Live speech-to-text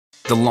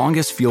The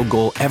longest field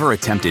goal ever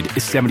attempted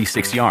is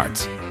 76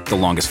 yards. The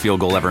longest field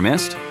goal ever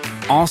missed?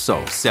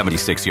 Also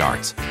 76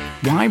 yards.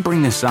 Why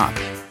bring this up?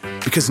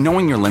 Because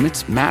knowing your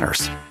limits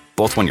matters,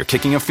 both when you're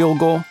kicking a field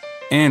goal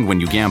and when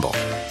you gamble.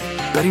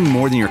 Betting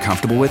more than you're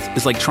comfortable with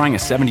is like trying a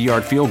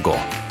 70-yard field goal.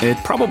 It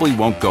probably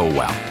won't go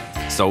well.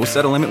 So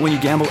set a limit when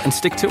you gamble and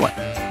stick to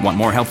it. Want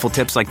more helpful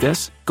tips like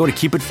this? Go to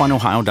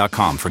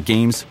keepitfunohio.com for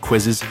games,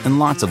 quizzes, and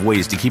lots of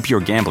ways to keep your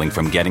gambling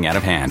from getting out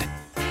of hand.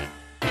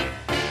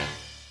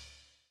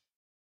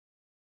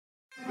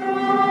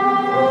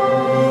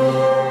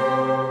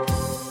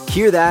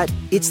 Hear that?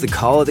 It's the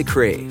call of the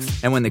Crave.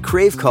 And when the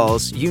Crave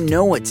calls, you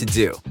know what to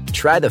do.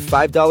 Try the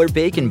 $5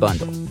 Bacon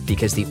Bundle.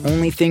 Because the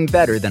only thing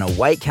better than a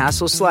White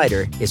Castle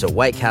slider is a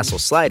White Castle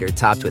slider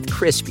topped with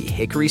crispy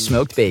hickory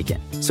smoked bacon.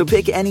 So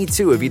pick any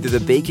two of either the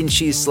Bacon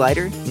Cheese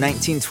Slider,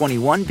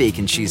 1921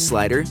 Bacon Cheese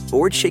Slider,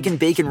 or Chicken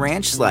Bacon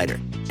Ranch Slider.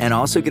 And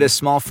also get a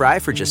small fry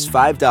for just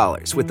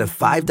 $5 with the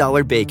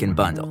 $5 Bacon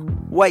Bundle.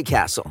 White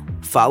Castle.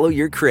 Follow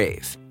your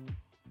crave.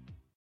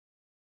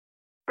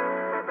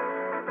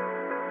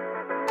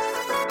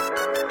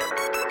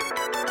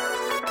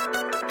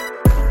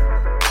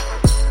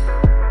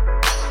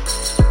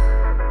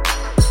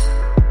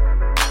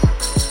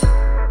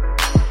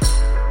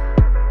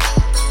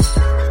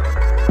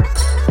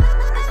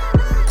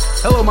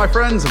 Hello, my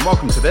friends, and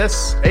welcome to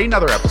this,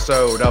 another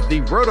episode of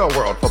the Roto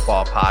World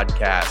Football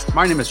Podcast.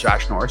 My name is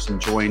Josh Norris,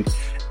 and joined,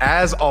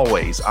 as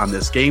always, on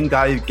this Game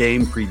Guy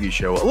Game Preview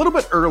Show a little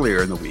bit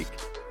earlier in the week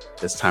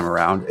this time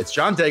around. It's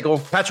John Daigle,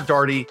 Patrick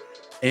Daugherty,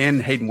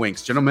 and Hayden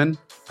Winks. Gentlemen,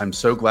 I'm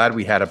so glad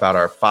we had about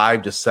our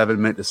 5 to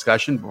 7 minute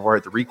discussion before I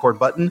hit the record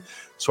button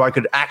so I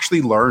could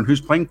actually learn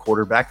who's playing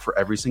quarterback for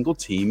every single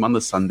team on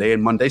the Sunday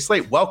and Monday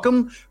slate.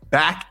 Welcome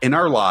back in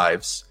our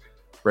lives,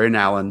 Brandon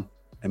Allen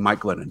and Mike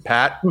Glennon.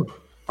 Pat,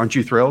 aren't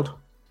you thrilled?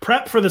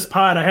 Prep for this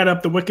pod, I had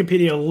up the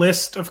Wikipedia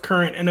list of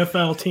current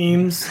NFL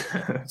teams,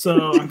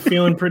 so I'm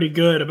feeling pretty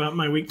good about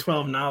my Week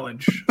 12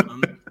 knowledge.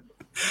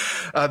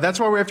 That's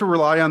why we have to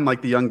rely on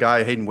like the young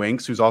guy Hayden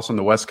Winks, who's also on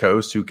the West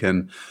Coast, who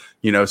can,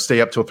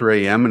 stay up till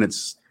 3 a.m. and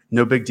it's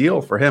no big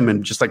deal for him,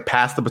 and just like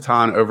pass the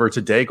baton over to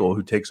Daigle,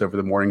 who takes over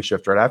the morning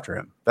shift right after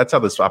him. That's how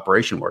this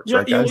operation works,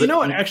 right, guys? You know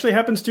what actually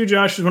happens too,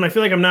 Josh, is when I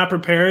feel like I'm not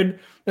prepared,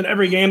 in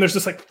every game there's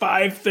just like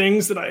 5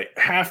 things that I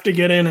have to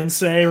get in and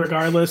say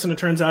regardless, and it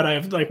turns out I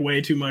have like way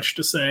too much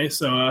to say.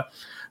 So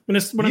what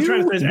I'm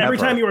trying to say is every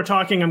time you are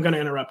talking, I'm going to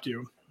interrupt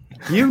you.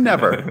 You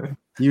never.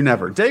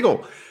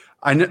 Daigle,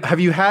 have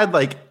you had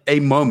like a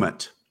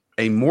moment,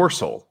 a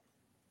morsel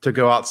to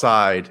go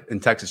outside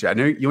in Texas yet? I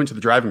know you went to the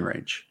driving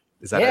range.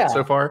 Is that it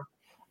so far?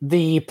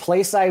 The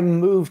place I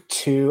moved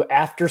to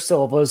after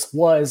Silva's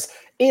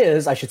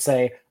is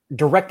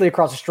directly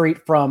across the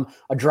street from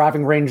a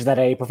driving range that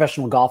a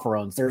professional golfer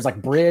owns. There's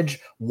like bridge,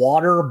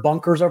 water,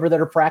 bunkers over there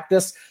to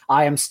practice.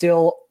 I am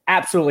still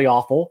absolutely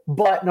awful,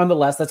 but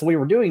nonetheless, that's what we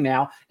were doing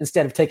now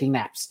instead of taking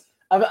naps.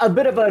 A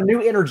bit of a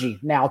new energy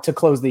now to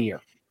close the year.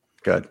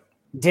 Good.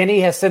 Denny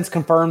has since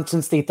confirmed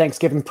since the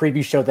Thanksgiving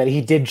preview show that he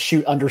did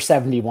shoot under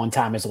 70 one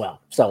time as well.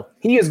 So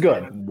he is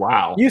good.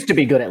 Wow. Used to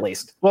be good at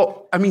least.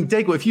 Well, I mean,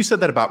 Daigle, if you said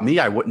that about me,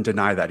 I wouldn't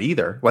deny that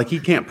either. Like, he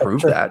can't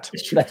prove that.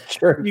 That's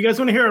true. You guys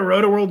want to hear a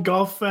Roto World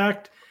golf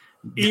fact?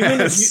 Even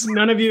if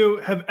none of you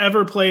have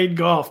ever played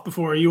golf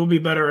before, you will be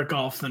better at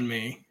golf than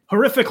me.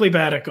 Horrifically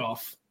bad at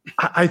golf.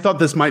 I thought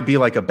this might be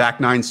like a back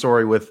nine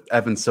story with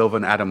Evan Silva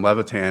and Adam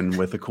Levitan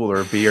with a cooler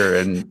of beer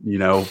and,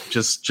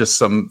 just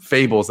some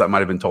fables that might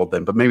have been told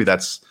then. But maybe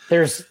there's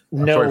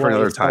no story for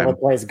another time.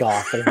 Plays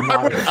golf.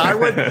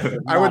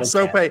 I would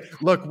so pay.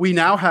 Look, we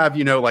now have,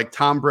 like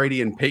Tom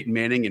Brady and Peyton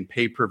Manning in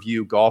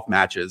pay-per-view golf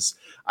matches.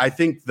 I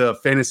think the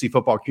fantasy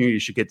football community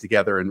should get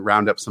together and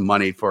round up some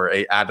money for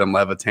a Adam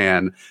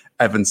Levitan,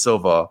 Evan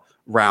Silva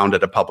round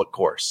at a public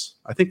course.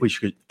 I think we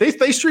should.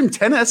 They stream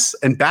tennis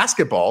and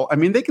basketball. I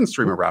mean, they can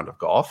stream a round of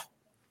golf,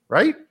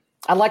 right?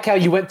 I like how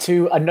you went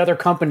to another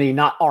company,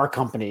 not our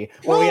company,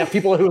 where we have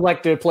people who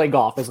like to play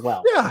golf as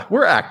well. Yeah,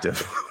 we're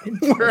active.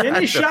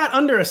 He shot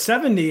under a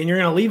 70, and you're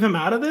going to leave him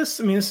out of this?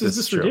 I mean, this is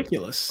just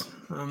ridiculous.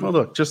 Well,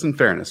 look, just in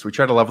fairness, we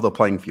try to level the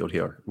playing field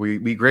here. We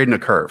grade in a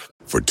curve.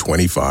 For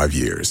 25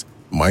 years,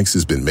 Mike's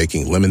has been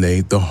making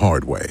lemonade the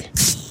hard way.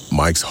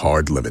 Mike's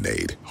Hard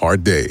Lemonade.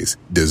 Hard days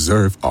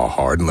deserve a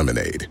hard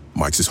lemonade.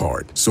 Mike's is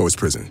hard, so is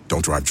prison.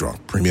 Don't drive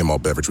drunk. Premium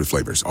malt beverage with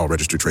flavors. All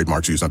registered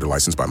trademarks used under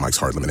license by Mike's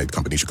Hard Lemonade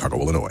Company, Chicago,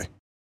 Illinois.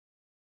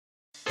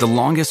 The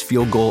longest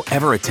field goal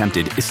ever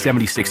attempted is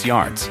 76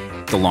 yards.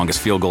 The longest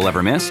field goal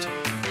ever missed?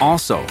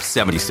 Also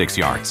 76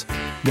 yards.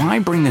 Why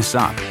bring this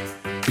up?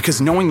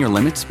 Because knowing your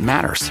limits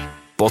matters,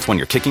 both when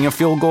you're kicking a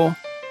field goal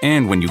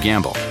and when you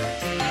gamble.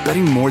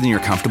 Betting more than you're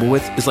comfortable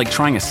with is like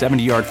trying a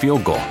 70-yard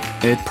field goal.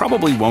 It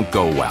probably won't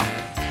go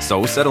well.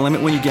 So set a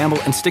limit when you gamble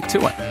and stick to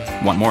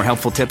it. Want more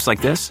helpful tips like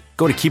this?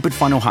 Go to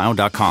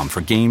keepitfunohio.com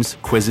for games,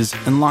 quizzes,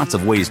 and lots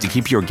of ways to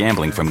keep your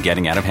gambling from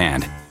getting out of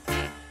hand.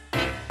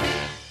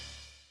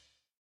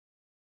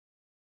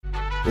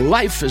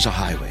 Life is a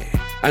highway,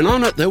 and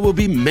on it there will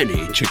be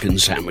many chicken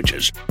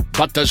sandwiches.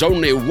 But there's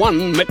only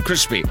one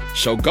McCrispy.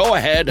 So go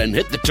ahead and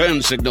hit the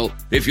turn signal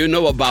if you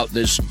know about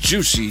this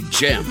juicy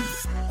gem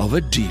of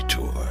a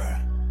detour.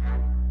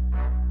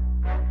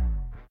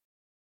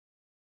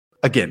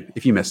 Again,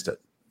 if you missed it,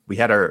 we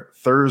had our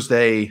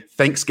Thursday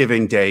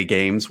Thanksgiving Day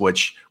games,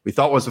 which we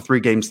thought was a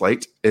 3-game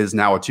slate, is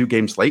now a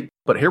 2-game slate.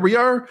 But here we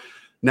are.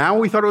 Now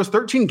we thought it was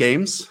 13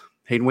 games.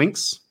 Hayden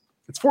winks.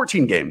 It's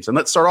 14 games. And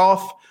let's start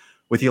off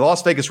with the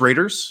Las Vegas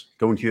Raiders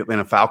going to the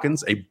Atlanta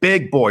Falcons, a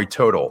big boy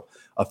total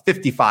of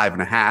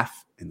 55.5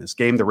 in this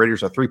game. The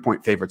Raiders are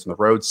 3-point favorites on the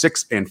road,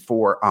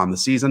 6-4 on the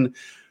season.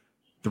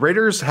 The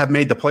Raiders have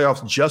made the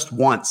playoffs just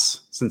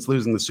once since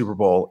losing the Super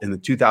Bowl in the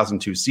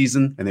 2002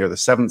 season, and they're the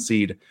 7th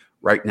seed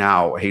right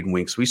now. Hayden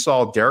winks. We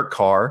saw Derek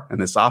Carr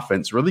and this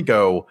offense really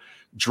go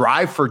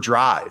drive for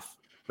drive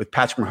with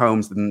Patrick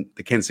Mahomes and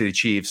the Kansas City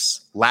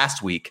Chiefs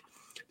last week.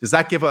 Does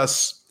that give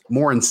us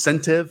more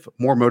incentive,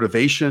 more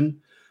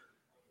motivation,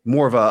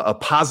 more of a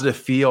positive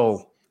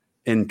feel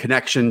in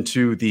connection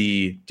to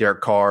the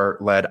Derek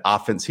Carr-led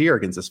offense here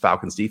against this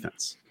Falcons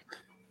defense?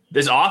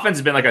 This offense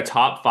has been like a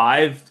top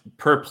 5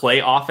 per play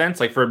offense,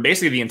 like for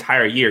basically the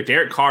entire year.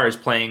 Derek Carr is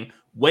playing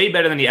way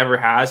better than he ever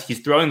has. He's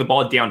throwing the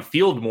ball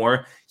downfield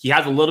more. He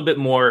has a little bit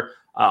more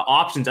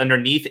options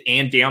underneath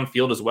and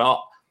downfield as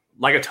well.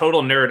 Like a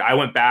total nerd, I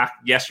went back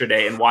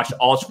yesterday and watched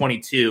all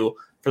 22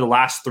 for the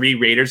last 3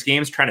 Raiders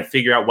games, trying to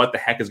figure out what the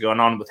heck is going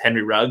on with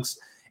Henry Ruggs.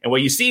 And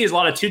what you see is a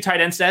lot of 2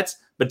 tight end sets,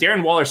 but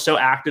Darren Waller's so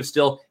active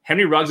still.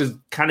 Henry Ruggs is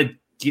kind of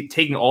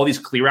taking all these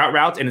clear out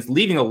routes and is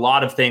leaving a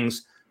lot of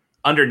things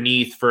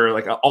underneath for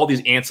like all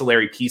these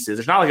ancillary pieces.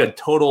 There's not like a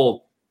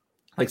total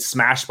like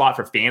smash spot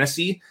for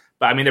fantasy,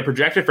 but I mean, they're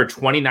projected for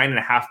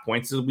 29.5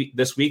 points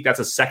this week. That's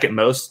the second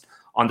most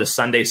on the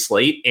Sunday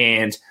slate.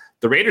 And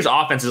the Raiders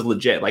offense is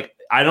legit. Like,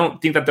 I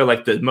don't think that they're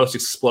like the most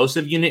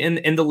explosive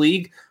unit in the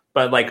league,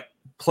 but like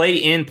play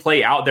in,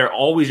 play out, they're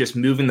always just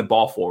moving the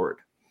ball forward.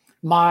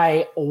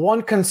 My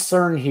one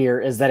concern here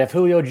is that if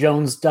Julio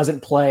Jones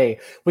doesn't play,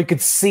 we could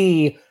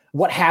see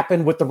what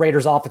happened with the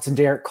Raiders offense and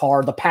Derek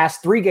Carr the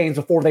past 3 games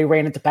before they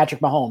ran into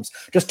Patrick Mahomes.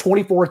 Just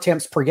 24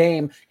 attempts per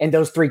game in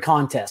those 3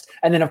 contests.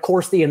 And then, of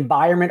course, the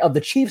environment of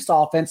the Chiefs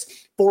offense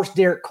forced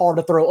Derek Carr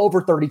to throw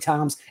over 30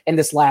 times in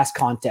this last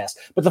contest.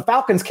 But the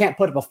Falcons can't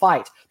put up a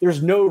fight.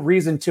 There's no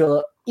reason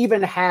to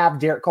even have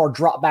Derek Carr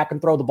drop back and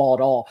throw the ball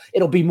at all.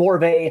 It'll be more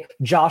of a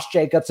Josh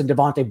Jacobs and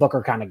Devontae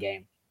Booker kind of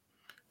game.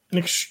 An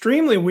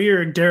extremely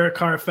weird Derek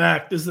Carr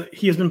fact is that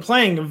he has been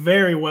playing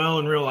very well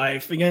in real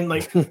life. Again,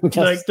 like Yes.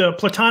 like the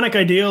platonic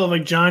ideal of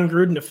like John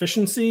Gruden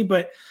efficiency,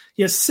 but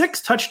he has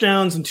 6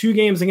 touchdowns in 2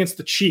 games against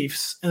the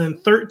Chiefs and then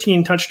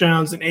 13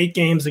 touchdowns in 8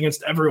 games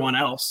against everyone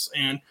else.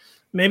 And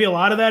maybe a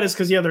lot of that is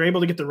because, they're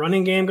able to get the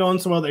running game going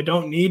so well. They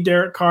don't need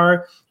Derek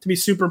Carr to be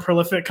super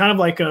prolific, kind of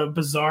like a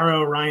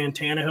bizarro Ryan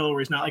Tannehill, where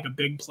he's not like a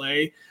big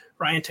play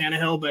Ryan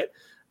Tannehill, but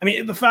I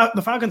mean, the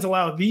Falcons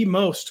allow the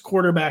most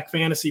quarterback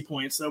fantasy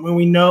points. So when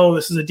we know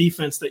this is a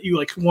defense that you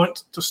like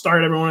want to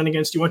start everyone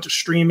against, you want to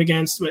stream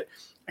against, but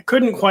I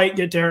couldn't quite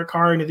get Derek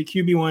Carr into the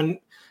QB1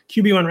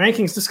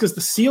 rankings just because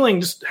the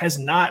ceiling just has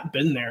not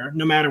been there,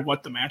 no matter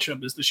what the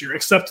matchup is this year,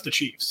 except the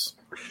Chiefs.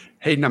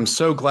 Hayden, I'm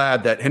so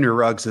glad that Henry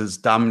Ruggs is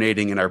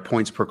dominating in our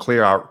points per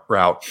clear out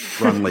route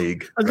run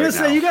league. I was going to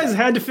say, you guys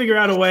had to figure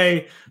out a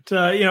way to,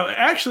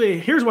 actually,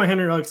 here's why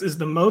Henry Ruggs is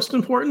the most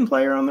important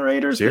player on the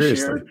Raiders this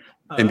year.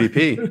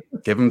 MVP,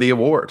 give him the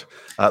award.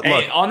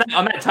 Hey, on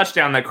that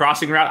touchdown, that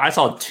crossing route, I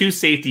saw 2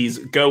 safeties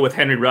go with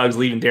Henry Ruggs,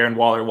 leaving Darren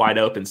Waller wide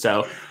open.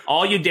 So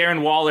all you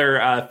Darren Waller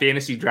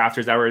fantasy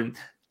drafters that were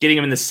getting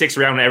him in the 6th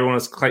round when everyone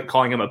was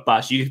calling him a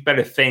bust, you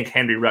better thank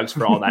Henry Ruggs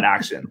for all that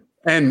action.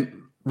 And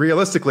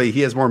realistically,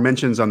 he has more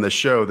mentions on this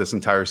show this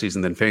entire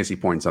season than fantasy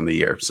points on the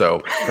year.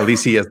 So at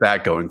least he has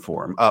that going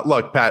for him.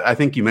 Look, Pat, I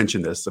think you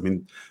mentioned this. I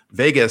mean,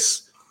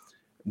 Vegas,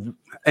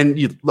 and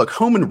you look,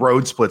 home and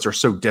road splits are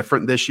so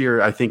different this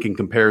year, I think, in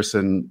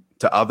comparison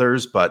to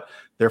others, but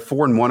they're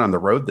 4-1 on the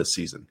road this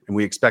season. And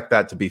we expect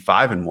that to be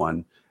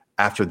 5-1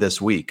 after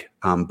this week.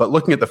 But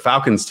looking at the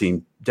Falcons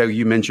team, Doug,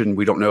 you mentioned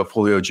we don't know if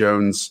Julio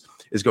Jones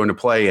is going to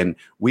play. And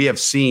we have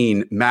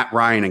seen Matt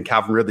Ryan and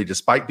Calvin Ridley,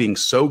 despite being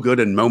so good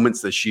in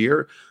moments this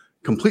year,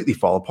 completely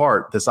fall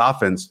apart. This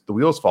offense, the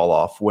wheels fall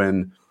off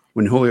when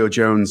Julio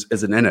Jones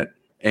isn't in it.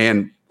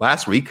 And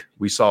last week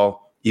we saw,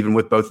 even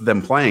with both of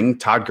them playing,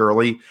 Todd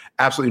Gurley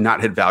absolutely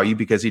not hit value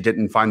because he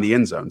didn't find the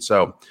end zone.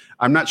 So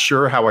I'm not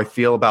sure how I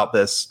feel about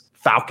this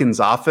Falcons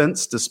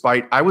offense,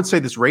 despite, I would say,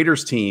 this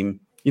Raiders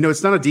team,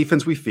 it's not a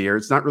defense we fear.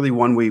 It's not really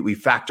one we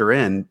factor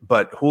in,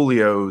 but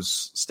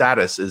Julio's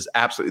status is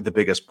absolutely the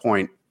biggest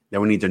point that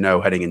we need to know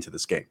heading into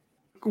this game.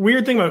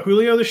 Weird thing about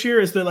Julio this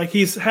year is that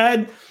he's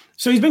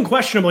been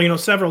questionable,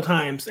 several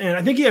times. And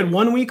I think he had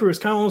 1 week where it was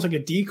kind of almost like a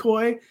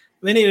decoy.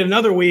 Then he had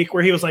another week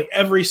where he was like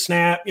every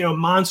snap,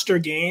 monster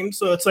game.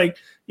 So it's like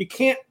you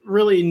can't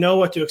really know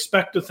what to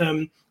expect with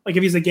him. Like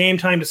if he's a game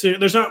time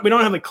decision, we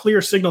don't have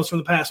clear signals from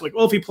the past. Like,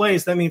 well, if he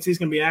plays, that means he's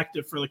going to be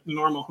active for the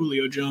normal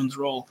Julio Jones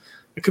role.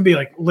 It could be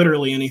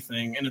literally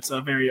anything, and it's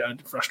a very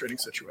frustrating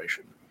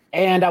situation.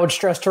 And I would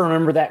stress to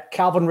remember that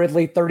Calvin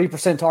Ridley,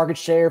 30% target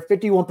share,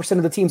 51%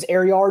 of the team's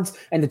air yards,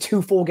 and the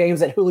 2 full games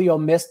that Julio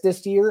missed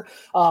this year,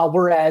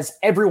 whereas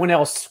everyone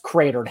else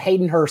cratered.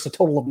 Hayden Hurst, a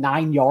total of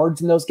 9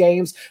 yards in those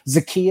games.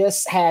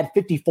 Zacchaeus had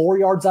 54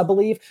 yards, I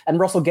believe, and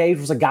Russell Gage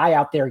was a guy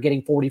out there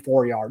getting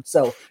 44 yards.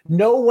 So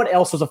no one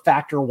else was a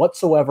factor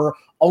whatsoever.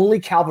 Only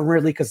Calvin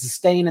Ridley could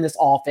sustain in this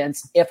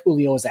offense if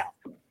Julio is out.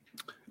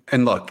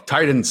 And look,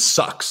 tight end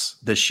sucks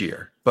this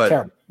year, but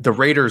Sure. The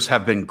Raiders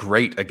have been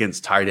great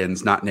against tight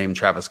ends not named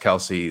Travis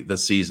Kelce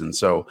this season.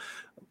 So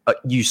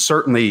you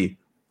certainly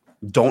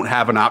don't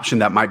have an option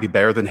that might be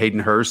better than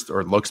Hayden Hurst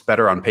or looks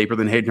better on paper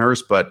than Hayden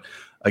Hurst. But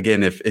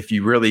again, if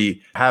you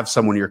really have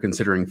someone you're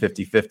considering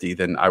 50-50,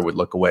 then I would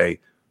look away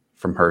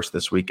from Hurst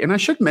this week. And I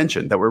should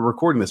mention that we're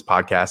recording this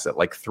podcast at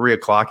like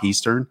 3:00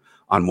 Eastern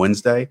on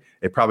Wednesday.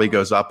 It probably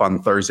goes up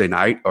on Thursday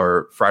night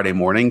or Friday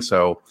morning.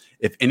 So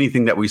if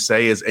anything that we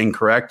say is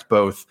incorrect,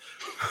 both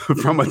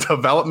from a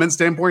development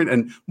standpoint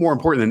and more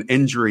important than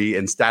injury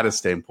and status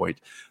standpoint,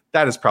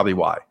 that is probably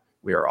why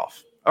we are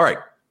off. All right,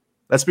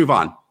 let's move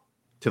on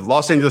to the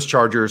Los Angeles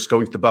Chargers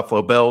going to the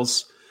Buffalo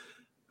Bills,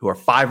 who are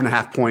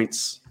 5.5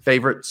 points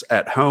favorites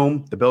at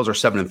home. The Bills are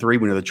 7-3.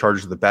 We know the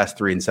Chargers are the best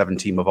 3-7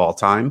 team of all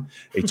time,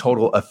 a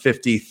total of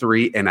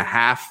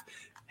 53.5.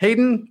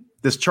 Hayden,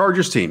 this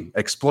Chargers team,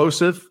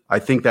 explosive. I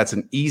think that's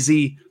an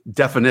easy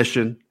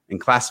definition and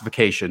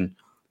classification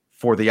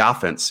for the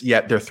offense.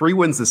 Yet their 3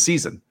 wins this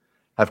season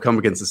have come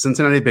against the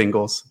Cincinnati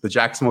Bengals, the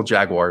Jacksonville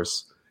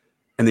Jaguars,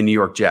 and the New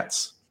York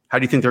Jets. How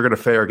do you think they're going to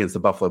fare against the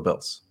Buffalo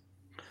Bills?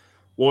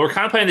 Well, we're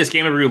kind of playing this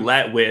game of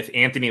roulette with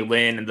Anthony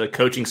Lynn and the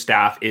coaching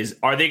staff.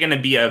 Are they going to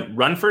be a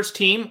run-first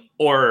team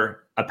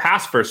or a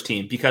pass-first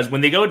team? Because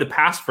when they go to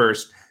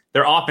pass-first,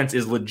 their offense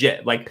is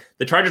legit. Like,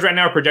 the Chargers right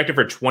now are projected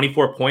for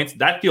 24 points.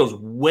 That feels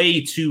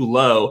way too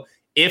low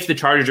if the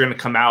Chargers are going to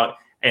come out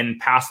and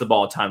pass the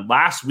ball a ton.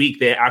 Last week,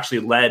 they actually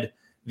led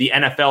the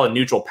NFL in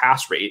neutral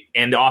pass rate,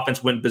 and the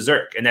offense went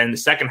berserk. And then in the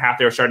second half,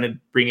 they were starting to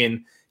bring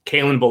in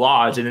Kalen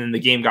Ballage, and then the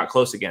game got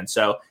close again.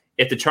 So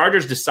if the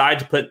Chargers decide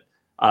to put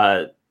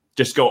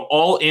just go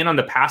all in on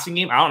the passing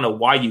game, I don't know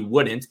why you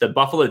wouldn't. The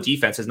Buffalo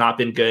defense has not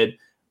been good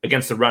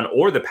against the run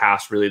or the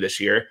pass really this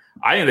year.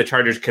 I think the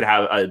Chargers could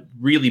have a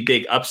really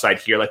big upside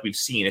here like we've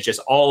seen. It just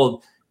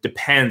all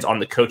depends on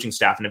the coaching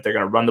staff and if they're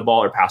going to run the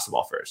ball or pass the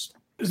ball first.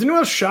 Is anyone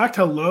else shocked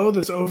how low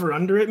this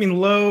over-under is? I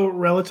mean, low,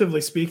 relatively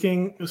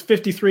speaking. It was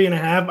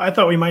 53.5. I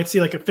thought we might see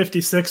like a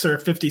 56 or a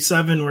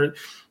 57 where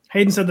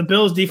Hayden said the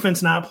Bills'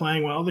 defense not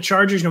playing well. The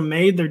Chargers,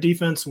 made their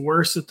defense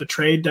worse at the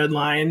trade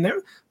deadline.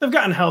 They've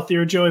gotten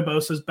healthier. Joey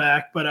Bosa's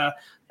back. But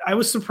I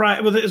was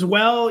surprised with it as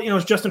well.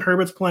 As Justin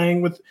Herbert's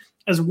playing with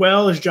as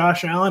well as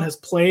Josh Allen has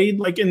played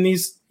like in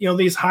these,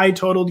 these high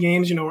totaled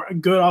games,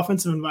 good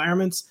offensive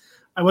environments.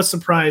 I was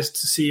surprised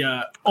to see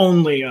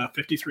only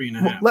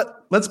 53.5. Well,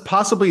 let's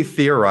possibly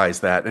theorize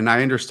that. And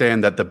I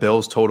understand that the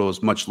Bills total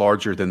is much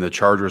larger than the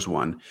Chargers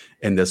one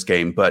in this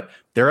game. But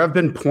there have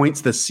been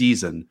points this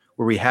season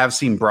where we have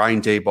seen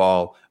Brian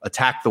Daboll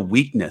attack the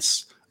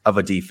weakness of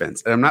a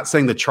defense. And I'm not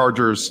saying the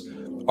Chargers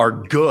are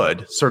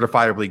good,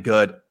 certifiably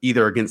good,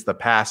 either against the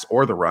pass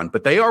or the run,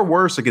 but they are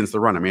worse against the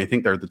run. I mean, I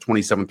think they're the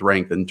 27th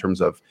ranked in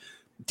terms of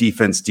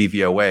defense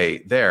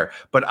DVOA there.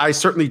 But I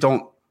certainly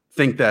don't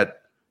think that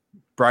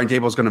Brian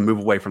Daboll is going to move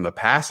away from the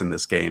pass in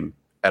this game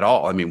at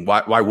all. I mean,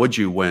 why would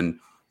you when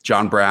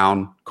John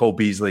Brown, Cole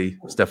Beasley,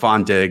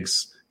 Stephon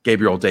Diggs,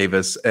 Gabriel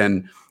Davis,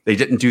 and they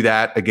didn't do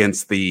that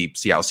against the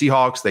Seattle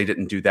Seahawks. They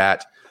didn't do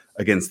that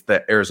against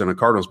the Arizona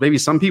Cardinals. Maybe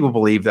some people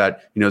believe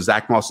that,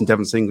 Zach Moss and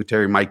Devin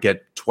Singletary might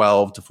get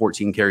 12 to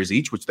 14 carries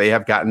each, which they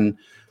have gotten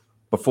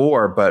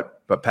before.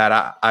 But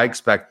Pat, I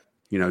expect,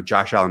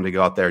 Josh Allen to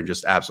go out there and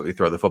just absolutely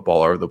throw the football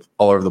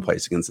all over the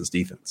place against this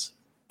defense.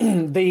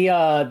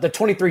 The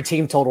 23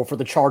 team total for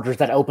the Chargers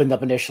that opened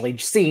up initially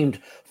seemed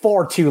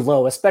far too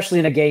low, especially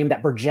in a game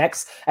that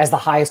projects as the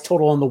highest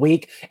total in the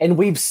week. And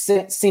we've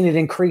seen it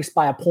increase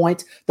by a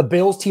point. The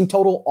Bills team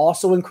total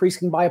also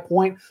increasing by a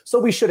point. So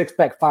we should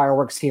expect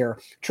fireworks here.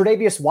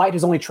 Tre'Davious White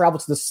has only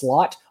traveled to the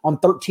slot on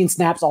 13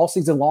 snaps all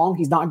season long.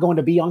 He's not going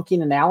to be on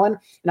Keenan Allen.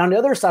 And on the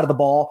other side of the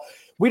ball,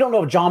 we don't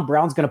know if John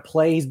Brown's going to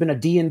play. He's been a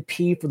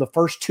DNP for the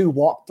first 2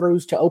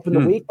 walkthroughs to open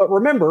the week. But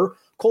remember,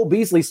 Cole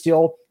Beasley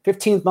still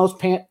 15th most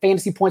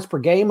fantasy points per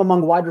game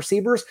among wide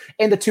receivers,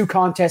 and the 2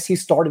 contests he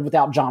started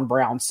without John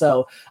Brown.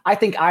 So I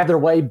think either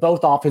way,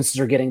 both offenses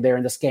are getting there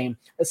in this game,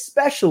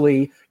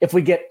 especially if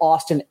we get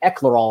Austin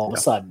Eckler all of a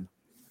sudden.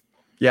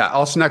 Yeah,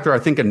 Austin Eckler, I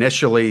think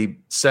initially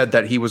said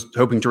that he was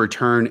hoping to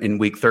return in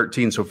week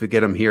 13. So if we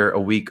get him here a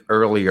week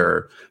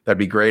earlier, that'd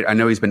be great. I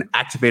know he's been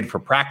activated for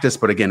practice,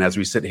 but again, as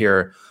we sit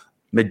here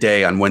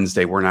midday on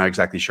Wednesday, we're not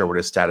exactly sure what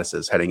his status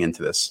is heading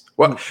into this.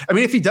 Well, I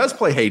mean, if he does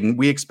play Hayden,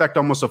 we expect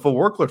almost a full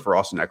workload for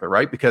Austin Eckler,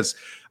 right? Because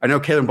I know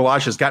Kalen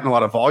Ballage has gotten a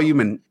lot of volume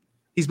and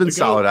he's been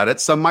solid at it.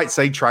 Some might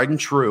say tried and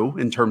true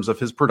in terms of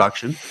his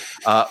production,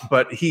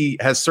 but he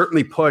has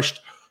certainly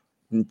pushed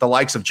the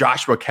likes of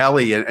Joshua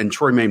Kelly and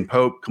Troy Maine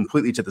Pope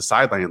completely to the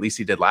sideline. At least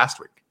he did last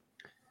week.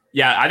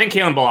 Yeah, I think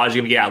Kalen Ballage is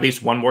going to get at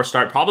least one more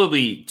start,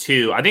 probably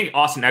two. I think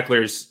Austin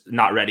Eckler's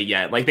not ready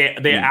yet. Like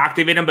they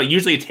activate him, but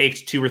usually it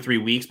takes 2 or 3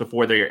 weeks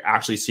before they're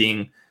actually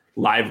seeing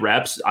live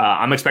reps.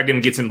 I'm expecting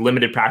him to get some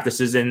limited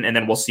practices in, and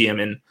then we'll see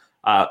him in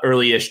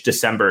early-ish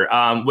December.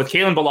 With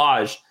Kalen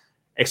Ballage,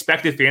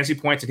 expected fantasy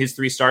points in his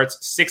 3 starts,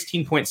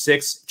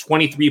 16.6,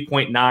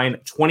 23.9,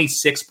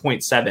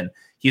 26.7.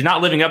 He's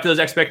not living up to those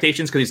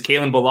expectations because he's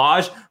Kalen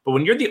Ballage, but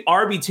when you're the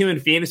RB2 in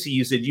fantasy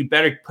usage, you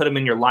better put him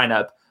in your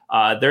lineup.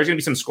 There's going to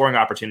be some scoring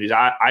opportunities.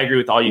 I agree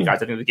with all you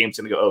guys. I think the game's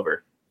going to go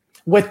over.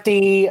 With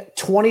the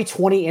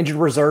 2020 injured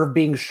reserve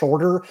being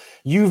shorter,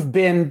 you've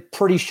been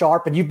pretty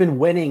sharp and you've been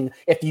winning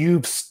if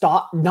you've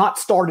not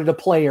started a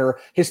player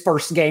his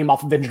first game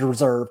off of injured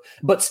reserve,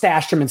 but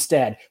stashed him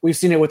instead. We've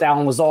seen it with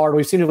Alan Lazard.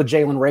 We've seen it with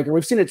Jalen Reagor.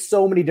 We've seen it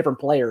so many different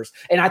players.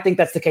 And I think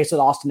that's the case with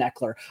Austin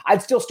Eckler.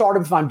 I'd still start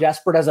him if I'm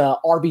desperate as a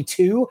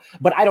RB2,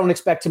 but I don't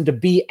expect him to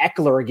be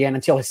Eckler again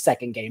until his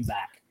second game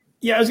back.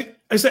 Yeah,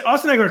 I say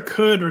Austin Eckler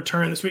could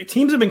return this week.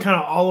 Teams have been kind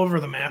of all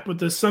over the map with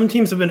this. Some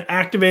teams have been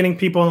activating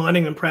people and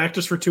letting them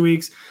practice for 2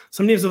 weeks.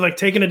 Some teams have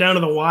taken it down to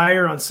the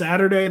wire on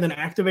Saturday, then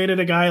activated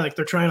a guy.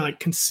 They're trying to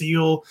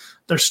conceal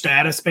their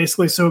status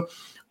basically. So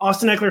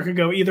Austin Eckler could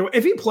go either way.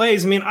 If he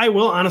plays, I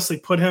will honestly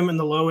put him in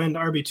the low end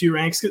RB2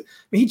 ranks.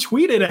 He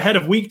tweeted ahead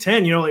of week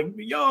 10, yo,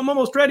 I'm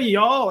almost ready,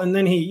 y'all. And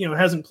then he,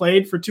 hasn't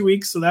played for 2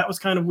 weeks. So that was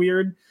kind of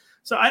weird.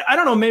 So I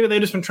don't know. Maybe they've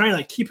just been trying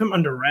to keep him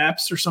under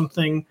wraps or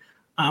something.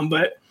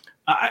 But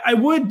I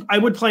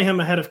would play him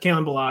ahead of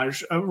Kalen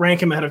Ballage,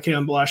 rank him ahead of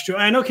Kalen Ballage too.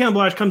 I know Kalen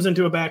Ballage comes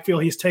into a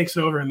backfield, he takes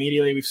over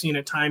immediately. We've seen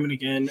it time and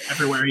again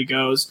everywhere he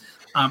goes.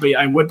 But yeah,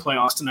 I would play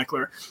Austin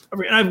Eckler.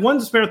 And I have one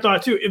spare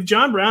thought too. If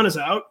John Brown is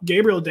out,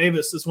 Gabriel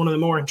Davis is one of the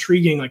more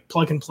intriguing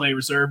plug and play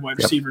reserve wide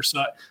receivers.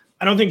 So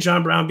I don't think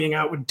John Brown being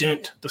out would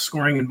dent the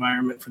scoring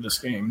environment for this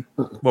game.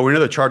 Well, we know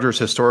the Chargers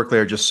historically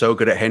are just so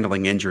good at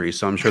handling injuries,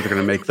 so I'm sure they're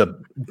going to make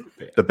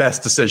the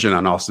best decision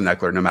on Austin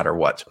Eckler no matter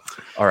what.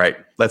 All right,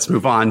 let's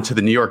move on to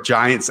the New York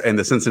Giants and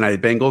the Cincinnati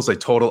Bengals, a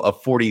total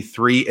of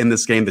 43 in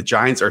this game. The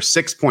Giants are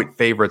 6-point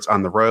favorites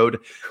on the road.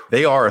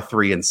 They are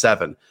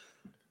 3-7.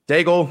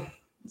 Daigle,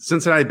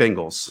 Cincinnati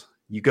Bengals,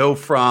 you go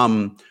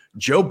from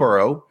Joe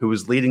Burrow, who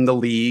was leading the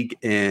league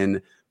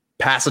in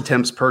pass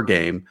attempts per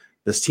game.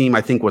 This team,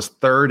 I think, was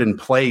 3rd in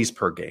plays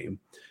per game.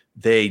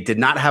 They did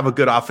not have a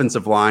good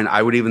offensive line.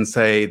 I would even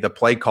say the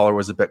play caller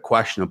was a bit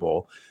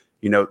questionable.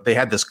 They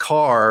had this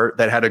car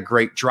that had a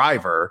great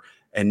driver,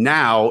 and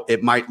now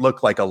it might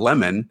look like a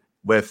lemon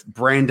with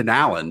Brandon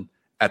Allen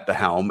at the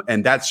helm,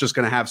 and that's just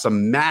going to have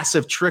some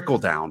massive trickle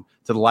down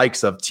to the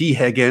likes of T.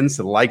 Higgins,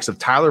 to the likes of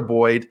Tyler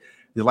Boyd,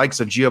 the likes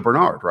of Gio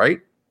Bernard,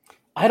 right?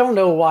 I don't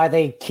know why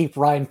they keep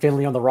Ryan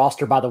Finley on the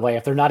roster, by the way,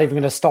 if they're not even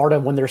going to start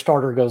him when their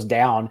starter goes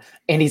down,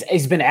 and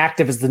he's been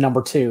active as the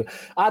number 2.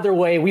 Either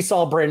way, we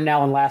saw Brandon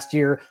Allen last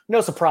year.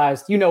 No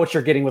surprise. You know what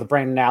you're getting with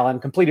Brandon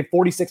Allen. Completed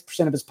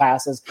 46% of his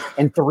passes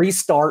in 3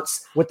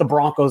 starts with the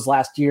Broncos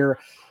last year.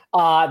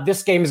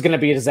 This game is going to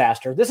be a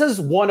disaster. This is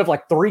one of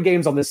 3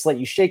 games on this slate.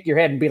 You shake your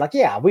head and be like,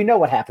 yeah, we know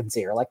what happens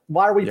here.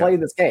 Why are we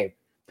playing this game?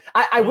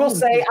 I will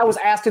say I was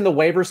asked in the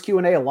waivers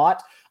Q&A a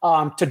lot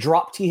to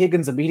drop T.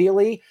 Higgins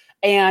immediately.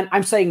 And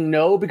I'm saying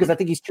no because I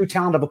think he's too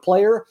talented of a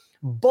player.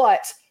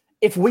 But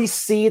if we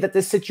see that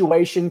this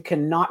situation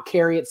cannot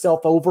carry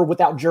itself over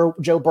without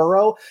Joe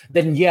Burrow,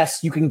 then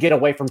yes, you can get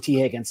away from T.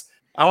 Higgins.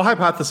 I'll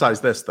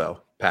hypothesize this, though,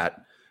 Pat.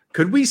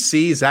 Could we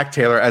see Zach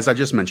Taylor, as I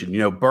just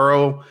mentioned,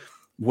 Burrow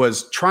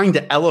was trying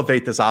to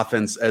elevate this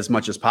offense as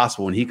much as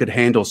possible, and he could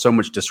handle so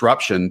much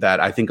disruption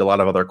that I think a lot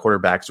of other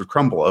quarterbacks would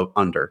crumble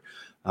under.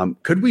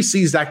 Could we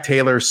see Zach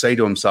Taylor say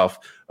to himself,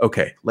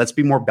 okay, let's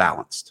be more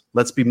balanced.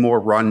 Let's be more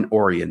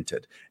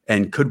run-oriented.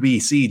 And could we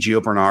see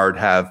Gio Bernard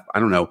have,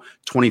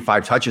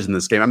 25 touches in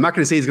this game? I'm not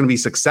going to say he's going to be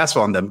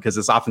successful on them because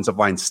this offensive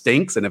line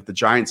stinks. And if the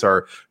Giants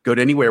are good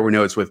anywhere, we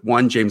know it's with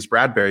one, James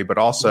Bradbury, but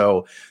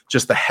also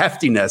just the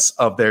heftiness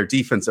of their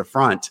defensive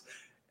front.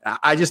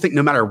 I just think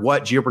no matter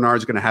what, Gio Bernard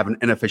is going to have an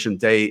inefficient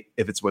day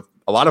if it's with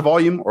a lot of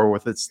volume or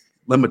with its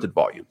limited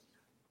volume.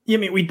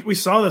 Yeah, we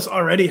saw this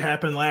already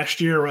happen last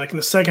year where in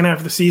the second half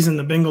of the season,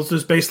 the Bengals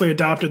just basically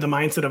adopted the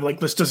mindset of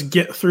let's just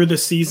get through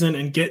this season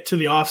and get to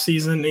the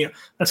offseason.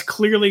 That's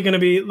clearly going to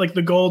be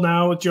the goal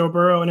now with Joe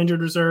Burrow and injured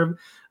reserve.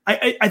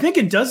 I think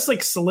it does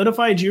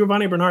solidify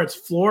Giovanni Bernard's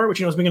floor, which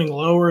has been getting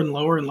lower and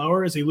lower and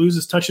lower as he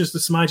loses touches to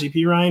Samaje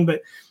Perine.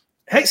 But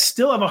I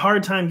still have a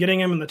hard time getting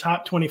him in the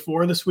top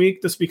 24 this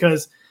week just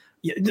because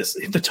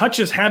the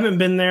touches haven't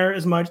been there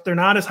as much. They're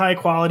not as high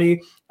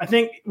quality. I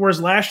think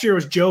whereas last year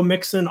was Joe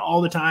Mixon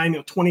all the time,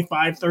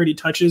 25, 30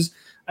 touches.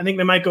 I think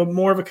they might go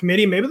more of a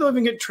committee. Maybe they'll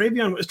even get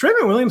Travion. Is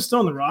Travion Williams still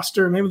on the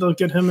roster? Maybe they'll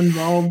get him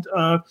involved.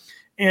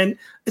 And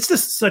it's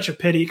just such a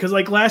pity because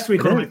last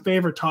week, one of my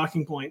favorite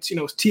talking points,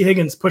 was T.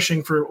 Higgins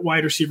pushing for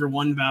wide receiver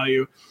 1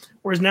 value.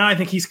 Whereas now I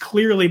think he's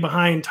clearly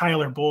behind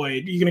Tyler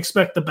Boyd. You can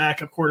expect the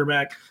backup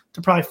quarterback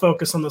to probably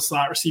focus on the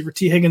slot receiver.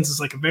 T. Higgins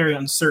is a very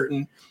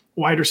uncertain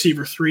wide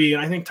receiver 3.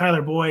 And I think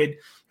Tyler Boyd,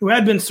 who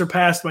had been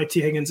surpassed by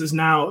T. Higgins, is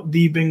now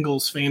the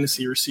Bengals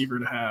fantasy receiver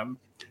to have.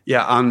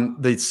 Yeah, on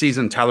the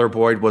season, Tyler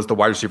Boyd was the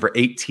wide receiver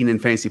 18 in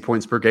fantasy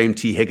points per game.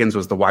 T. Higgins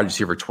was the wide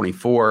receiver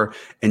 24,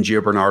 and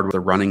Gio Bernard was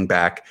the running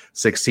back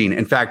 16.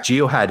 In fact,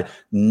 Gio had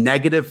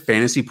negative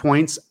fantasy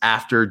points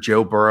after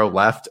Joe Burrow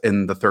left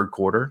in the third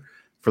quarter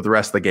for the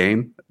rest of the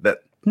game. That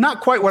not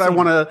quite what I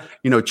want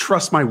to,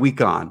 trust my week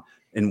on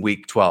in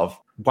week 12.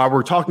 While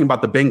we're talking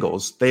about the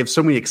Bengals, they have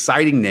so many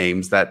exciting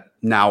names that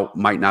now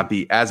might not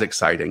be as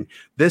exciting.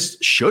 This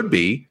should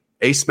be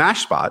a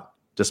smash spot,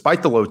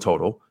 despite the low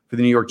total, for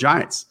the New York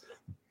Giants.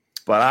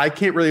 But I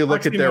can't really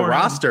look at their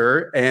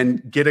roster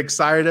and get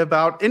excited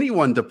about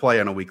anyone to play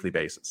on a weekly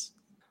basis.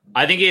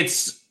 I think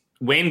it's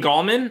Wayne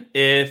Gallman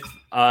if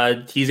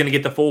he's going to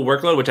get the full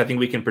workload, which I think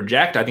we can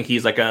project. I think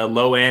he's like a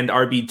low-end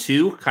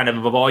RB2, kind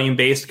of a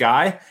volume-based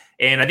guy.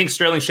 And I think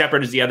Sterling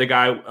Shepard is the other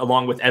guy,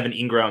 along with Evan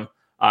Ingram.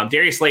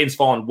 Darius Slayton's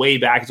fallen way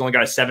back. He's only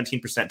got a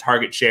 17%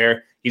 target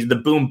share. He's the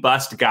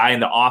boom-bust guy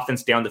in the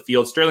offense down the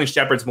field. Sterling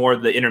Shepard's more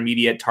of the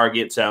intermediate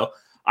target. So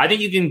I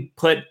think you can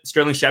put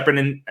Sterling Shepard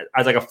in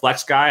as like a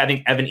flex guy. I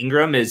think Evan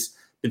Ingram has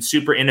been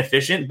super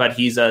inefficient, but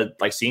he's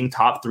seeing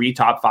top 3,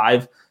 top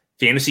 5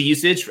 fantasy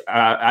usage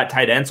at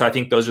tight end. So I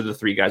think those are the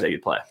 3 guys that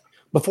you'd play.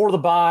 Before the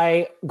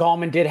bye,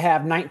 Gallman did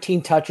have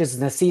 19 touches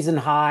and a season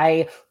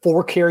high,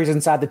 4 carries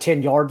inside the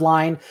 10-yard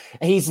line.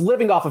 He's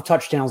living off of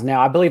touchdowns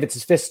now. I believe it's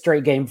his 5th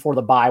straight game before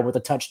the bye with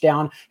a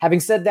touchdown. Having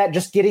said that,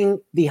 just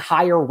getting the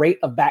higher rate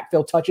of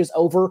backfield touches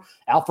over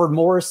Alfred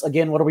Morris.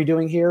 Again, what are we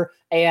doing here?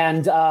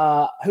 And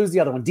who's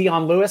the other one?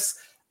 Dion Lewis.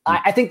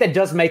 I think that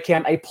does make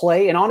him a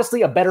play and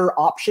honestly a better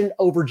option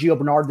over Gio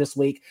Bernard this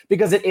week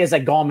because it is a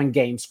Gallman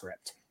game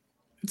script.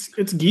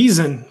 It's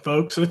Giesen,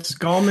 folks. It's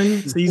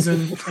Gallman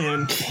season,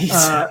 and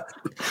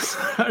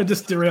I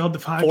just derailed the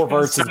podcast. 4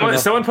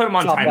 verses. Someone put him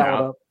on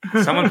timeout.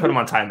 Someone put him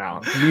on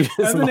timeout.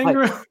 Evan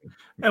Ingram,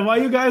 and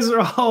while you guys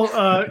are all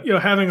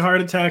having heart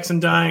attacks and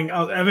dying,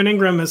 Evan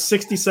Ingram has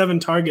 67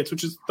 targets,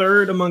 which is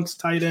 3rd amongst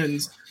tight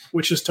ends,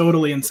 which is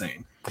totally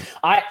insane.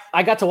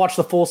 I got to watch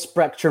the full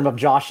spectrum of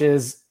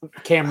Josh's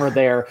camera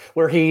there,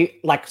 where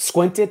he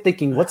squinted,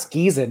 thinking, "What's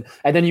Giesen?"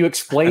 And then you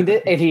explained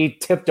it, and he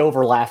tipped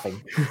over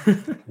laughing.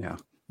 Yeah.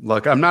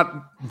 Look, I'm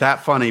not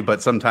that funny,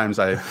 but sometimes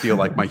I feel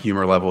like my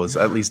humor level is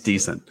at least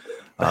decent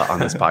on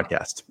this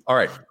podcast. All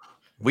right.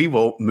 We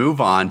will move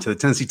on to the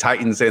Tennessee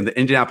Titans and the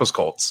Indianapolis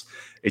Colts.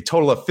 A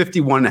total of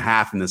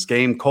 51.5 in this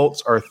game.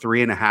 Colts are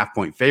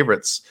 3.5-point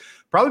favorites,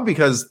 probably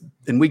because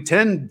in week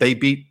 10, they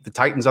beat the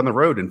Titans on the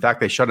road. In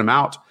fact, they shut them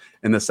out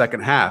in the second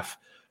half.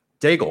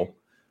 Daigle,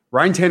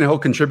 Ryan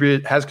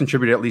Tannehill has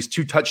contributed at least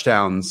 2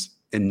 touchdowns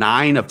in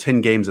 9 of 10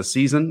 games this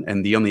season,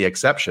 and the only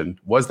exception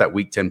was that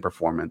week 10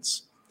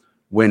 performance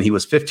when he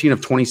was 15 of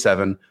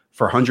 27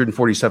 for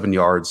 147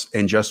 yards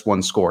and just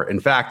 1 score. In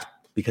fact,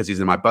 because he's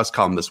in my bust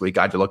column this week,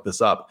 I had to look this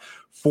up.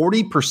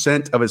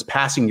 40% of his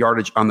passing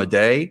yardage on the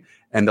day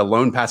and the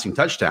lone passing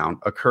touchdown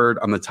occurred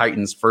on the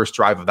Titans' first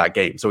drive of that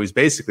game. So he's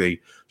basically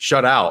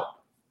shut out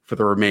for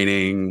the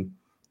remaining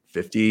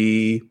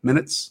 50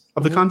 minutes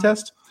of the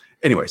contest.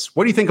 Anyways,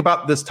 what do you think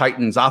about this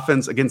Titans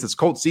offense against this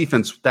Colts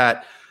defense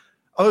that,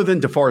 other than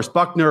DeForest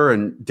Buckner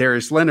and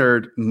Darius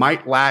Leonard,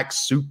 might lack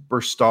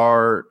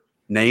superstar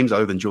names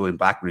other than Julian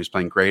Blackmon, who's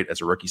playing great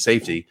as a rookie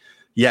safety,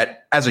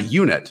 yet as a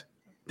unit,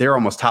 they're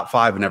almost top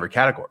 5 in every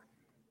category.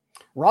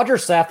 Roger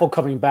Saffold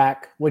coming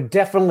back would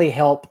definitely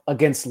help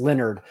against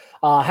Leonard.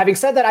 Having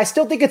said that, I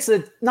still think it's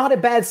not a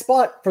bad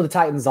spot for the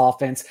Titans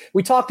offense.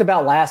 We talked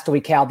about last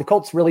week how the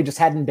Colts really just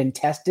hadn't been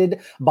tested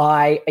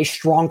by a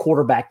strong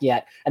quarterback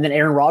yet. And then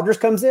Aaron Rodgers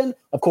comes in.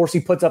 Of course, he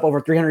puts up over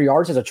 300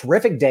 yards. Has a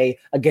terrific day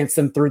against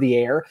them through the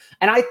air.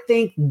 And I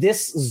think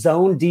this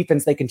zone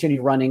defense they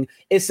continue running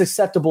is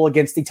susceptible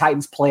against the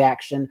Titans play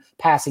action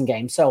passing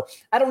game. So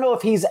I don't know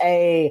if he's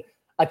a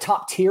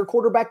top tier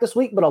quarterback this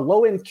week, but a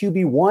low end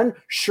QB1,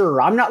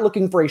 sure. I'm not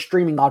looking for a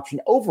streaming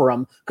option over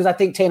him because I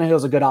think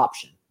Tannehill's a good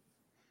option.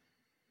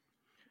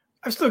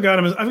 I've got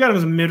him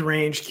as a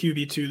mid-range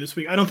QB2 this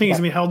week. I don't think he's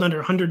going to be held under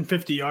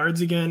 150 yards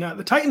again.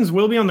 The Titans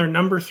will be on their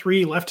number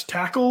 3 left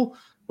tackle,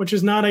 which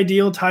is not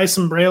ideal. Ty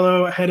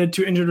Sombrello headed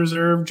to injured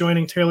reserve,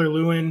 joining Taylor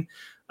Lewin.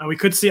 We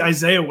could see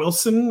Isaiah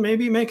Wilson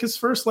maybe make his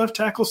first left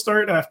tackle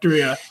start after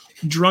a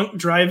drunk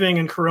driving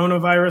and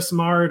coronavirus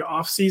marred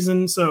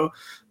offseason. So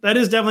that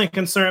is definitely a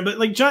concern. But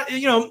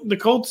the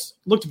Colts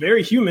looked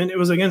very human. It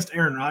was against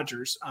Aaron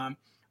Rodgers.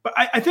 But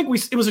I think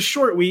it was a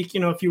short week,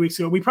 a few weeks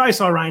ago. We probably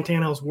saw Ryan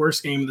Tannehill's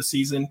worst game of the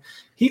season.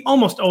 He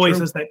almost always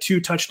has that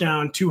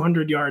 2-touchdown,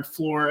 200-yard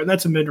floor, and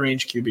that's a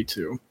mid-range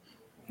QB2.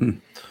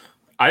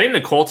 I think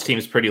the Colts team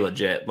is pretty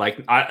legit.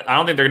 I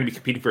don't think they're going to be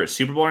competing for a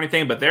Super Bowl or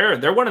anything, but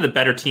they're one of the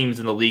better teams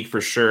in the league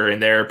for sure.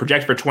 And they're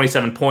projected for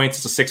 27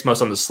 points. It's the 6th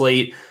most on the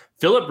slate.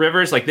 Phillip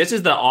Rivers, this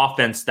is the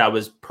offense that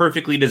was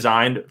perfectly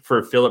designed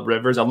for Phillip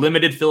Rivers, a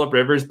limited Phillip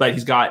Rivers, but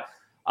he's got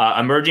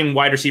emerging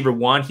wide receiver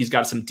 1. He's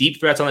got some deep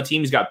threats on the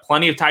team. He's got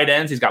plenty of tight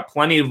ends. He's got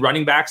plenty of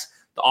running backs.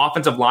 The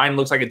offensive line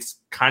looks like it's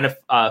kind of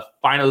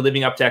finally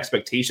living up to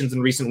expectations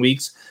in recent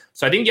weeks.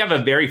 So I think you have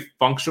a very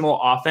functional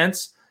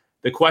offense.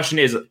 The question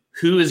is,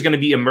 who is going to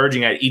be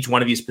emerging at each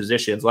one of these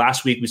positions?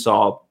 Last week, we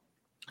saw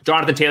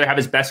Jonathan Taylor have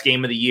his best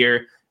game of the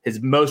year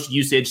his most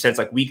usage since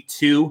like week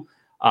 2.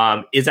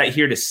 Is that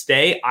here to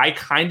stay? I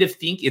kind of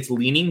think it's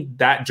leaning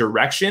that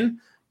direction.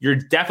 You're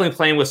definitely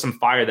playing with some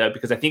fire, though,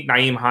 because I think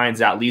Nyheim Hines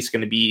is at least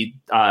going to be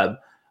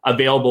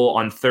available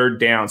on third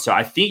down. So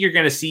I think you're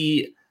going to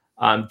see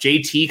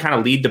JT kind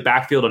of lead the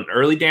backfield on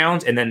early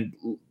downs, and then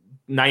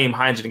Nyheim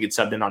Hines is going to get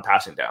subbed in on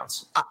passing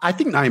downs. I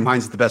think Nyheim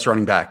Hines is the best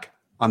running back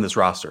on this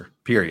roster,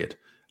 period.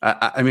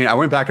 I mean, I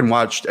went back and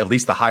watched at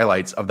least the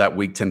highlights of that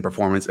Week 10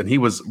 performance, and he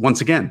was,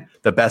 once again,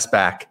 the best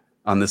back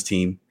on this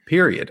team,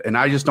 period. And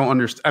I just don't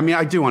understand. I mean,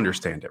 I do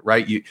understand it,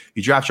 right? You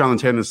draft Jonathan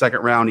Taylor in the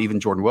second round. Even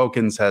Jordan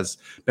Wilkins has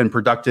been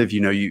productive.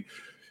 You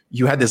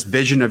had this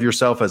vision of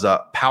yourself as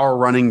a power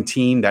running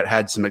team that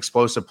had some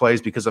explosive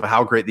plays because of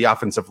how great the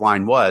offensive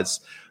line was.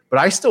 But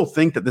I still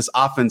think that this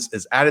offense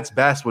is at its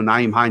best when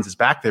Nyheim Hines is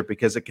back there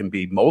because it can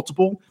be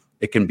multiple,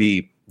 it can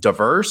be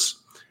diverse,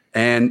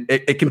 and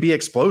it can be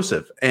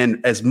explosive.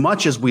 And as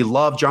much as we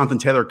love Jonathan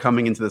Taylor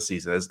coming into the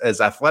season, as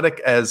athletic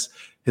as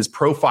his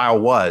profile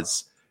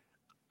was,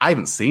 I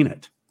haven't seen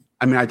it.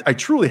 I mean, I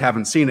truly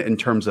haven't seen it in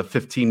terms of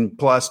 15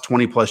 plus,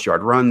 20 plus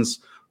yard runs,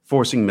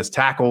 forcing missed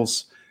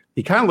tackles.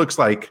 He kind of looks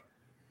like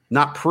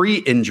not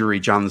pre-injury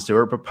Jonathan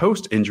Stewart, but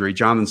post-injury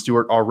Jonathan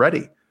Stewart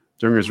already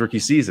during his rookie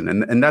season.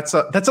 And that's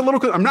a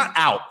little, I'm not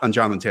out on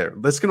Jonathan Taylor.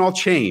 This can all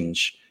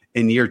change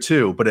in year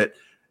 2, but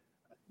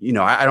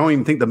I don't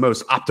even think the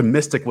most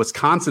optimistic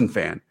Wisconsin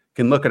fan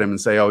can look at him and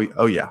say,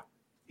 oh yeah,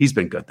 he's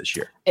been good this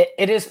year.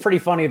 It is pretty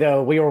funny,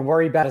 though. We were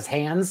worried about his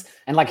hands,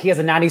 and like he has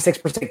a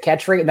 96%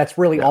 catch rate, and that's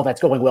really all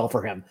that's going well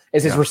for him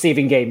is his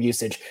receiving game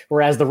usage,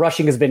 whereas the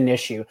rushing has been an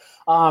issue.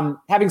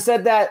 Having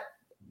said that,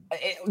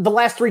 the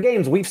last 3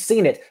 games, we've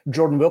seen it.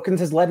 Jordan Wilkins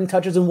has led in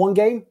touches in one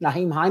game.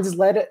 Nyheim Hines has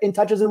led in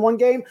touches in one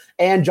game,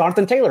 and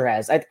Jonathan Taylor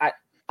has.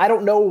 I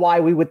don't know why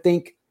we would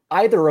think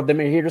either of them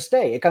are here to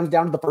stay. It comes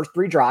down to the first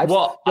 3 drives.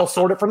 Well, they'll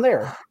sort it from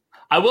there.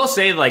 I will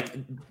say, like,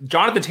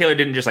 Jonathan Taylor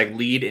didn't just like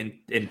lead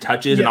in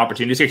touches and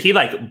opportunities here. He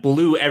like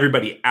blew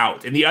everybody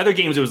out. In the other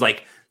games, it was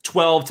like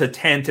 12 to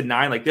 10 to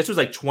 9. Like this was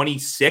like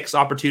 26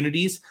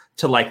 opportunities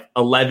to like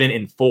 11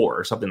 and 4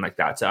 or something like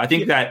that. So I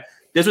think that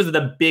this was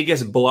the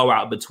biggest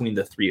blowout between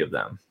the 3 of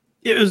them.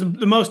 It was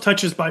the most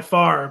touches by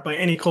far by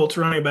any Colts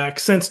running back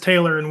since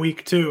Taylor in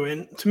week 2.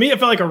 And to me, it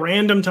felt like a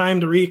random time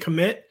to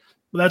recommit.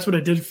 But that's what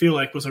it did feel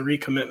like, was a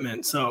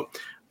recommitment. So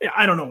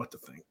I don't know what to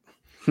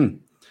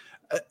think.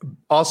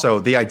 Also,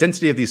 the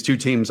identity of these two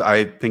teams,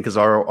 I think, has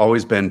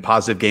always been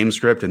positive game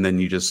script, and then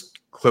you just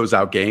close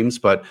out games.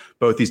 But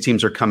both these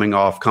teams are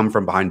come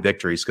from behind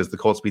victories because the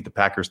Colts beat the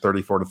Packers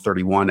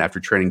 34-31 after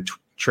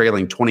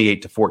trailing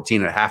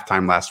 28-14 at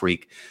halftime last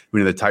week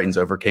when the Titans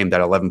overcame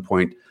that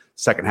 11-point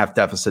second half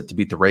deficit to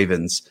beat the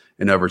Ravens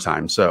in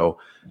overtime. So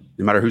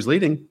no matter who's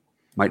leading,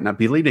 might not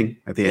be leading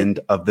at the end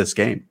of this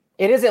game.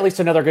 It is at least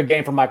another good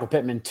game for Michael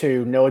Pittman,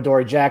 too. No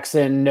Adoree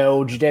Jackson,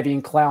 no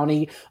Jadeveon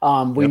Clowney.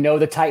 We know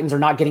the Titans are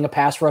not getting a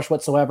pass rush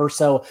whatsoever.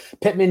 So,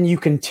 Pittman, you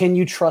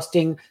continue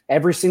trusting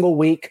every single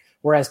week,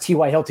 whereas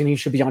T.Y. Hilton, he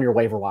should be on your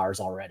waiver wires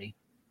already.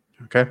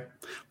 Okay.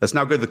 Let's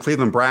now go to the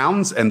Cleveland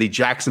Browns and the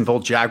Jacksonville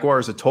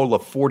Jaguars, a total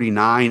of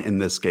 49 in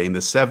this game. The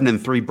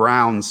 7-3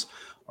 Browns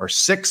are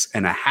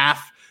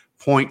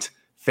 6.5-point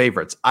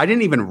favorites. I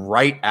didn't even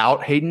write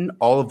out, Hayden,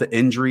 all of the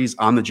injuries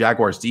on the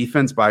Jaguars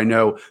defense, but I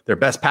know their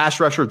best pass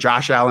rusher,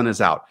 Josh Allen,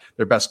 is out.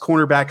 Their best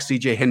cornerback,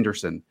 CJ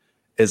Henderson,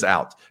 is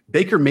out.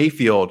 Baker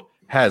Mayfield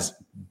has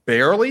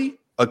barely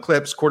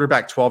eclipsed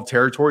quarterback 12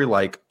 territory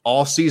like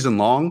all season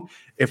long.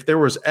 If there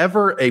was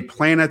ever a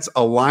planets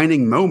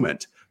aligning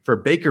moment for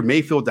Baker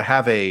Mayfield to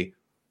have a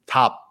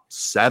top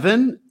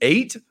 7,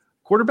 8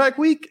 quarterback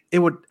week, it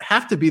would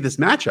have to be this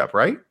matchup,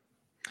 right?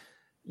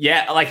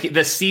 Yeah, like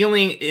the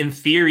ceiling in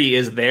theory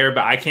is there,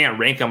 but I can't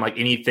rank them like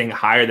anything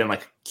higher than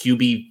like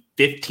QB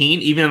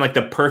 15. Even in like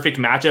the perfect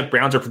matchup,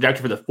 Browns are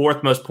projected for the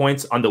 4th most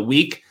points on the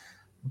week,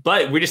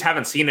 but we just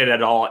haven't seen it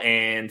at all.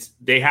 And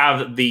they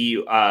have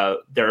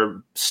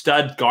their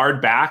stud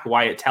guard back,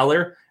 Wyatt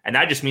Teller, and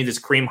that just means it's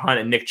Kareem Hunt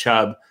and Nick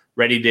Chubb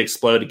ready to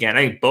explode again.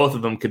 I think both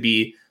of them could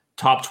be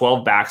top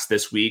 12 backs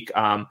this week.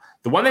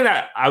 The one thing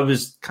that I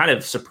was kind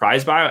of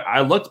surprised by, I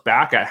looked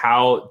back at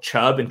how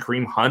Chubb and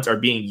Kareem Hunt are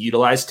being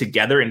utilized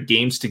together in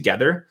games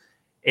together.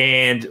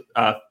 And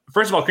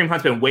first of all, Kareem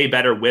Hunt's been way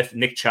better with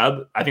Nick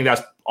Chubb. I think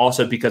that's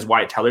also because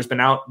Wyatt Teller's been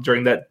out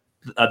during the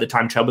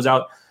time Chubb was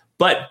out.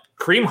 But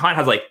Kareem Hunt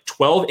has like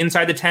 12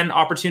 inside the 10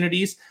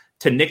 opportunities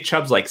to Nick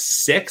Chubb's like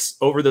 6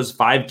 over those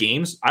 5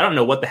 games. I don't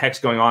know what the heck's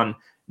going on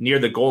near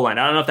the goal line.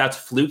 I don't know if that's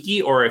fluky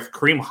or if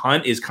Kareem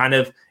Hunt is kind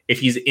of, if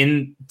he's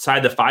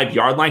inside the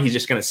 5-yard line, he's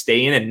just going to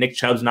stay in and Nick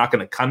Chubb's not going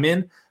to come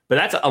in. But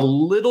that's a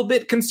little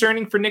bit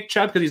concerning for Nick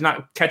Chubb because he's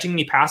not catching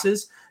any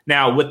passes.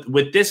 Now,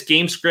 with this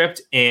game script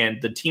and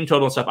the team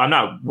total and stuff, I'm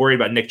not worried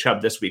about Nick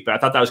Chubb this week, but I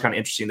thought that was kind of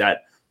interesting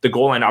that the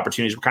goal line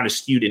opportunities were kind of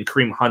skewed in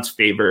Kareem Hunt's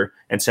favor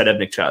instead of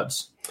Nick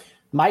Chubb's.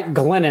 Mike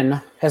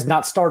Glennon has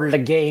not started a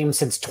game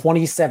since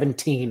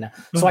 2017.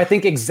 So I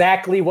think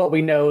exactly what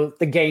we know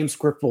the game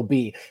script will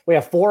be. We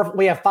have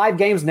 5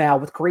 games now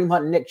with Kareem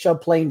Hunt and Nick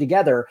Chubb playing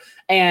together,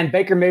 and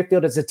Baker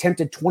Mayfield has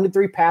attempted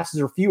 23 passes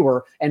or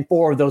fewer in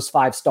 4 of those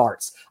 5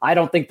 starts. I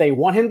don't think they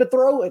want him to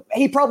throw.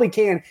 He probably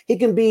can. He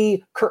can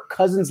be Kirk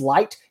Cousins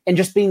light and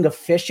just being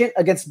efficient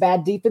against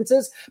bad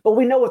defenses, but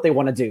we know what they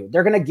want to do.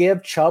 They're going to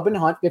give Chubb and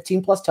Hunt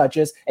 15 plus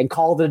touches and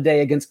call it a day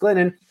against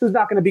Glennon, who's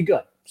not going to be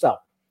good. So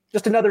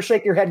just another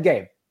shake your head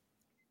game.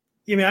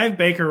 I mean, I have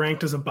Baker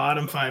ranked as a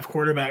bottom 5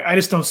 quarterback. I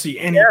just don't see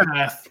any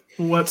path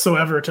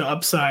whatsoever to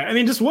upside. I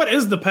mean, just what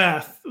is the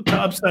path to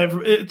upside?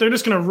 They're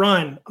just going to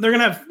run. They're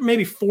going to have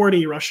maybe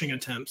 40 rushing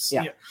attempts.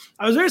 Yeah.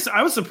 I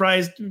was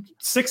surprised.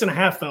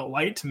 6.5 felt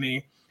light to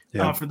me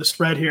for the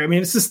spread here. I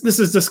mean, this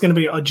is just going to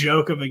be a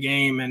joke of a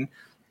game, and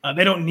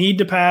they don't need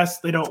to pass.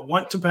 They don't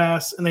want to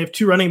pass, and they have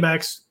 2 running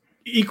backs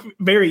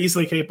very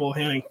easily capable of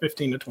handling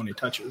 15 to 20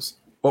 touches.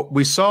 Well,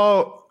 we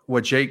saw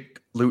what Jake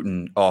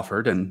Luton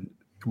offered, and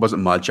it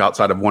wasn't much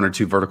outside of 1 or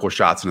 2 vertical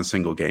shots in a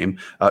single game.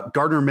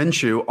 Gardner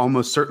Minshew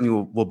almost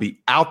certainly will be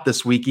out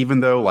this week,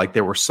 even though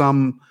there were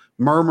some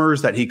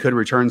murmurs that he could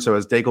return. So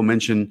as Daigle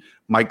mentioned,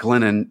 Mike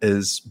Glennon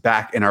is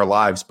back in our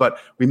lives. But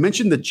we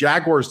mentioned the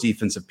Jaguars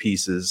defensive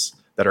pieces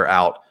that are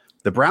out.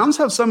 The Browns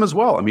have some as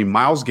well. I mean,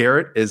 Myles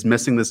Garrett is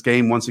missing this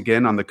game once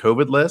again on the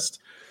COVID list.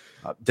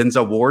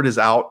 Denzel Ward is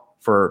out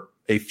for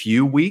a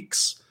few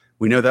weeks.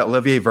 We know that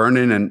Olivier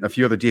Vernon and a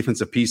few other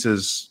defensive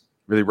pieces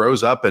really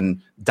rose up and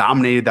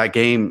dominated that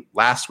game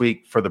last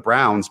week for the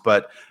Browns.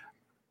 But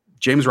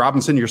James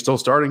Robinson, you're still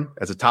starting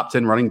as a top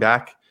 10 running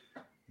back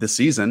this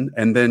season.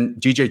 And then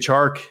DJ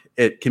Chark,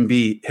 it can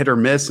be hit or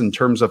miss in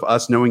terms of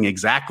us knowing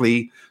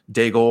exactly,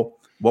 Daigle,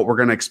 what we're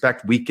going to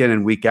expect week in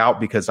and week out,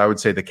 because I would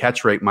say the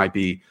catch rate might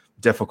be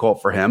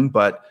difficult for him,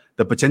 but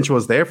the potential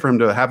is there for him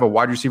to have a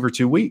wide receiver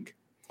 2 week.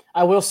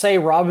 I will say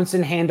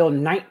Robinson handled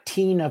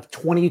 19 of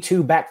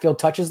 22 backfield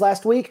touches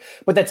last week,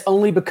 but that's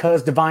only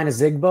because Devine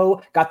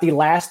Azigbo got the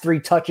last 3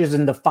 touches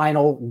in the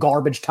final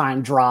garbage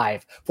time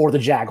drive for the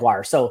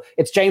Jaguars. So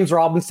it's James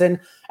Robinson,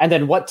 and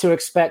then what to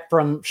expect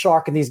from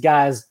Shark and these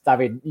guys. I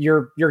mean,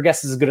 your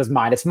guess is as good as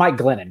mine. It's Mike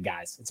Glennon,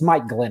 guys. It's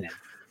Mike Glennon.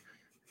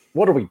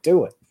 What are we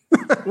doing?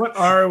 What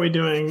are we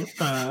doing?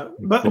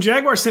 But the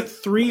Jaguars sent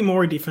 3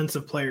 more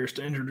defensive players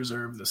to injured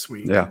reserve this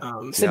week. Yeah.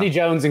 Sidney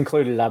Jones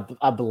included,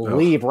 I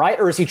believe, right?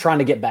 Or is he trying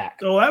to get back?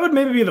 So that would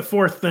maybe be the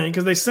 4th thing,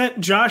 because they sent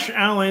Josh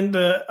Allen,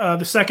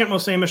 the second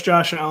most famous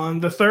Josh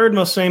Allen, the 3rd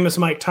most famous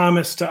Mike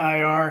Thomas to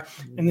IR,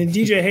 and then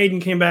DJ Hayden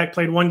came back,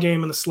 played 1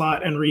 game in the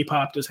slot, and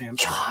repopped his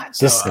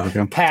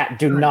hamstring. Pat,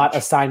 do not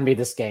assign me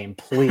this game,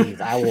 please.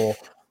 I will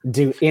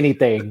do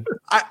anything.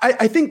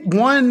 I think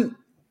one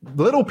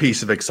little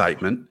piece of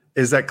excitement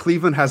is that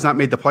Cleveland has not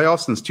made the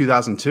playoffs since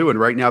 2002, and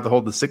right now they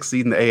hold the 6th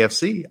seed in the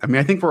AFC. I mean,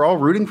 I think we're all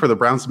rooting for the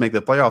Browns to make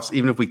the playoffs,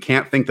 even if we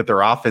can't think that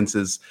their offense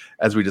is,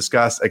 as we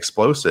discussed,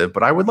 explosive.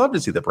 But I would love to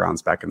see the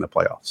Browns back in the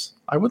playoffs.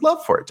 I would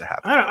love for it to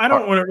happen. I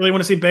don't really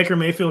want to see Baker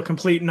Mayfield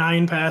complete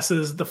 9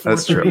 passes the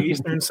 4:30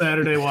 Eastern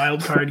Saturday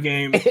wild card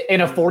game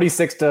in a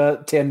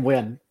 46-10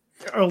 win.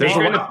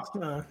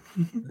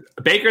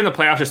 Baker in the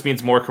playoffs just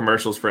means more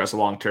commercials for us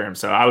long term.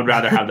 So I would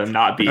rather have them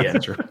not be in.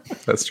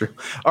 That's true.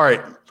 All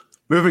right,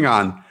 moving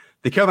on.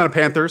 The Carolina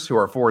Panthers, who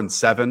are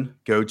 4-7,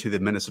 go to the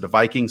Minnesota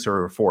Vikings, who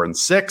are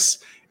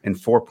 4-6, and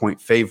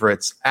 4-point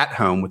favorites at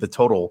home with a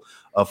total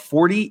of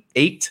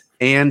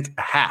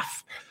 48.5.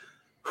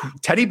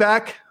 Teddy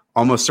back,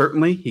 almost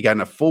certainly. He got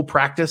in a full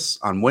practice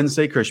on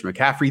Wednesday. Christian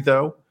McCaffrey,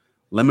 though,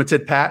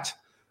 limited, Pat.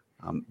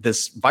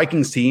 This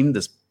Vikings team,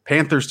 this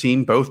Panthers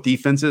team, both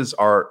defenses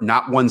are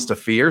not ones to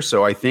fear.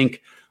 So I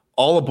think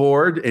all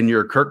aboard in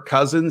your Kirk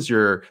Cousins,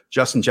 your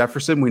Justin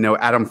Jefferson. We know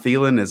Adam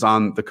Thielen is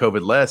on the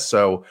COVID list,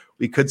 so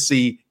we could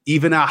see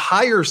even a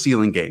higher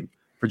ceiling game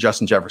for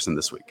Justin Jefferson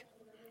this week.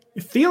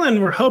 If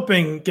Thielen, we're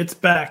hoping, gets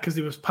back because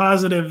he was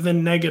positive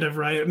then negative,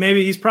 right?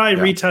 Maybe he's probably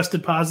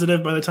retested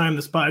positive by the time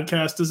this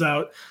podcast is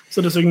out.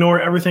 So just ignore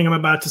everything I'm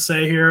about to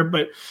say here.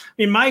 But I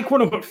mean, my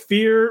quote-unquote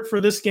fear for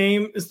this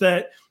game is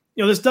that,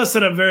 this does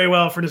set up very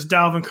well for just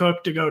Dalvin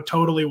Cook to go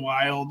totally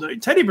wild.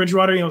 Teddy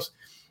Bridgewater,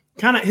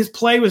 kind of his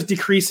play was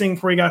decreasing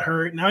before he got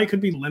hurt. Now he could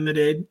be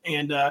limited,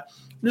 and I'm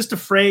just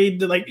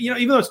afraid that,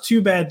 even though it's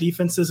 2 bad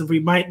defenses, if we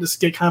might just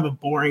get kind of a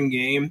boring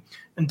game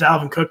and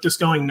Dalvin Cook just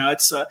going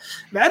nuts.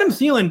 Adam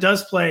Thielen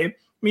does play. I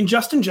mean,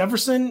 Justin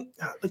Jefferson,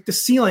 the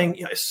ceiling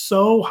is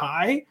so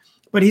high,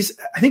 but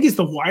I think he's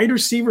the wide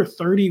receiver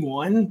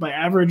 31 by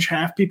average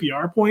half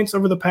PPR points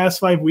over the past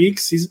 5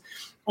 weeks. He's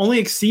only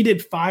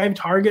exceeded 5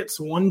 targets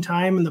 1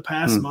 time in the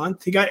past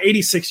month. He got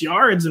 86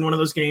 yards in one of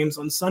those games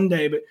on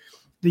Sunday, but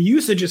the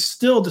usage is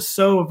still just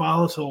so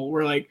volatile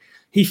where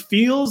he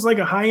feels like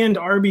a high-end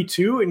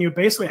RB2 and you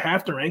basically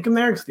have to rank him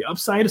there because the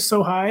upside is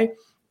so high,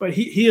 but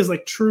he is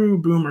true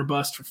boom or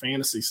bust for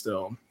fantasy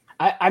still.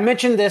 I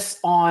mentioned this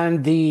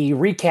on the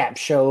recap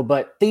show,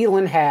 but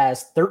Thielen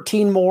has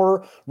 13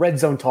 more red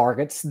zone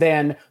targets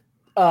than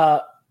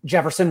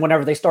Jefferson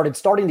whenever they started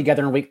starting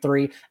together in week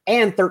 3,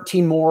 and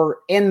 13 more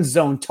end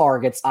zone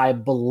targets, I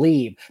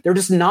believe. They're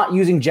just not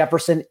using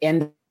Jefferson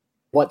in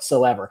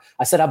whatsoever.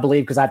 I said I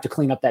believe because I have to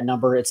clean up that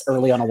number. It's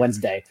early on a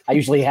Wednesday. I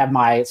usually have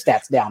my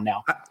stats down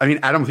now. I mean,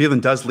 Adam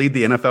Thielen does lead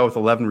the NFL with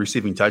 11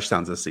 receiving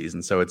touchdowns this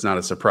season, so it's not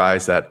a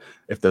surprise that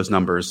if those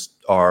numbers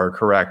are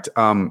correct.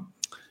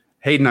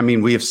 Hayden, I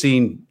mean, we have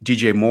seen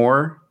DJ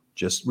Moore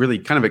just really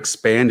kind of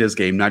expand his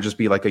game, not just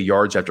be like a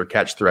yards after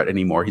catch threat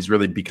anymore. He's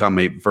really become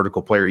a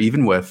vertical player,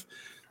 even with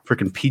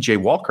freaking PJ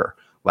Walker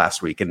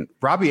last week. And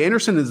Robbie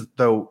Anderson is,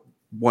 though,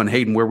 one,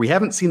 Hayden, where we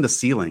haven't seen the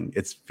ceiling,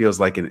 it feels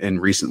like in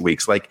recent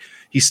weeks. Like,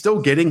 he's still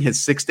getting his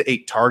 6 to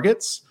 8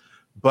 targets,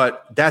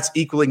 but that's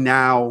equaling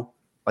now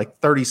like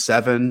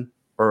 37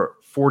 or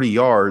 40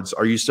 yards.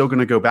 Are you still going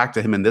to go back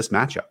to him in this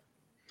matchup?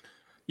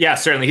 Yeah,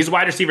 certainly. He's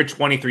wide receiver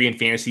 23 in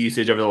fantasy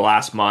usage over the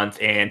last month,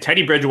 and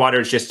Teddy Bridgewater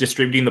is just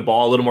distributing the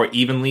ball a little more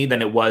evenly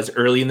than it was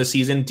early in the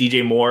season.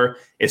 DJ Moore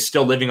is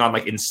still living on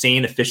like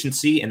insane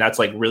efficiency, and that's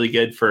like really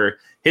good for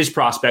his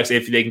prospects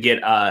if they can get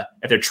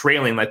if they're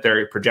trailing like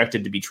they're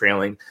projected to be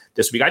trailing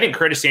this week. I think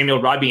Curtis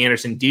Samuel, Robbie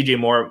Anderson, DJ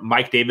Moore,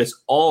 Mike Davis,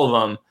 all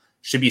of them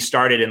should be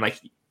started in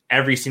like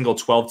every single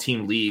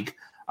 12-team league.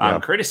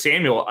 Curtis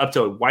Samuel up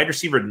to wide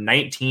receiver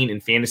 19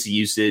 in fantasy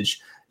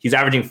usage. He's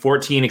averaging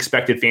 14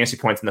 expected fantasy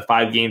points in the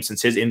 5 games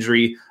since his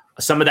injury.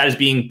 Some of that is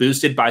being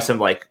boosted by some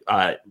like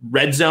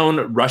red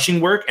zone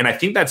rushing work, and I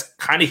think that's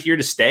kind of here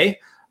to stay.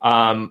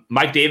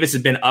 Mike Davis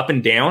has been up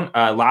and down.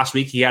 Last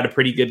week he had a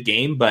pretty good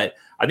game, but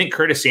I think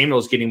Curtis Samuel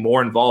is getting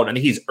more involved. I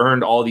think he's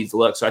earned all these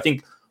looks. So I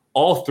think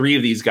all 3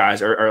 of these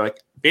guys are like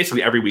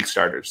basically every week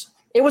starters.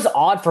 It was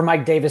odd for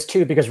Mike Davis,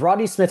 too, because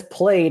Rodney Smith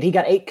played. He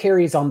got 8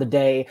 carries on the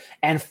day,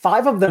 and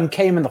 5 of them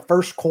came in the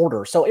first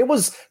quarter. So it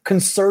was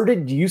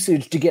concerted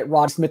usage to get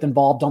Rodney Smith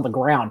involved on the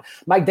ground.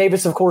 Mike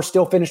Davis, of course,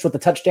 still finished with a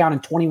touchdown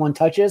and 21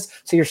 touches.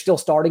 So you're still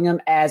starting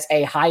him as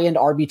a high-end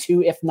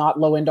RB2, if not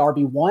low-end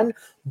RB1.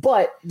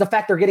 But the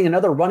fact they're getting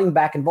another running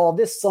back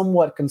involved is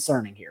somewhat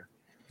concerning here.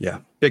 Yeah.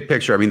 Big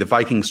picture. I mean, the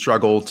Vikings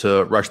struggle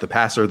to rush the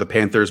passer. The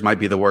Panthers might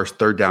be the worst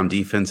third down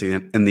defense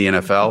in the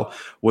NFL.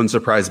 Wouldn't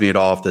surprise me at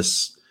all if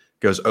this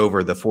goes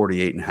over the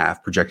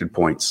 48.5 projected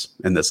points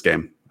in this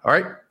game. All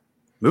right,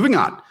 moving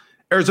on.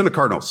 Arizona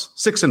Cardinals,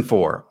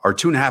 6-4, are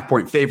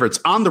 2.5-point favorites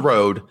on the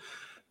road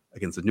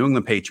against the New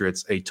England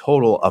Patriots, a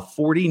total of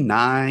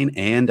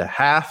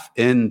 49.5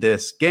 in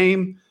this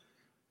game.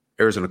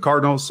 Arizona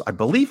Cardinals, I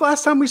believe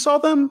last time we saw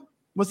them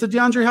was the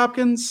DeAndre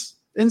Hopkins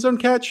end zone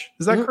catch.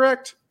 Is that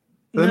correct?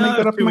 Did I make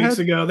that up 2 weeks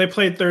ago. They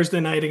played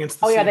Thursday night against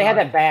the Seahawks. They had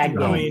that bad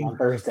game on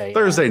Thursday.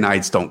 Thursday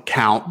nights don't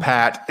count,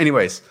 Pat.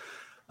 Anyways,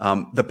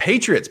 the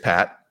Patriots,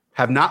 Pat,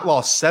 have not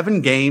lost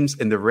 7 games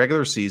in the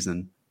regular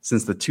season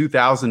since the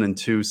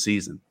 2002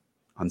 season.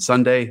 On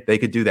Sunday, they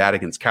could do that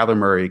against Kyler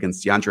Murray,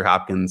 against DeAndre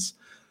Hopkins,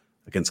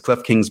 against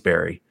Cliff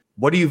Kingsbury.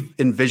 What do you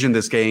envision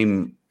this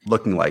game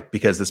looking like?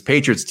 Because this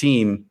Patriots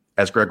team,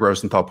 as Greg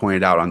Rosenthal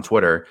pointed out on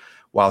Twitter,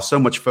 while so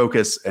much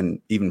focus, and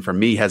even from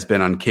me, has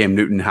been on Cam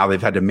Newton, how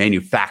they've had to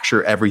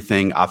manufacture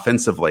everything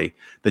offensively,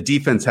 the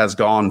defense has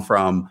gone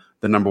from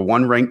the number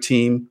 1 ranked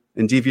team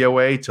in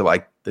DVOA to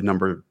like the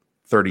number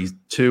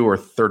 32 or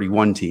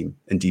 31 team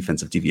in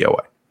defensive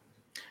DVOA.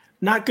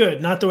 Not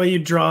good. Not the way you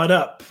draw it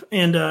up.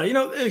 And,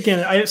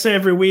 again, I say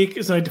every week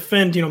as I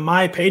defend,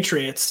 my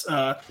Patriots,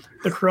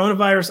 the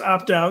coronavirus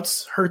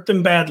opt-outs hurt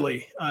them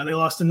badly. They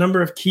lost a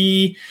number of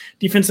key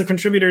defensive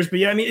contributors. But,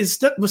 yeah, I mean,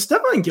 was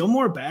Stephon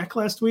Gilmore back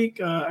last week?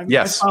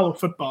 Yes. I follow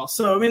football.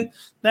 So, I mean,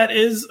 that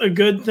is a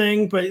good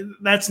thing, but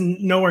that's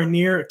nowhere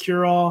near a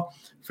cure-all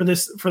for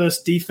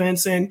this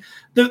defense. And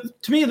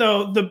to me,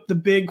 though, the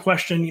big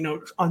question,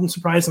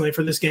 unsurprisingly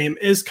for this game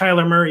is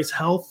Kyler Murray's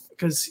health,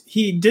 because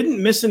he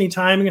didn't miss any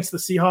time against the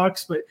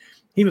Seahawks, but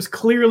he was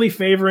clearly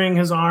favoring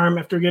his arm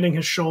after getting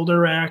his shoulder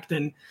racked.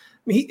 And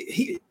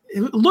he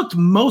it looked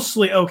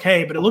mostly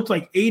okay, but it looked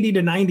like 80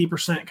 to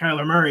 90%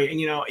 Kyler Murray. And,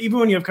 even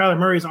when you have Kyler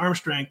Murray's arm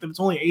strength, if it's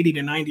only 80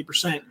 to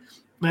 90%,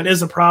 that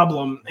is a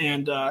problem.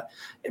 And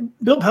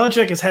Bill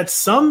Belichick has had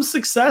some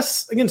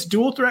success against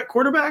dual threat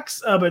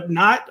quarterbacks, but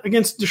not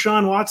against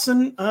Deshaun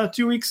Watson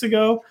 2 weeks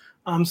ago.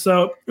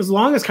 So as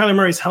long as Kyler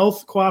Murray's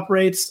health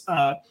cooperates,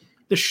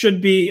 they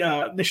should be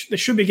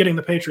getting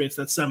the Patriots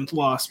that 7th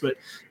loss. But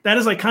that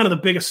is like kind of the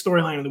biggest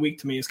storyline of the week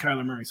to me is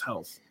Kyler Murray's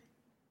health.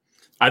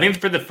 I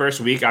think for the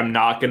first week, I'm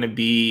not going to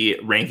be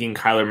ranking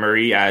Kyler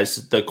Murray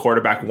as the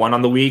quarterback 1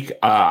 on the week.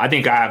 I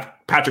think I have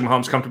Patrick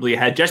Mahomes comfortably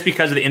ahead just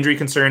because of the injury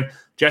concern,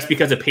 just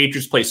because the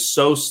Patriots play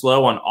so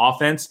slow on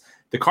offense.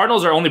 The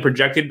Cardinals are only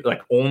projected for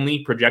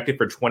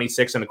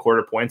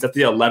 26.25 points. That's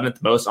the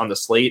 11th most on the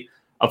slate.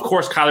 Of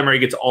course, Kyler Murray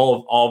gets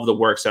all of the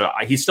work, so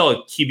he's still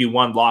a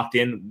QB1 locked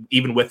in,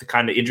 even with the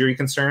kind of injury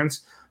concerns.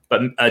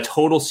 But a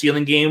total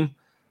ceiling game,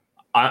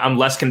 I'm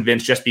less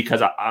convinced just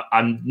because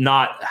I'm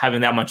not having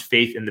that much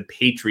faith in the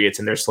Patriots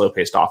and their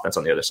slow-paced offense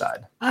on the other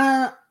side.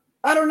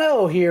 I don't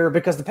know here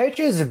because the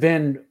Patriots have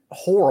been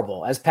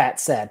horrible, as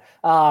Pat said.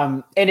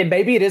 And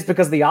maybe it is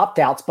because of the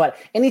opt-outs, but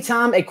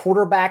anytime a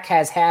quarterback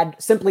has had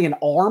simply an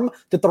arm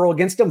to throw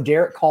against him,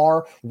 Derek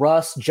Carr,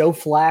 Russ, Joe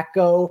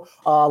Flacco,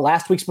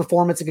 last week's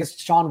performance against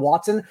Deshaun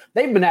Watson,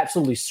 they've been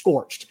absolutely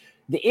scorched.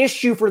 The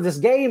issue for this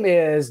game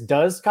is,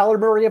 does Kyler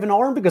Murray have an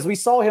arm? Because we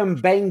saw him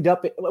banged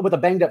up with a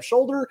banged up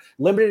shoulder,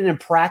 limited in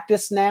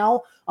practice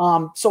now.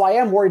 So I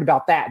am worried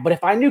about that. But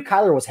if I knew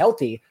Kyler was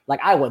healthy,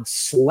 I would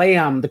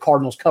slam the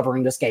Cardinals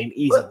covering this game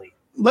easily.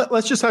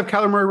 Let's just have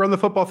Kyler Murray run the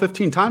football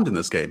 15 times in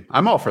this game.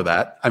 I'm all for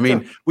that. I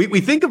mean, sure.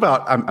 we think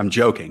about, I'm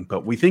joking,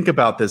 but we think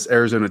about this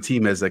Arizona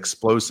team as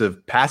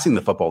explosive passing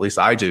the football. At least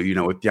I do,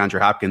 with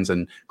DeAndre Hopkins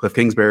and Cliff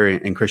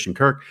Kingsbury and Christian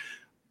Kirk.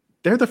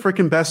 They're the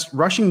freaking best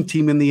rushing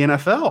team in the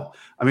NFL.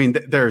 I mean,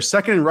 they're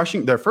second in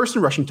rushing. Their first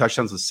in rushing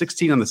touchdowns with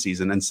 16 on the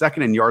season, and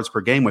second in yards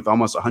per game with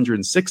almost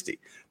 160.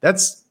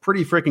 That's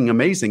pretty freaking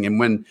amazing. And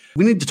when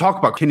we need to talk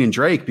about Kenyon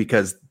Drake,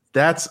 because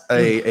that's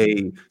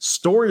a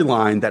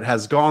storyline that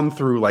has gone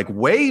through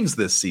waves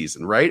this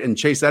season, right? And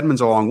Chase Edmonds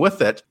along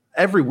with it.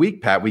 Every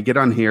week, Pat, we get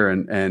on here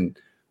and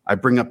I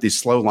bring up these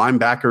slow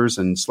linebackers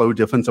and slow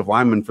defensive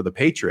linemen for the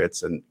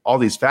Patriots and all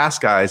these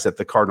fast guys that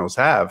the Cardinals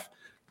have.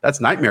 That's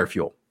nightmare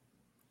fuel.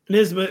 It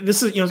is, but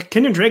this is,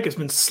 Kenyon Drake has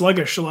been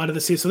sluggish a lot of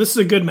the season. So this is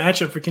a good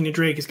matchup for Kenyon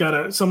Drake. He's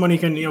got someone he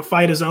can,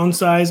 fight his own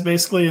size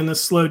basically in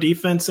this slow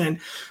defense. And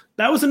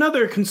that was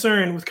another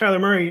concern with Kyler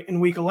Murray in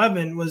week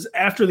 11 was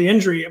after the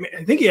injury. I mean,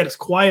 I think he had his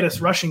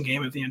quietest rushing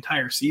game of the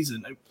entire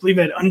season. I believe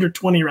he had under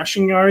 20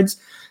 rushing yards.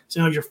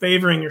 So, if you're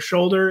favoring your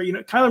shoulder,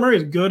 Kyler Murray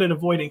is good at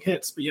avoiding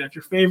hits, but if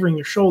you're favoring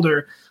your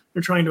shoulder,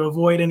 you're trying to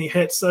avoid any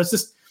hits. So it's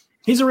just,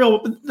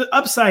 the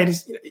upside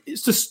is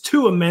it's just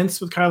too immense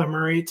with Kyler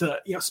Murray to,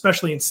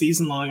 especially in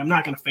season long. I'm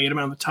not going to fade him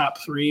out of the top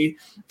 3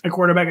 at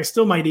quarterback. I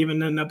still might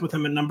even end up with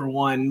him at number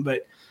 1,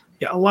 but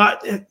a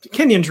lot.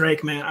 Kenyon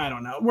Drake, man, I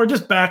don't know. We're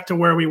just back to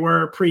where we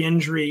were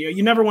pre-injury.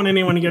 You never want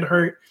anyone to get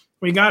hurt.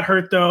 We got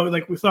hurt though.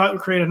 We thought we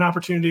created an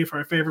opportunity for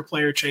our favorite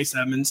player, Chase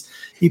Edmonds.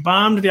 He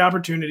bombed the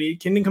opportunity.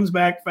 Kenyon comes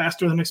back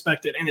faster than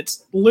expected, and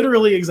it's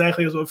literally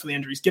exactly as well for the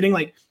injury. He's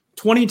getting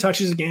 20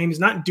 touches a game. He's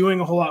not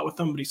doing a whole lot with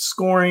them, but he's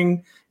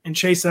scoring. And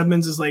Chase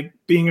Edmonds is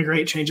being a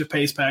great change of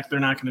pace back. They're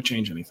not going to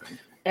change anything.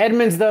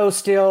 Edmonds, though,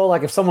 still,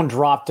 if someone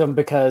dropped him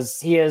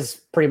because he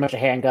is pretty much a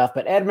handcuff.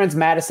 But Edmonds,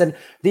 Madison,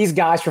 these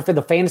guys for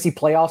the fantasy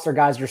playoffs are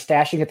guys you're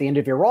stashing at the end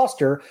of your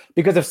roster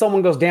because if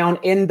someone goes down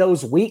in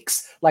those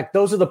weeks,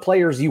 those are the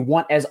players you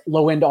want as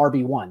low-end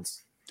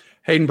RB1s.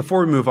 Hayden,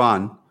 before we move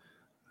on,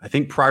 I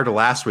think prior to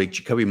last week,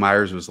 Jacoby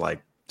Myers was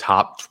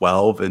top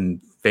 12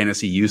 in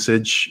fantasy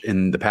usage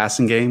in the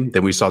passing game.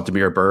 Then we saw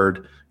Damiere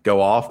Byrd go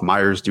off,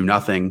 Myers do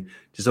nothing.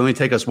 Does it only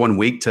take us 1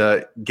 week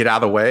to get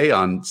out of the way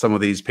on some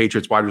of these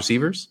Patriots wide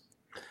receivers?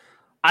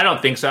 I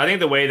don't think so. I think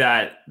the way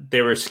that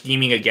they were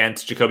scheming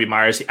against Jacoby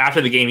Myers,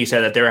 after the game, he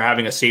said that they were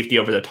having a safety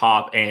over the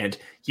top, and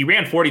he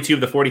ran 42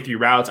 of the 43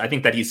 routes. I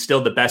think that he's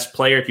still the best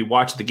player if you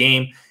watch the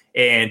game.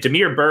 And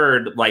Damiere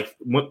Byrd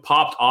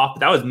popped off.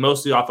 That was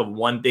mostly off of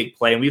one big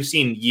play, and we've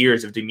seen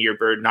years of Damiere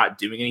Byrd not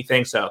doing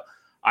anything. So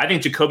I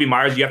think Jacoby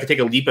Myers, you have to take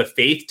a leap of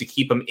faith to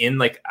keep him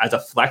in as a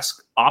flex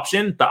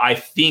option. But I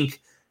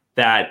think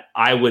that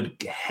I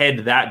would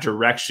head that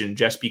direction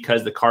just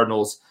because the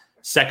Cardinals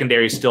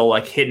secondary is still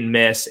hit and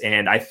miss.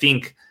 And I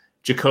think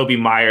Jacoby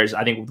Myers,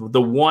 I think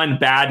the one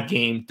bad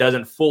game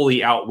doesn't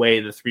fully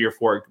outweigh the 3 or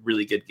 4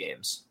 really good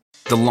games.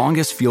 The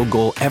longest field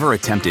goal ever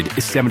attempted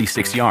is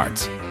 76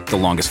 yards. The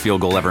longest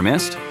field goal ever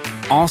missed?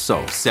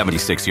 Also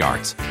 76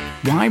 yards.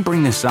 Why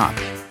bring this up?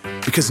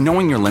 Because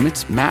knowing your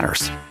limits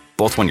matters,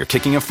 both when you're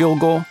kicking a field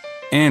goal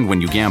and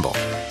when you gamble.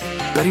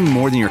 Betting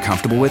more than you're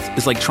comfortable with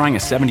is like trying a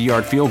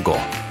 70-yard field goal.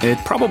 It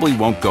probably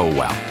won't go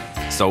well.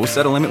 So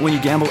set a limit when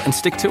you gamble and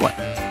stick to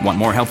it. Want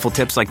more helpful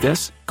tips like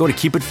this? Go to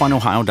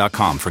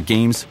keepitfunohio.com for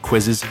games,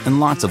 quizzes, and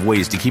lots of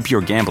ways to keep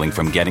your gambling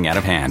from getting out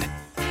of hand.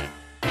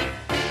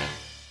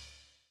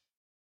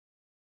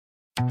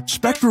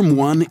 Spectrum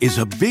One is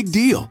a big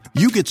deal.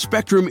 You get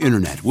Spectrum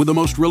Internet with the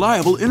most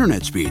reliable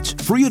internet speeds,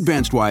 free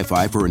advanced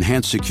Wi-Fi for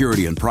enhanced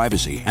security and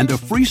privacy, and a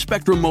free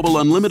Spectrum Mobile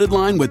Unlimited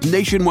line with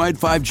nationwide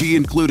 5G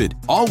included,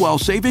 all while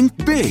saving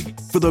big.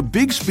 For the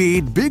big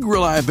speed, big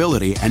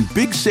reliability, and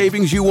big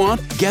savings you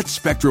want, get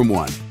Spectrum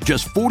One.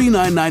 Just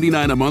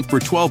 $49.99 a month for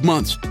 12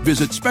 months.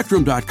 Visit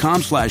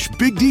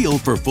spectrum.com/big deal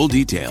for full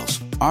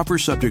details. Offer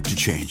subject to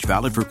change.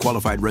 Valid for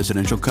qualified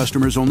residential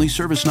customers only.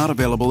 Service not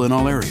available in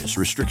all areas.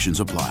 Restrictions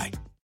apply.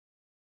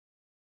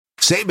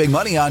 Save big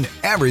money on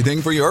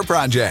everything for your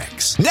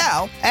projects.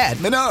 Now at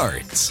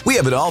Menards. We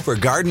have it all for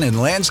garden and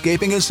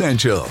landscaping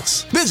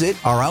essentials. Visit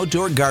our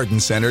outdoor garden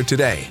center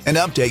today and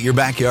update your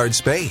backyard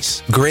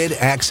space. Grid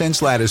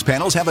Accents lattice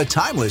panels have a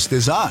timeless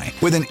design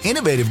with an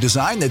innovative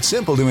design that's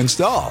simple to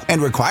install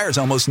and requires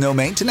almost no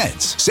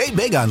maintenance. Save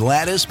big on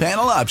lattice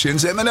panel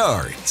options at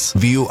Menards.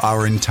 View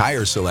our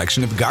entire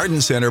selection of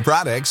garden center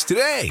products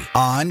today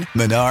on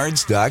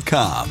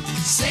Menards.com.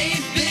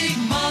 Save big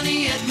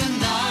money at Menards.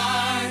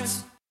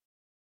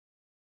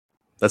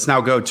 Let's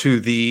now go to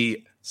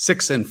the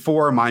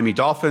 6-4 Miami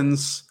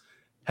Dolphins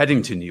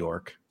heading to New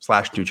York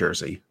New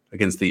Jersey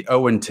against the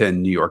 0-10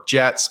 New York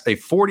Jets. A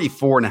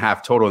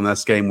 44.5 total in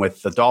this game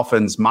with the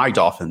Dolphins, my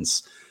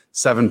Dolphins,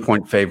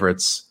 7-point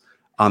favorites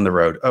on the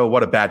road. Oh,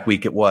 what a bad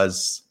week it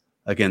was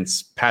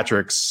against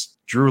Patrick's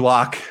Drew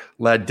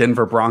Lock-led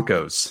Denver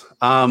Broncos.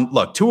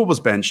 Look, Tua was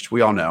benched,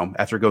 we all know,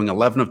 after going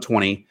 11 of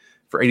 20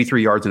 for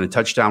 83 yards and a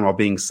touchdown while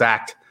being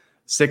sacked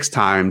 6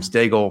 times.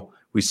 Daigle,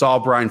 we saw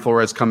Brian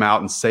Flores come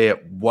out and say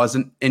it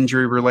wasn't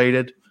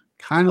injury-related.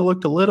 Kind of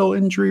looked a little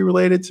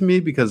injury-related to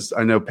me because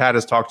I know Pat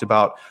has talked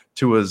about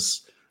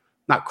Tua's,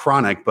 not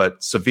chronic,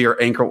 but severe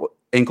ankle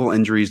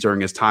injuries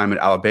during his time at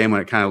Alabama.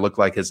 It kind of looked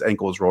like his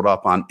ankle was rolled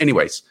up on.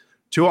 Anyways,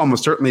 Tua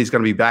almost certainly is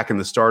going to be back in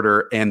the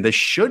starter, and this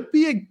should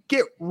be a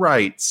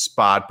get-right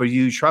spot, but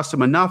you trust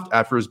him enough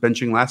after his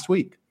benching last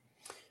week?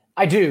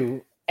 I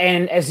do.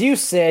 And as you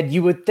said,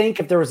 you would think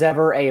if there was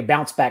ever a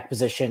bounce-back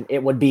position,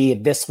 it would be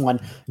this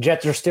one.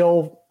 Jets are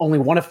still only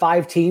one of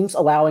 5 teams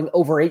allowing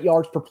over 8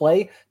 yards per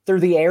play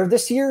through the air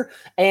this year,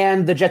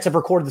 and the Jets have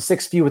recorded the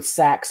 6th fewest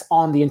sacks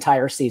on the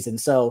entire season.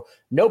 So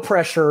no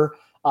pressure.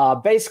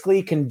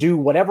 Basically can do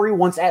whatever he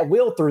wants at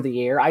will through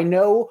the air. I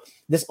know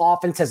this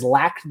offense has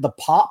lacked the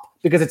pop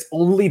because it's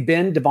only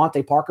been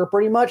Devontae Parker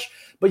pretty much,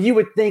 but you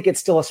would think it's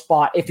still a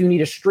spot. If you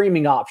need a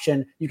streaming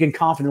option, you can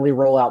confidently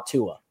roll out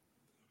Tua.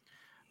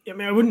 I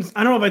mean,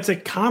 I don't know if I'd say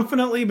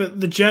confidently, but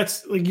the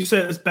Jets, like you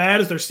said, as bad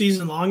as their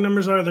season long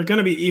numbers are, they're going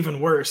to be even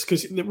worse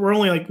because we're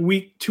only like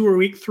week 2 or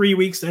week 3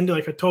 weeks into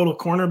like a total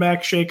cornerback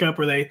shakeup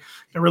where they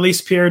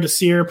release Pierre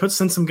Desir,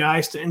 send some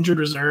guys to injured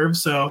reserve.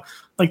 So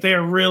like they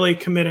are really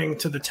committing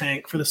to the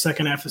tank for the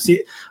second half of the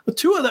season. But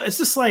Tua, it's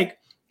just like,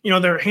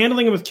 they're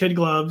handling it with kid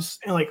gloves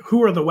and like,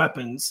 who are the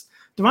weapons?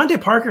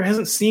 Devontae Parker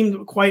hasn't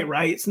seemed quite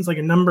right since like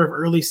a number of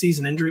early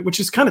season injury, which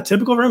is kind of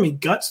typical for him. He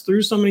guts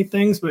through so many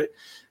things, but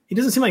he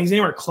doesn't seem like he's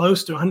anywhere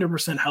close to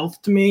 100%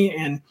 health to me.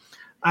 And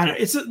I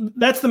don't know,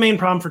 that's the main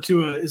problem for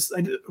Tua is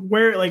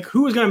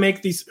who's going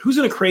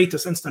to create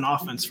this instant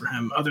offense for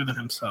him other than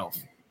himself?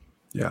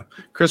 Yeah.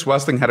 Chris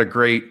Westing had a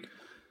great,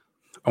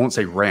 I won't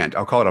say rant,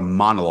 I'll call it a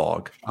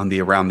monologue on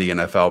the Around the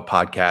NFL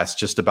podcast,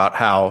 just about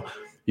how,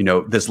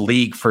 this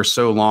league for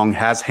so long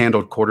has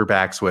handled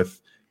quarterbacks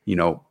with,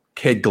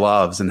 kid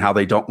gloves and how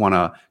they don't want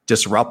to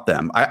disrupt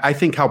them. I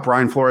think how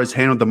Brian Flores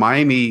handled the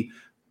Miami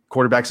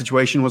quarterback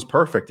situation was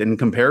perfect in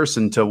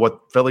comparison to what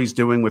Philly's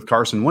doing with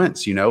Carson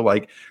Wentz.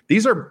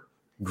 These are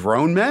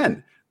grown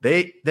men.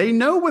 They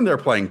know when they're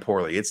playing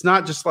poorly. It's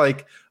not just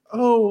like,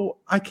 oh,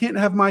 I can't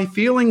have my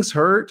feelings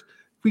hurt.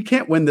 We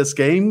can't win this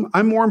game.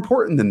 I'm more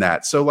important than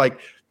that. So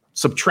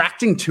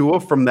subtracting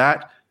Tua from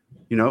that,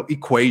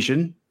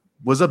 equation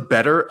was a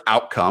better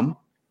outcome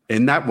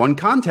in that one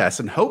contest.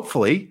 And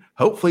hopefully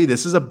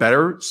this is a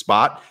better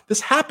spot.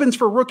 This happens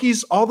for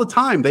rookies all the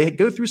time. They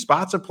go through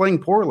spots of playing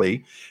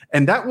poorly.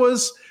 And that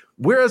was,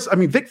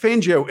 Vic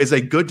Fangio is a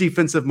good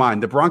defensive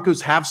mind. The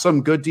Broncos have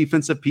some good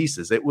defensive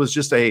pieces. It was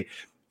just a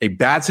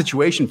bad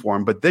situation for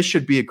him, but this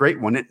should be a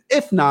great one. And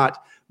if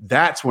not,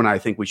 that's when I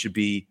think we should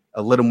be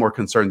a little more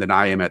concerned than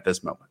I am at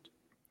this moment.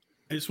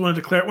 I just wanted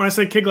to clear, when I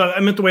said kid glove, I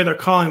meant the way they're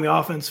calling the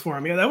offense for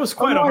him. Yeah, that was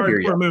quite a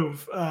hardcore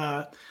move.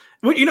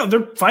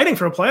 They're fighting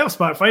for a playoff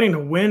spot, fighting to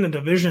win a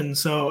division,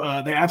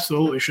 so they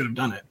absolutely should have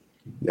done it.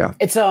 Yeah,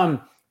 it's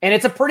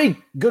a pretty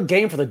good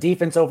game for the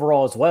defense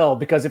overall as well,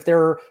 because if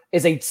there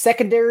is a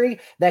secondary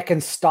that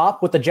can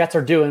stop what the Jets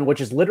are doing, which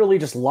is literally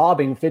just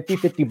lobbing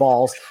 50-50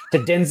 balls to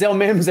Denzel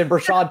Mims and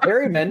Rashad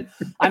Perryman,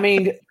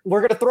 we're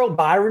going to throw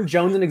Byron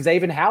Jones and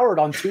Xavier Howard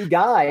on 2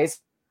 guys,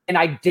 and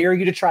I dare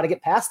you to try to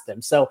get past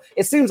them. So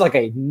it seems like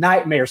a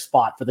nightmare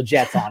spot for the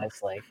Jets,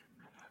 honestly.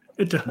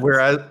 It does.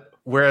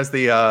 Whereas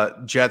the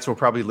Jets will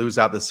probably lose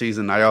out this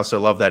season, I also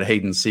love that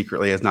Hayden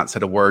secretly has not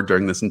said a word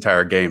during this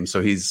entire game.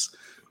 So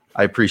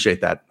I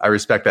appreciate that. I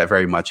respect that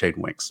very much,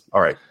 Hayden Winks.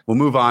 All right, we'll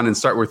move on and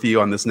start with you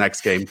on this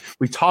next game.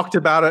 We talked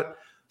about it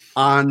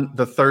on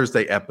the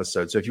Thursday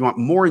episode. So if you want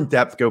more in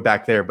depth, go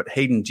back there. But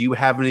Hayden, do you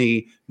have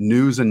any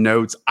news and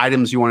notes,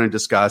 items you want to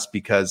discuss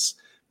because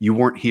you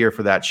weren't here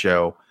for that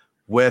show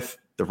with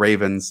the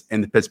Ravens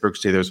and the Pittsburgh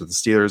Steelers? With the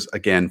Steelers,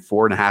 again,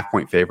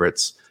 4.5-point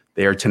favorites.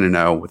 They are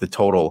 10-0 with a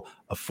total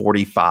of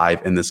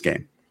 45 in this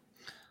game.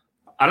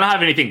 I don't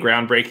have anything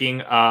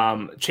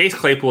groundbreaking. Chase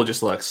Claypool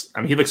just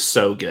he looks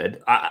so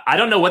good. I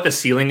don't know what the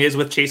ceiling is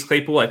with Chase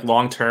Claypool,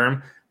 long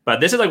term, but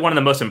this is one of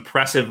the most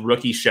impressive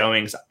rookie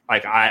showings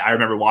I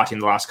remember watching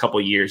the last couple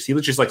of years. He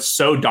looks just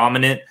so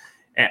dominant.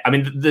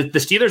 The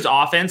Steelers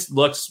offense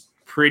looks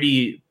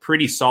pretty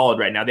solid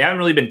right now. They haven't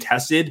really been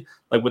tested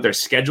with their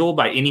schedule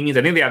by any means.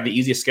 I think they have the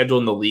easiest schedule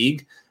in the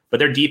league, but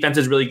their defense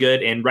is really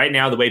good. And right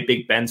now, the way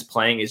Big Ben's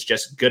playing is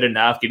just good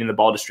enough, getting the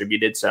ball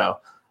distributed. So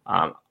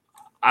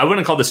I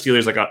wouldn't call the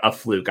Steelers a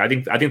fluke. I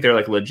think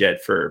they're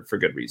legit for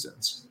good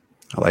reasons.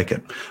 I like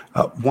it.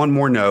 One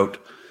more note.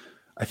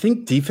 I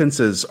think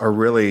defenses are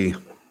really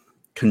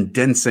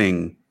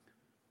condensing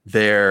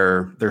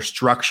their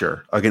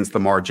structure against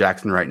Lamar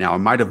Jackson right now. I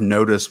might have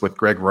noticed with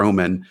Greg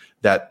Roman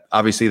that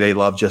obviously they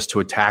love just to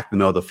attack the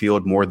middle of the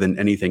field more than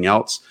anything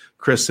else.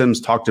 Chris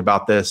Sims talked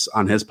about this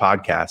on his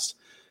podcast,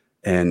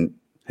 and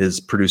his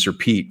producer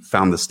Pete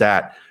found the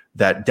stat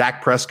that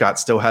Dak Prescott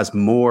still has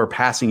more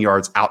passing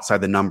yards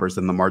outside the numbers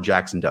than Lamar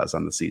Jackson does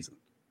on the season.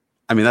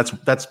 I mean,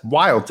 that's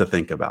wild to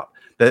think about.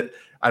 That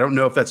I don't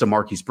know if that's a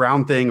Marquise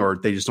Brown thing or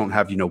they just don't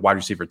have, wide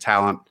receiver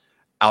talent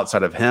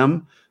outside of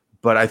him.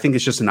 But I think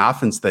it's just an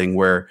offense thing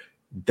where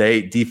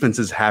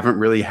defenses haven't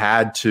really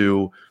had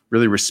to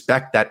really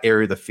respect that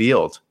area of the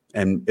field.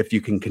 And if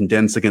you can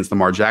condense against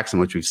Lamar Jackson,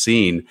 which we've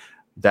seen,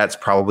 that's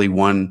probably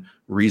one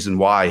reason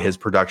why his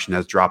production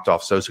has dropped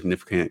off so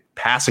significant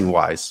passing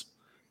wise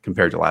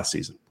compared to last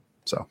season.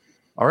 So,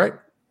 all right,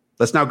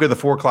 let's now go to the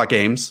 4:00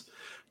 games.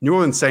 New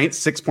Orleans Saints,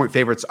 6-point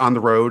favorites on the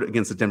road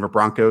against the Denver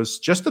Broncos.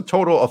 Just a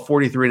total of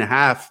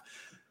 43.5.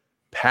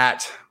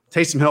 Pat,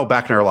 Taysom Hill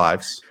back in our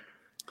lives.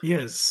 He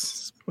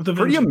is.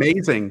 Pretty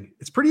amazing.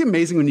 It's pretty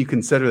amazing when you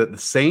consider that the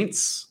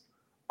Saints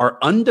are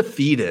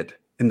undefeated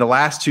in the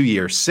last 2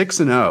 years,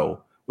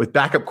 6-0 with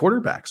backup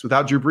quarterbacks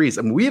without Drew Brees.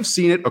 I mean, we have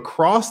seen it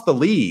across the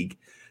league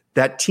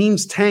that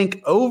teams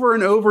tank over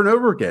and over and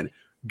over again,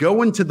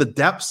 go into the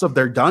depths of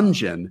their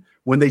dungeon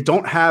when they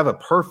don't have a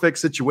perfect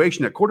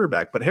situation at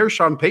quarterback. But here's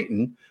Sean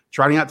Payton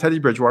trotting out Teddy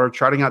Bridgewater,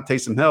 trotting out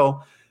Taysom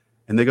Hill,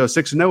 and they go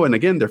 6-0. And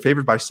again, they're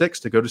favored by 6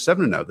 to go to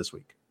 7-0 this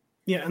week.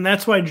 Yeah, and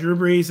that's why Drew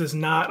Brees is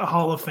not a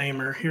Hall of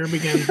Famer. Here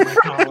begins my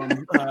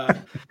column.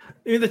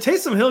 The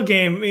Taysom Hill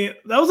game,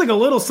 that was like a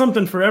little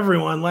something for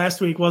everyone last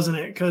week, wasn't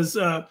it? Because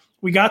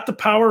we got the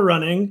power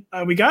running.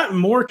 We got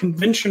more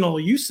conventional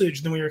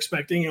usage than we were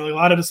expecting. A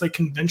lot of it's like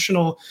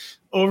conventional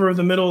over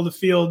the middle of the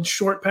field,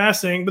 short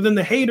passing. But then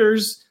the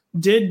haters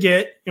did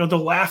get, the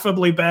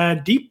laughably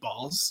bad deep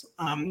balls,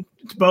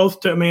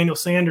 both to Emmanuel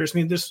Sanders.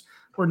 This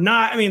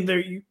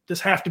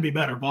have to be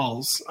better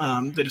balls.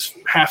 They just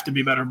have to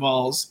be better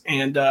balls.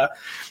 And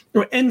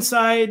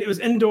inside, it was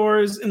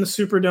indoors in the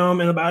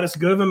Superdome and about as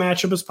good of a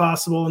matchup as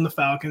possible in the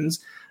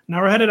Falcons.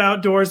 Now we're headed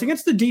outdoors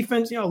against the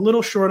defense, a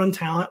little short on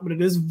talent, but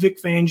it is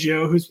Vic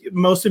Fangio, who's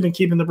mostly been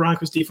keeping the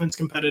Broncos defense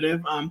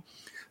competitive.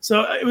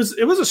 So it was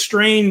a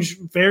strange,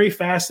 very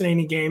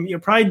fascinating game.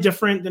 Probably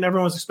different than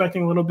everyone was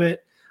expecting a little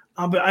bit.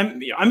 But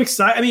I'm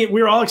excited.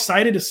 We were all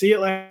excited to see it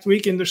last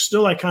week, and there's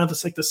still kind of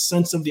the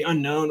sense of the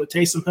unknown with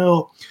Taysom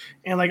Hill,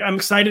 and I'm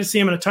excited to see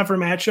him in a tougher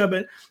matchup.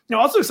 But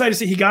also excited to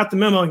see he got the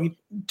memo and he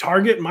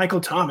target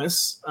Michael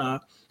Thomas.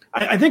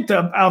 I think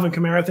the Alvin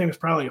Kamara thing was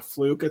probably a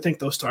fluke. I think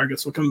those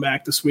targets will come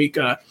back this week.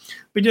 But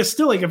just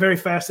still a very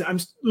fast.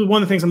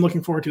 One of the things I'm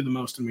looking forward to the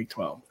most in week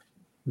 12.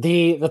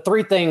 The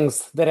three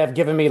things that have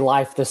given me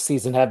life this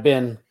season have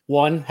been: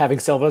 1, having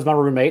Silva as my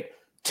roommate;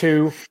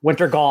 2,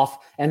 winter golf;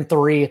 and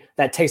 3,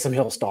 that Taysom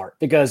Hill start.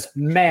 Because,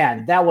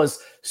 man, that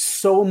was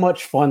so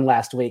much fun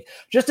last week.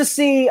 Just to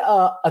see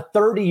a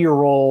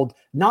 30-year-old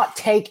not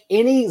take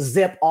any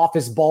zip off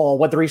his ball,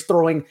 whether he's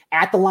throwing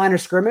at the line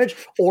of scrimmage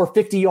or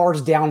 50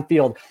 yards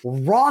downfield,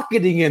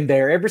 rocketing in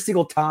there every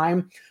single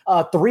time.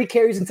 3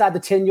 carries inside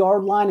the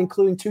 10-yard line,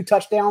 including 2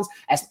 touchdowns.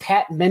 As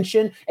Pat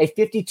mentioned, a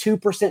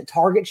 52%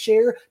 target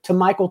share to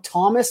Michael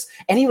Thomas,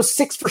 and he was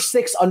 6 for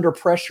 6 under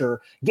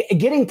pressure,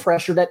 getting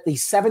pressured at the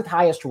 7th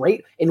highest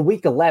rate in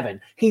week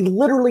 11. He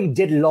literally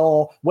did it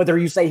all, whether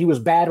you say he was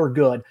bad or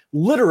good.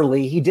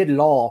 Literally, he did it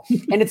all.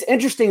 And it's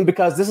interesting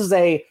because this is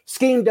a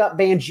schemed-up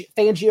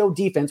Fangio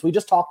defense we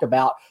just talked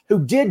about,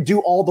 who did do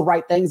all the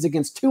right things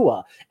against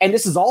Tua. And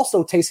this is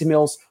also Taysom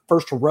Hill's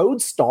first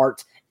road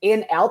start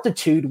in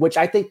altitude, which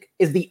I think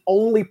is the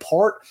only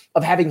part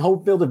of having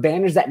home field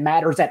advantage that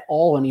matters at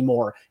all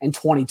anymore in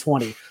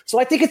 2020. So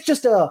I think it's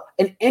just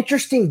an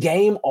interesting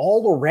game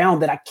all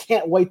around that I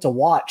can't wait to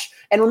watch.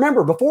 And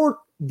remember, before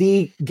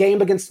the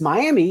game against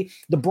Miami,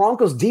 the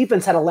Broncos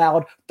defense had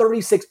allowed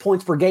 36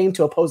 points per game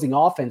to opposing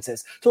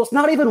offenses. So it's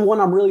not even one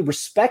I'm really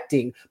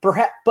respecting, but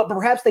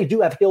perhaps they do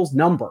have Hill's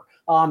number.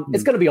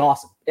 It's going to be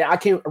awesome. I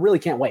really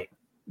can't wait.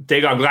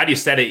 Daigle, I'm glad you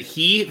said it.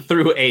 He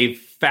threw a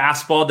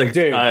fastball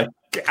to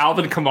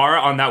Alvin Kamara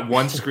on that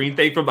one screen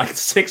thing from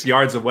 6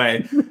 yards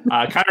away.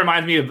 Kind of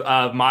reminds me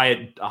of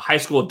my high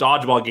school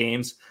dodgeball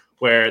games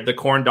where the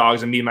Corn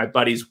Dogs and me and my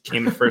buddies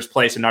came in first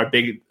place in our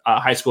big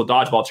high school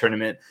dodgeball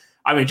tournament.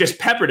 Just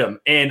peppered him.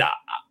 And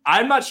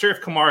I'm not sure if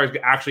Kamara is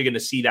actually going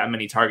to see that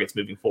many targets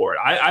moving forward.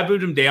 I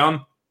moved him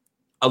down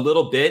a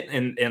little bit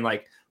in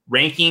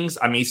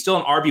rankings. He's still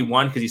an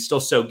RB1 because he's still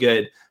so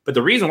good. But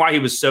the reason why he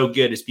was so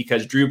good is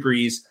because Drew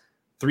Brees,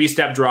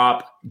 3-step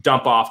drop,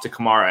 dump off to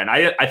Kamara. And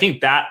I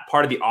think that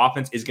part of the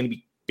offense is going to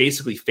be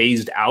basically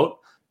phased out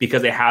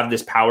because they have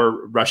this power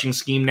rushing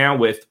scheme now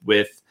with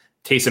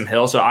Taysom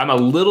Hill. So I'm a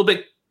little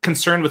bit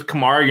concerned with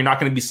Kamara. You're not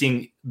going to be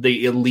seeing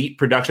the elite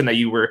production that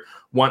you were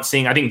once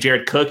seeing. I think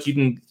Jared Cook, you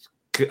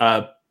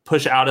can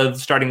push out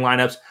of starting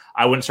lineups.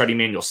 I wouldn't start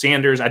Emmanuel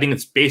Sanders. I think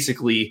it's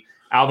basically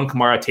Alvin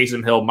Kamara,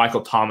 Taysom Hill,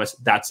 Michael Thomas.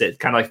 That's it.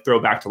 Kind of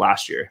throwback to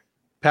last year.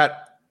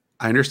 Pat,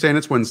 I understand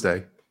it's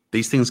Wednesday.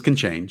 These things can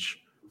change.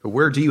 But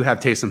where do you have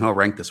Taysom Hill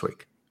ranked this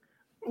week?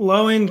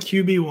 low end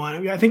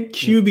QB1. I think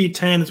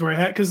QB10 is where I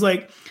had, because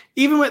like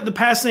even with the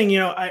passing,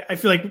 I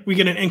feel like we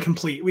get an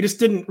incomplete. We just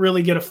didn't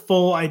really get a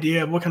full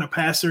idea of what kind of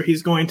passer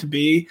he's going to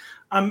be.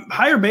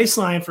 Higher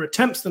baseline for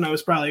attempts than I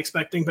was probably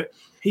expecting, but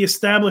he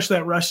established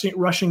that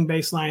rushing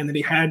baseline that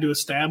he had to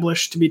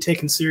establish to be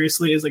taken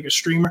seriously as like a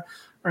streamer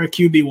or a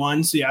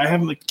QB1. So yeah, I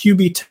have him like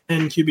QB10,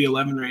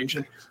 QB11 range.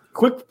 And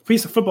quick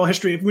piece of football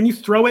history: when you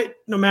throw it,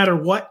 no matter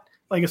what,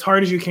 like as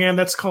hard as you can,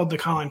 that's called the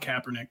Colin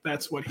Kaepernick.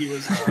 That's what he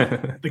was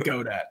the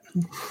goat at.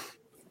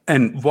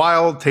 And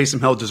while Taysom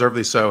Hill,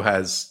 deservedly so,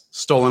 has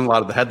stolen a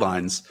lot of the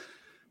headlines,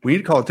 we need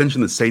to call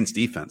attention to the Saints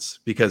defense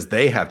because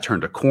they have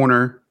turned a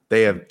corner.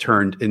 They have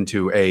turned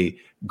into a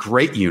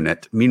great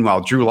unit.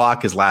 Meanwhile, Drew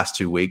Lock his last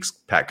 2 weeks,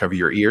 Pat, cover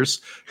your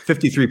ears,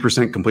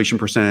 53% completion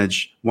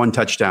percentage, 1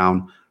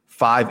 touchdown,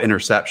 5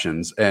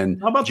 interceptions. And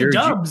how about the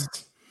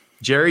Dubs?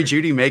 Jerry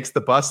Jeudy makes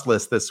the bust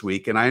list this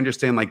week. And I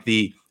understand like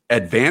the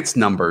advanced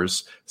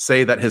numbers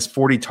say that his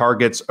 40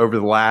 targets over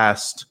the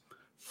last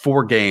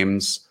 4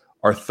 games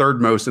are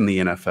third most in the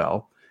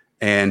NFL.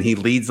 And he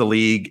leads the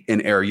league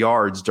in air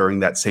yards during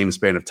that same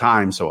span of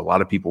time. So a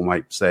lot of people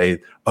might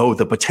say, oh,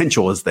 the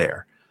potential is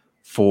there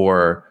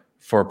for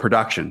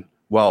production.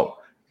 Well,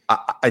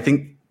 I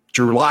think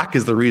Drew Lock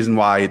is the reason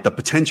why the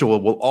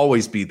potential will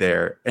always be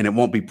there, and it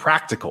won't be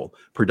practical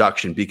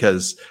production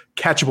because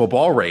catchable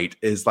ball rate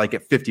is like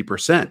at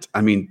 50%.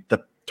 I mean,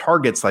 the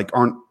targets like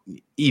aren't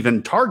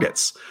even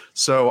targets.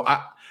 So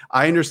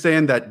I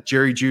understand that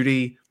Jerry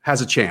Jeudy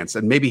has a chance,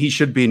 and maybe he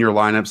should be in your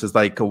lineups as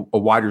like a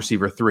wide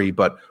receiver 3,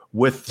 but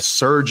with the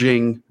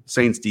surging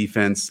Saints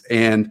defense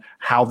and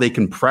how they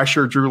can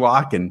pressure Drew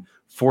Lock and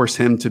force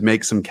him to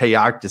make some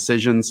chaotic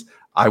decisions,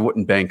 I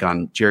wouldn't bank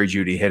on Jerry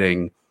Jeudy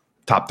hitting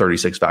top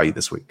 36 value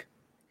this week.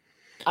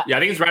 Yeah, I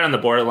think he's right on the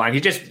borderline.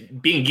 He's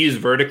just being used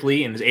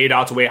vertically, and his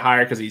A-dot's way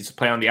higher because he's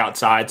playing on the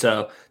outside.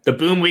 So the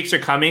boom weeks are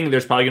coming.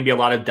 There's probably going to be a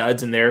lot of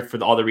duds in there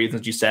for all the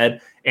reasons you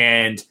said.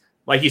 And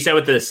like you said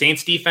with the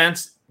Saints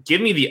defense, give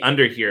me the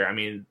under here. I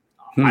mean,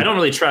 I don't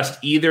really trust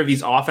either of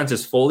these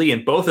offenses fully,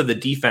 and both of the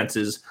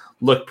defenses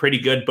look pretty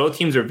good. Both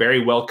teams are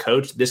very well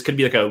coached. This could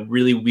be like a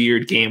really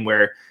weird game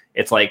where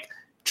it's like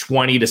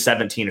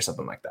 20-17 or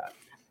something like that.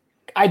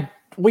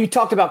 We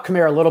talked about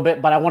Kamara a little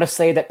bit, but I want to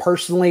say that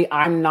personally,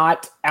 I'm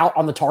not out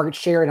on the target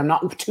share, and I'm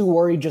not too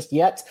worried just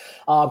yet.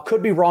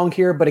 Could be wrong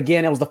here, but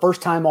again, it was the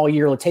first time all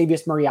year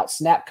Latavius Murray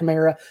out-snapped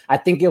Kamara. I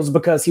think it was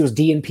because he was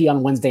DNP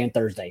on Wednesday and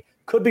Thursday.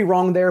 Could be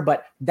wrong there,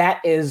 but that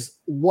is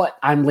what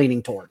I'm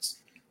leaning towards.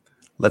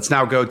 Let's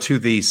now go to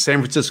the San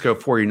Francisco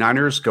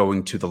 49ers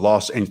going to the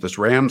Los Angeles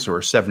Rams, who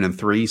are 7-3,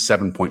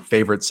 7-point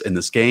favorites in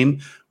this game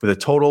with a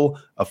total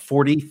of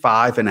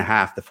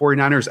 45.5. The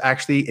 49ers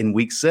actually in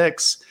week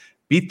 6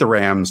 beat the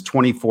Rams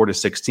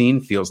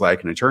 24-16. Feels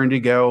like an eternity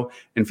ago,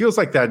 and feels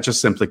like that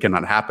just simply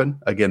cannot happen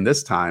again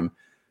this time.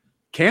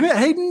 Can it,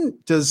 Hayden?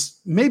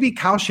 Does maybe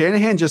Kyle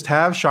Shanahan just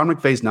have Sean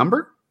McVay's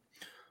number?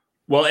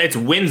 Well, it's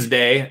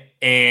Wednesday,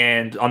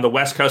 and on the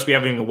West Coast, we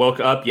haven't even woke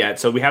up yet,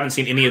 so we haven't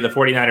seen any of the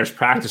 49ers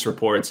practice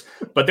reports,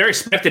 but they're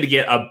expected to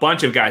get a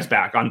bunch of guys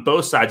back on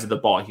both sides of the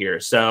ball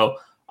here. So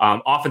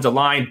offensive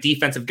line,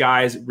 defensive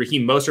guys,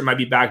 Raheem Mostert might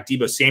be back,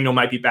 Deebo Samuel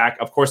might be back.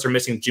 Of course, they're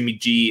missing Jimmy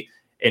G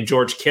and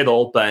George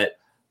Kittle, but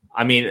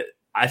I mean,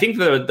 I think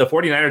the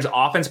 49ers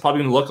offense is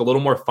probably going to look a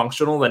little more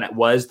functional than it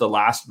was the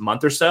last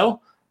month or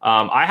so.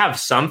 I have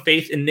some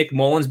faith in Nick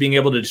Mullins being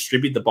able to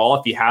distribute the ball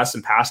if he has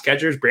some pass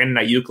catchers. Brandon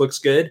Ayuk looks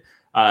good.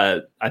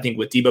 I think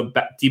with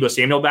Deebo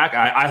Samuel back,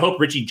 I hope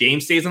Richie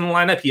James stays in the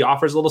lineup. He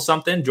offers a little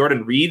something.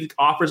 Jordan Reed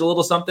offers a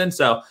little something.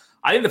 So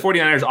I think the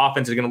 49ers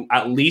offense is going to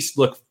at least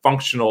look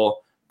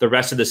functional the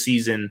rest of the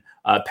season,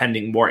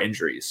 pending more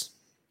injuries.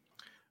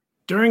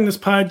 During this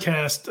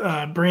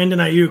podcast, Brandon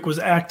Ayuk was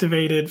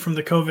activated from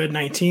the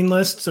COVID-19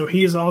 list. So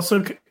he is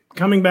also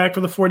coming back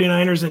for the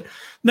 49ers. And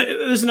this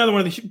is another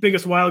one of the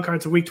biggest wild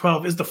cards of week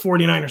 12 is the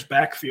 49ers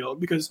backfield,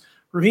 because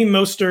Raheem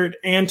Mostert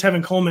and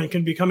Tevin Coleman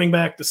can be coming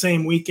back the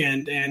same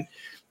weekend. And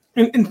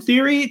in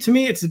theory, to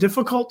me, it's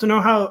difficult to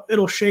know how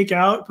it'll shake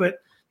out. But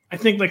I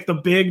think like the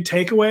big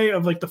takeaway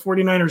of like the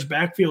 49ers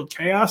backfield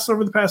chaos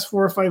over the past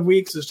 4 or 5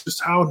 weeks is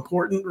just how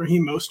important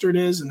Raheem Mostert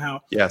is and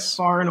how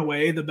far and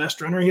away the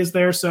best runner he is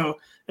there. So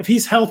if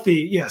he's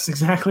healthy, yes,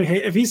 exactly.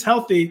 Hey, if he's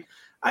healthy,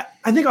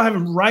 I think I'll have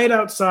him right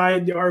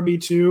outside the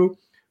RB2.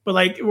 But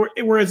like,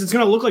 whereas it's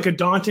going to look like a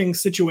daunting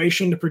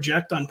situation to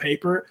project on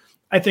paper,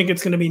 I think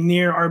it's going to be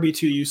near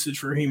RB2 usage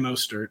for Raheem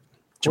Mostert.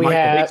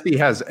 JaMychal Hasty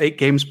has 8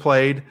 games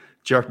played.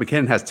 Jerick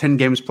McKinnon has 10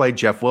 games played.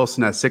 Jeff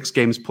Wilson has 6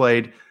 games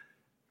played.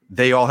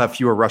 They all have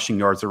fewer rushing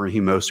yards than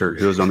Raheem Mostert,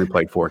 who has only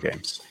played 4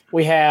 games.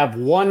 We have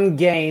 1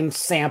 game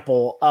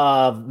sample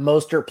of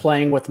Mostert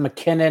playing with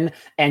McKinnon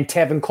and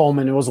Tevin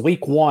Coleman. It was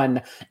week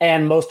 1,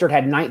 and Mostert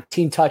had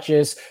 19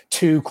 touches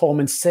to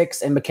Coleman's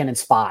 6 and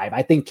McKinnon's 5.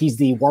 I think he's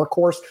the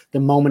workhorse the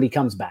moment he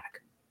comes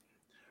back.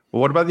 Well,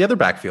 what about the other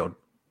backfield,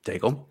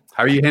 Daigle?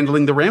 How are you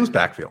handling the Rams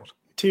backfield?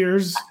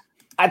 Tears.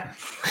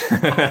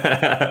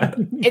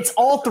 It's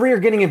all three are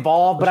getting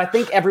involved, but I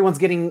think everyone's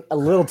getting a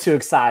little too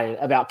excited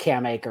about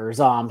Cam Akers.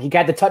 He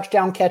got the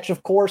touchdown catch,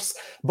 of course,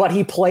 but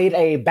he played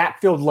a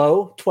backfield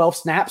low 12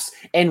 snaps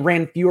and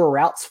ran fewer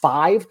routes,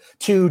 5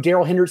 to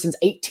Darrell Henderson's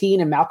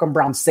 18 and Malcolm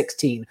Brown's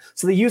 16.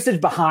 So the usage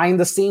behind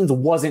the scenes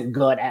wasn't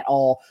good at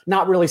all.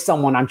 Not really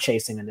someone I'm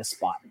chasing in this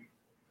spot.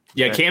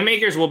 Yeah, Cam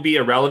Akers will be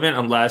irrelevant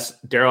unless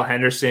Darrell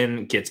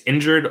Henderson gets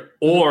injured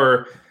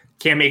or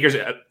Cam Akers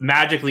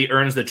magically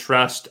earns the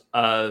trust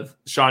of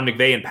Sean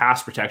McVay in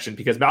pass protection,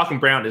 because Malcolm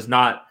Brown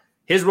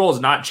his role is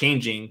not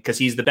changing because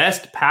he's the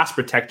best pass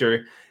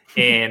protector.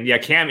 And yeah,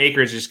 Cam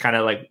Akers is just kind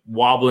of like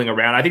wobbling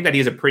around. I think that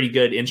he's a pretty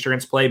good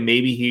insurance play.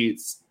 Maybe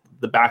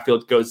the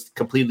backfield goes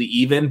completely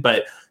even.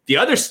 But the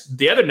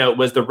other note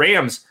was the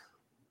Rams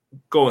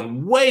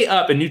going way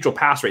up in neutral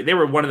pass rate. They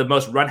were one of the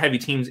most run heavy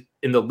teams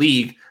in the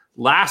league.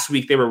 Last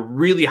week, they were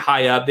really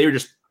high up. They were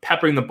just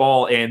peppering the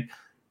ball. And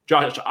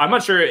Josh, I'm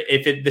not sure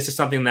if this is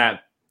something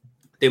that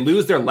they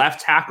lose their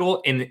left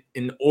tackle, and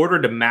in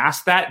order to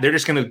mask that, they're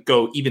just going to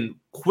go even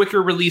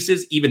quicker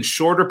releases, even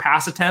shorter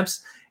pass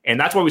attempts. And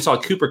that's why we saw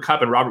Cooper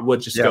Kupp and Robert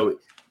Woods just go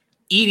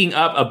eating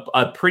up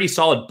a pretty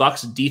solid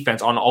Bucs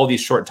defense on all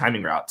these short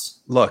timing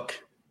routes.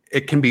 Look,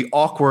 it can be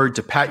awkward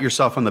to pat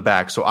yourself on the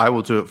back, so I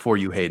will do it for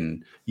you,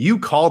 Hayden. You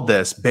called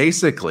this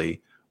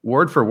basically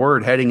word for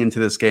word heading into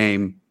this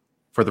game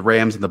for the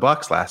Rams and the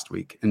Bucs last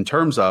week. In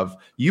terms of,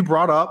 you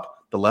brought up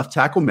the left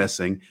tackle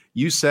missing.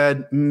 You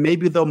said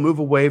maybe they'll move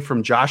away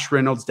from Josh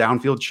Reynolds'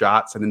 downfield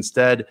shots and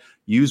instead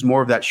use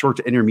more of that short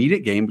to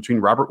intermediate game between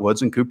Robert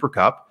Woods and Cooper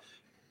Kupp.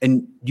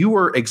 And you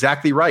were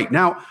exactly right.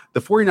 Now,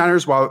 the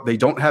 49ers, while they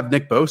don't have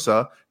Nick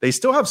Bosa, they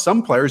still have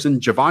some players in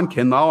Javon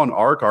Kinlaw and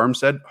Arik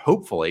Armstead,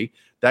 hopefully,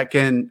 that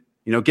can,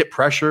 get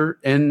pressure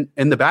in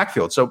the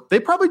backfield. So they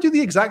probably do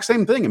the exact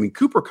same thing. I mean,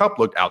 Cooper Kupp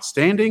looked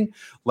outstanding,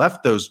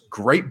 left those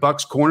great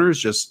Bucs corners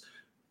just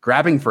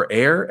grabbing for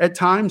air at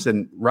times.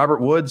 And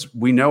Robert Woods,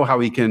 we know how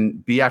he can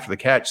be after the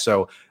catch.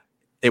 So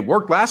it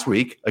worked last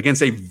week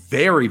against a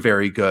very,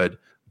 very good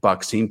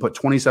Bucs team, put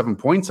 27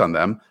 points on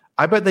them.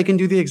 I bet they can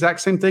do the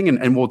exact same thing,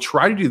 and we'll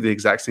try to do the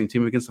exact same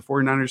team against the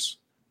 49ers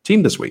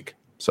team this week.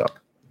 So,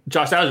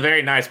 Josh, that was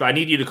very nice, but I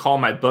need you to call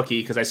my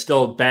bookie because I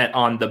still bet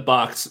on the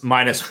Bucs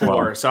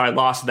 -4, so I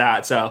lost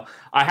that. So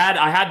I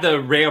had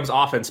the Rams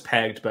offense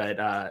pegged,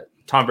 but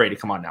Tom Brady,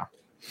 come on now.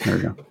 There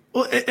we go.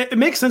 Well, it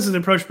makes sense as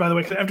an approach, by the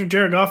way, because after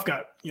Jared Goff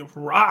got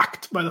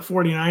rocked by the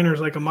 49ers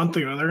like a month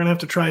ago, they're going to have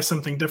to try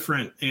something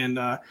different. And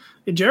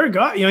Jared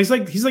Goff, he's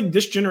like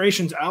this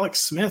generation's Alex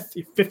Smith,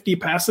 50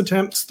 pass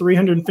attempts,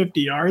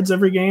 350 yards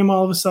every game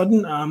all of a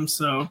sudden.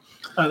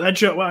 That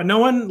joke, wow, no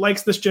one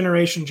likes this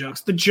generation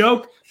jokes. The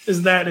joke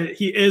is that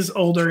he is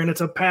older and it's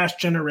a past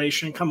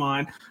generation. Come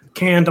on.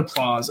 Canned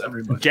applause,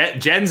 everybody.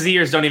 Gen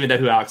Zers don't even know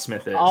who Alex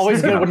Smith is.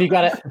 Always good when you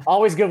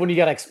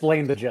gotta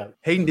explain the joke.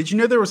 Hayden, did you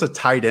know there was a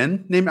tight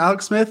end named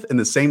Alex Smith in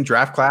the same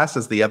draft class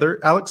as the other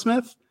Alex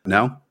Smith?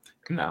 No.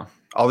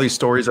 All these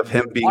stories of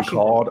him being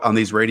called on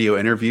these radio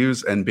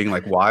interviews and being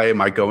like, why am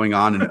I going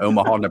on in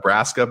Omaha,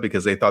 Nebraska?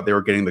 Because they thought they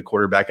were getting the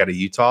quarterback out of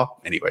Utah.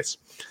 Anyways,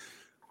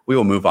 we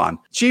will move on.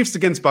 Chiefs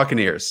against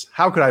Buccaneers.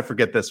 How could I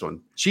forget this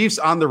one? Chiefs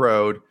on the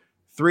road.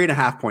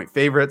 3.5-point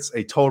favorites,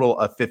 a total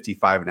of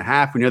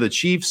 55.5. We know the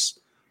Chiefs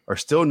are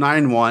still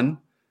 9-1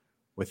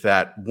 with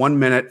that 1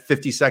 minute,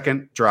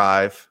 50-second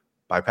drive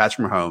by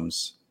Patrick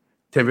Mahomes.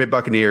 Tampa Bay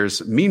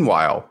Buccaneers,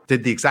 meanwhile,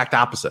 did the exact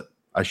opposite,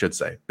 I should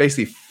say.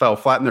 Basically fell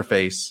flat in their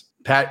face.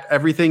 Pat,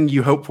 everything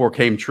you hoped for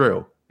came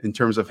true in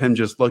terms of him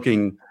just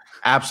looking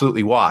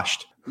absolutely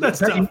washed. That's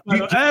tough.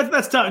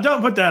 That's tough.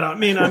 Don't put that on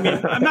me.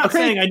 I'm not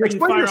saying I didn't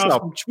fire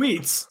off some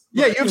tweets.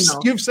 Yeah,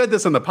 you've said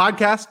this on the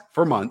podcast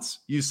for months.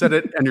 You said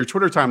it on your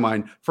Twitter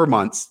timeline for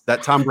months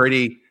that Tom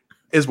Brady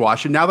is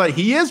washed. And now that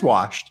he is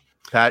washed,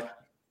 Pat,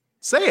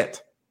 say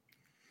it.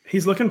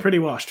 He's looking pretty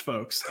washed,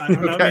 folks. I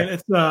don't know. Okay.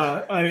 It's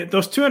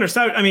those 2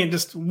 interceptions. I mean,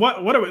 just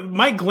what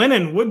Mike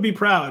Glennon would be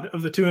proud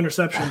of the 2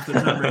 interceptions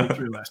that Tom Brady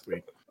threw last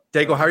week.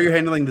 Daigle, how are you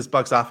handling this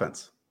Bucs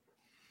offense?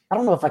 I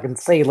don't know if I can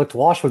say he looked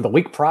washed with the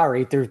week prior.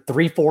 He threw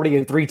 340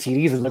 and 3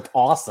 TDs and looked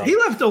awesome. He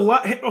left a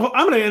lot.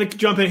 I'm going to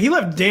jump in. He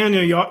left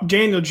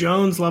Daniel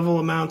Jones level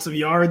amounts of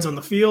yards on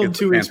the field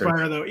 2 weeks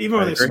prior, though, even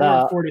when they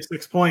scored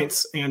 46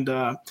 points. And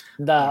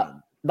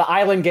the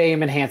island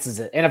game enhances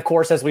it. And of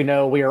course, as we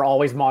know, we are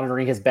always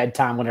monitoring his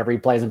bedtime whenever he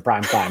plays in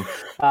prime time.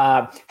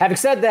 Having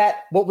said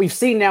that, what we've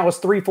seen now is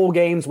 3 full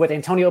games with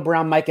Antonio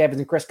Brown, Mike Evans,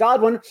 and Chris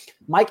Godwin.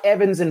 Mike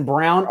Evans and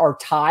Brown are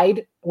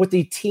tied with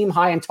the team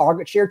high in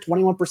target share,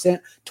 21%,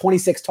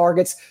 26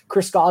 targets.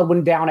 Chris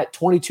Godwin down at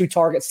 22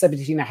 targets,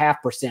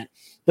 17.5%.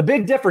 The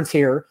big difference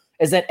here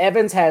is that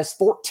Evans has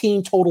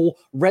 14 total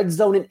red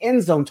zone and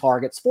end zone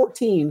targets,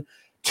 14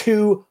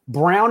 to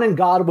Brown and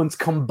Godwin's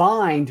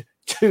combined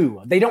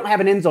 2. They don't have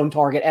an end zone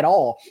target at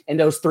all in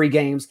those 3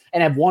 games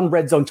and have 1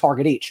 red zone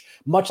target each.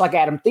 Much like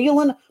Adam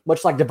Thielen,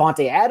 much like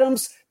Devontae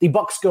Adams, the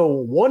Bucs go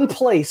one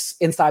place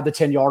inside the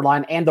 10-yard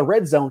line and the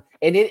red zone,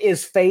 and it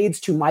is fades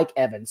to Mike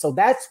Evans. So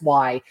that's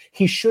why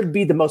he should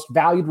be the most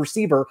valued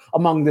receiver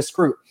among this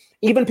group.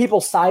 Even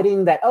people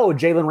citing that,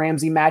 Jalen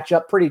Ramsey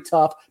matchup, pretty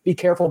tough. Be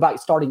careful about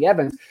starting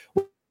Evans.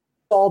 We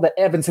saw that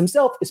Evans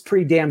himself is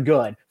pretty damn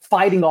good,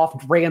 fighting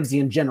off Ramsey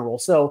in general.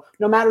 So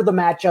no matter the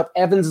matchup,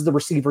 Evans is the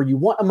receiver you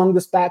want among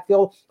this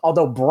backfield.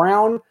 Although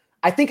Brown,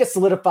 I think has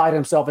solidified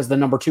himself as the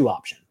number 2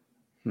 option.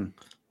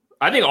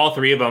 I think all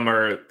three of them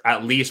are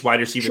at least wide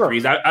receiver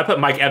threes. I put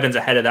Mike Evans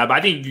ahead of that, but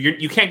I think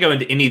you can't go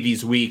into any of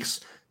these weeks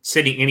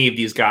sitting any of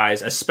these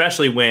guys,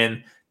 especially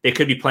when they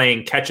could be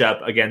playing catch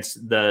up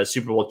against the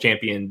Super Bowl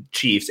champion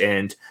Chiefs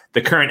and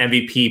the current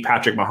MVP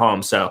Patrick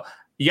Mahomes. So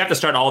you have to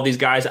start all of these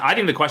guys. I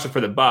think the question for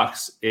the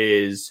Bucs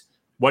is,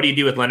 what do you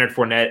do with Leonard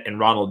Fournette and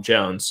Ronald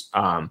Jones?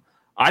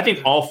 I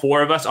think all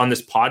 4 of us on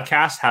this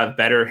podcast have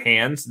better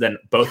hands than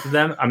both of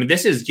them. I mean,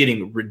 this is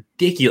getting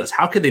ridiculous.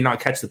 How could they not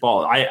catch the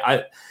ball?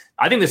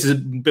 I think this has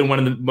been one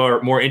of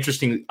the more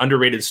interesting,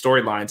 underrated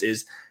storylines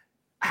is,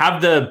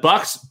 have the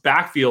Bucs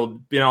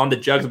backfield been on the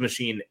jugs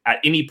machine at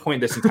any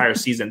point this entire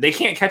season? They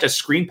can't catch a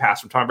screen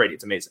pass from Tom Brady.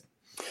 It's amazing.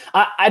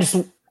 I just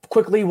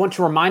quickly want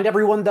to remind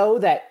everyone, though,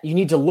 that you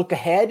need to look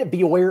ahead, be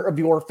aware of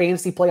your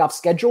fantasy playoff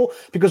schedule,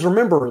 because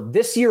remember,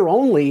 this year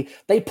only,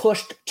 they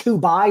pushed 2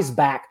 buys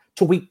back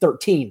to week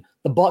 13,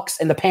 the Bucs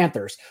and the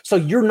Panthers. So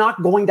you're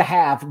not going to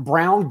have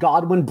Brown,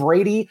 Godwin,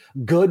 Brady,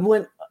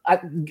 Goodwin,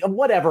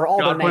 whatever all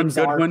Godwin, their names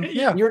Goodwin. are.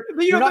 Yeah.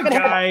 You're not going to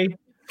have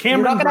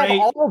Cameron You're not going to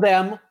have all of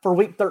them for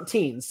week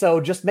 13.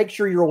 So just make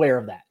sure you're aware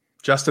of that.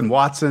 Justin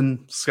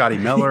Watson, Scotty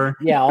Miller.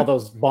 Yeah, all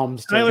those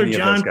bums. Tyler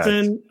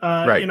Johnson,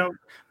 right.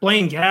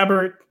 Blaine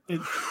Gabbert.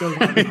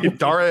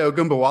 Dario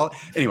Ogunbowale.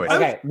 Anyway,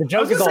 okay, the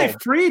joke is say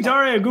free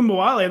Dario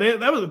Ogunbowale.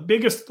 That was the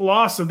biggest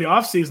loss of the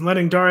offseason,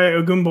 letting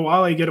Dario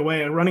Ogunbowale get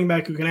away, a running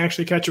back who can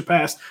actually catch a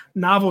pass.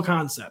 Novel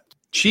concept.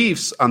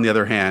 Chiefs, on the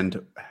other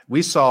hand,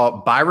 we saw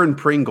Byron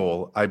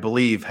Pringle, I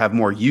believe, have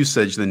more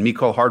usage than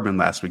Mecole Hardman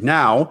last week.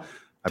 Now,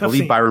 I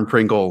believe Byron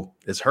Pringle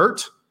is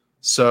hurt.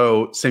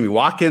 So Sammy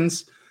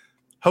Watkins,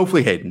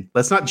 hopefully Hayden,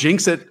 let's not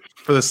jinx it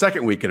for the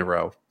second week in a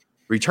row,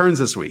 returns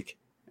this week.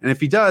 And if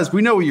he does,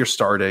 we know you're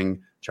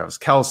starting Travis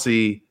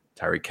Kelce,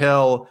 Tyreek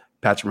Hill,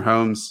 Patrick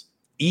Mahomes,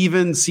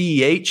 even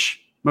CEH,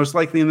 most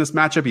likely in this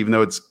matchup, even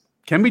though it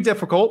can be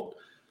difficult.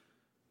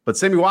 But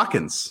Sammy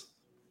Watkins,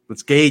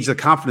 let's gauge the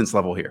confidence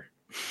level here.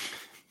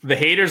 The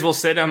haters will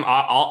sit him.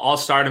 I'll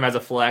start him as a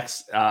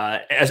flex,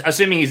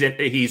 assuming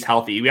he's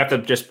healthy. We have to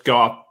just go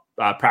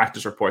off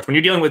practice reports. When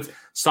you're dealing with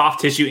soft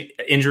tissue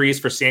injuries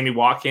for Sammy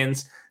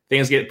Watkins,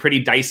 things get pretty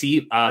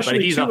dicey. But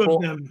if he's a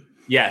full,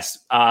 yes,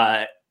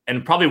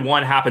 and probably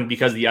one happened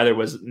because the other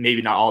was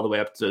maybe not all the way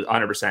up to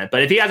 100%.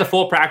 But if he has a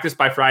full practice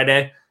by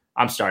Friday,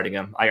 I'm starting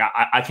him.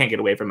 I can't get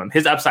away from him.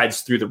 His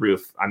upside's through the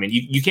roof. I mean,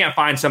 you can't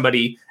find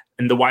somebody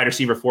in the wide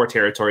receiver 4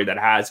 territory that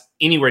has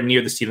anywhere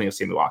near the ceiling of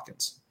Sammy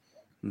Watkins.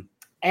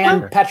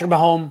 And Patrick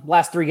Mahomes,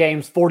 last 3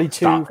 games,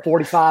 42,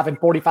 45, and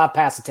 45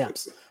 pass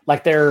attempts.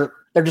 Like they're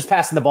just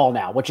passing the ball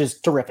now, which is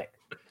terrific.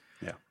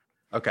 Yeah.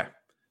 Okay.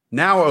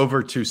 Now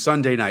over to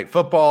Sunday Night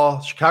Football.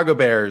 Chicago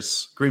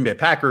Bears, Green Bay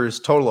Packers,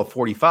 total of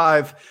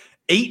 45.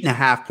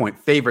 8.5-point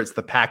favorites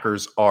the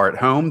Packers are at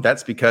home.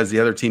 That's because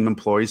the other team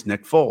employs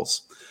Nick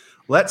Foles.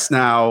 Let's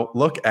now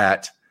look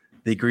at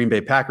the Green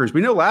Bay Packers. We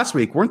know last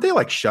week, weren't they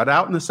like shut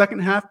out in the second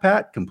half,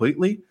 Pat,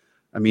 completely?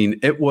 I mean,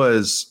 it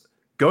was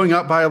going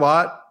up by a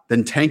lot,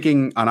 then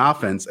tanking on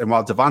offense. And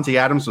while Devontae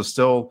Adams was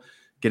still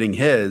getting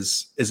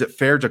his, is it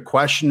fair to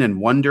question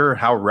and wonder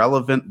how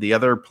relevant the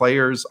other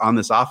players on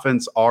this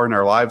offense are in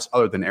our lives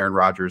other than Aaron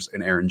Rodgers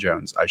and Aaron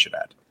Jones, I should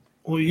add?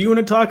 Well, you want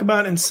to talk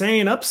about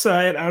insane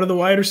upside out of the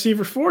wide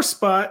receiver 4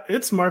 spot.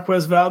 It's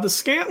Marquez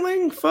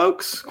Valdes-Scantling,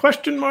 folks.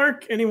 Question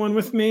mark. Anyone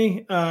with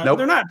me? Nope.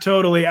 They're not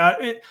totally out.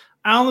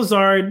 Al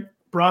Lazard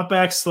brought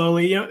back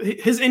slowly.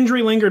 His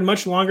injury lingered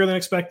much longer than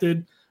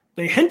expected.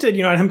 They hinted,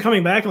 at him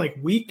coming back like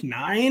week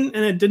 9, and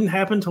it didn't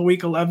happen until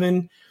week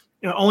 11.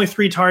 Only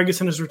 3 targets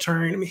in his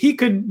return. I mean, he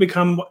could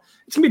become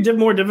 – it's going to be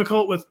more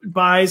difficult with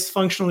buys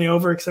functionally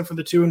over, except for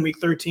the 2 in week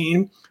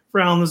 13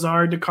 for Alan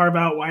Lazard to carve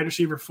out wide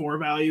receiver 4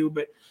 value.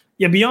 But,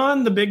 yeah,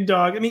 beyond the big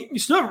dog, I mean, you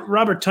still have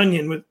Robert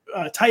Tonyan with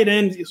tight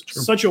end. He's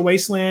such a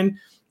wasteland.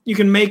 You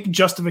can make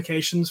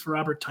justifications for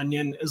Robert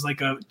Tonyan as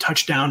like a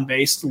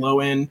touchdown-based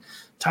low-end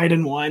tight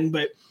end 1.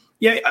 But,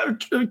 yeah,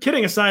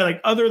 kidding aside,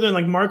 like other than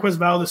like Marquez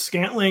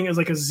Valdes-Scantling is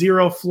like a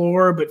 0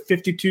 floor but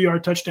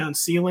 52-yard touchdown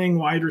ceiling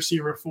wide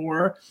receiver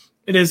 4,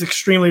 it is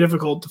extremely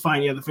difficult to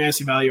find the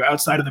fantasy value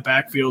outside of the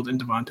backfield in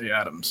Devontae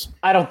Adams.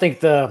 I don't think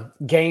the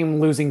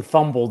game-losing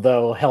fumble,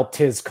 though, helped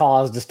his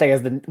cause to stay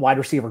as the wide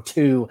receiver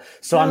 2.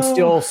 So I'm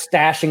still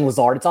stashing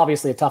Lazard. It's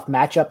obviously a tough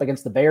matchup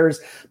against the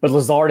Bears, but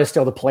Lazard is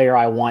still the player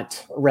I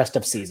want rest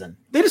of season.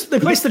 They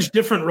play such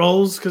different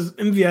roles because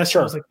MVS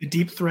was like the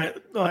deep threat.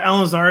 Alan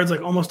Lazard's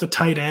like almost a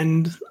tight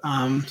end.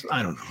 I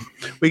don't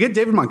know. We get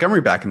David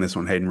Montgomery back in this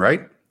one, Hayden,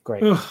 right?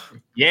 Great.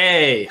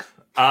 Yay.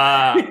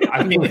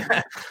 I mean...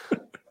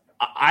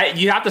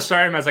 you have to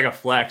start him as like a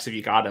flex if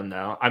you got him,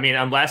 though. I mean,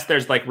 unless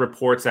there's like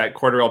reports that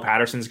Cordarrelle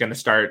Patterson's going to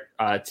start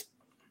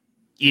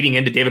eating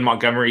into David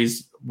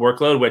Montgomery's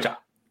workload, which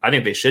I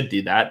think they should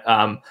do that.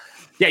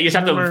 You just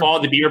have to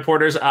follow the beat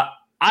reporters.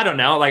 I don't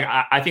know. Like,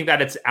 I think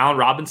that it's Allen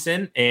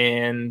Robinson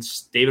and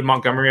David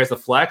Montgomery as the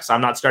flex.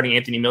 I'm not starting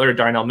Anthony Miller or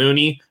Darnell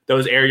Mooney.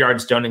 Those air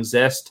yards don't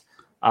exist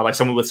like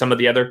someone with some of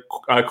the other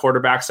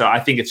quarterbacks. So I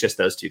think it's just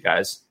those two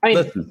guys.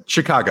 Listen,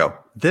 Chicago,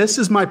 this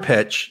is my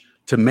pitch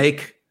to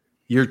make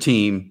your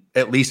team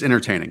at least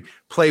entertaining.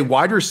 Play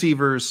wide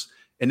receivers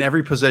in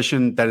every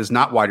position that is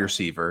not wide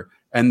receiver,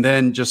 and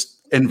then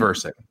just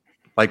inverse it.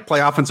 Like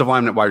play offensive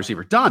lineman at wide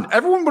receiver. Done.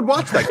 Everyone would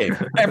watch that game.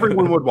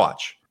 Everyone would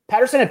watch.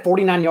 Patterson had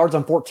 49 yards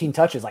on 14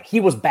 touches. Like, he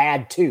was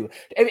bad too.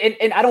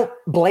 And I don't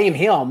blame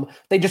him.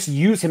 They just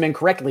use him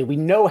incorrectly. We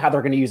know how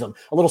they're going to use him.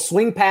 A little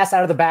swing pass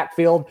out of the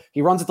backfield.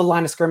 He runs at the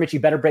line of scrimmage. You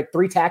better break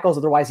 3 tackles.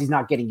 Otherwise, he's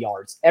not getting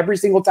yards. Every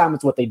single time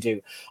it's what they do.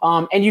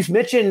 And you've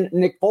mentioned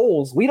Nick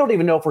Foles. We don't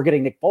even know if we're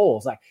getting Nick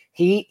Foles. Like,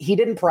 he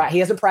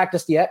hasn't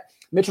practiced yet.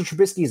 Mitchell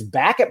Trubisky is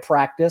back at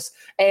practice.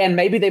 And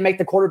maybe they make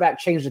the quarterback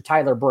change to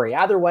Tyler Bray.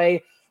 Either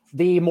way,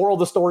 the moral of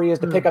the story is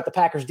to pick up the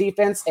Packers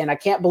defense. And I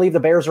can't believe the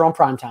Bears are on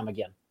primetime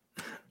again.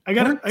 I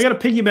got to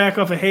piggyback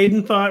off a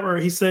Hayden thought where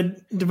he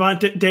said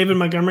David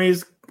Montgomery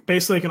is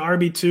basically like an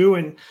RB2.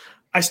 And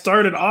I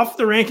started off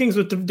the rankings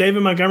with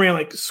David Montgomery. I'm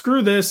like,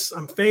 screw this.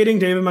 I'm fading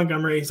David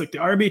Montgomery. He's like the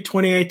RB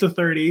 28 to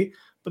 30.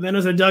 But then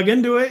as I dug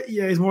into it,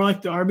 yeah, he's more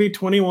like the RB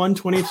 21,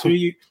 22.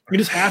 You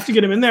just have to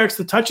get him in there because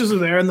the touches are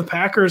there, and the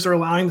Packers are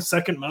allowing the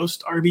second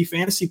most RB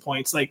fantasy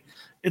points. Like,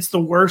 it's the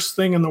worst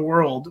thing in the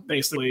world,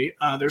 basically.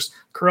 There's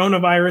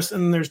coronavirus,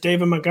 and there's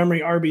David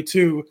Montgomery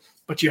RB2,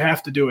 but you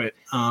have to do it,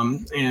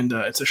 and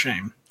it's a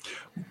shame.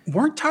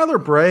 Weren't Tyler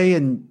Bray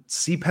and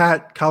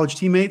CPAT college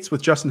teammates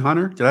with Justin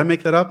Hunter? Did I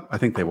make that up? I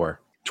think they were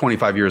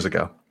 25 years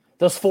ago.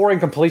 Those 4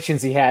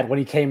 incompletions he had when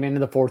he came into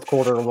the fourth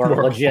quarter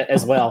were legit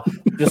as well.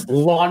 Just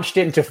launched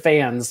into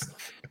fans.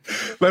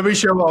 Let me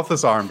show off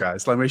this arm,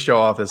 guys. Let me show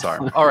off this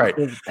arm. All right.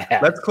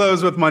 Let's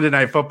close with Monday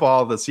Night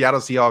Football. The Seattle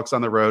Seahawks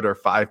on the road are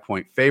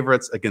 5-point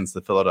favorites against the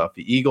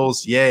Philadelphia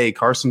Eagles. Yay,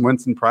 Carson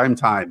Wentz in prime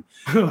time.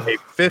 A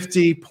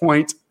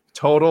 50-point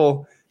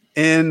total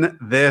in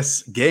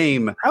this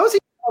game. How is he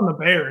on the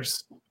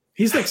Bears?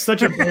 He's like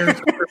such a Bears.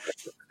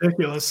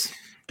 Ridiculous.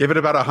 Give it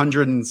about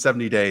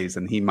 170 days,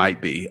 and he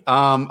might be.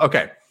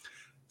 Okay.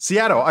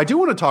 Seattle, I do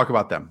want to talk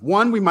about them.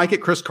 One, we might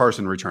get Chris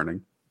Carson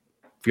returning.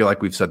 Feel like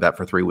we've said that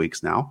for 3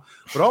 weeks now.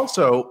 But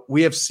also,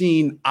 we have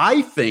seen,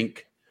 I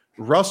think,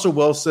 Russell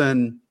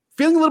Wilson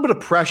feeling a little bit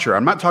of pressure.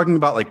 I'm not talking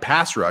about like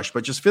pass rush,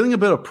 but just feeling a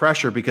bit of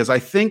pressure because I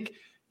think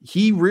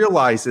he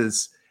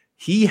realizes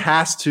he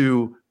has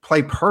to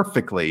play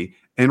perfectly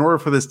in order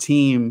for this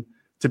team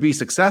to be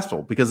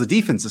successful because the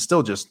defense is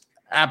still just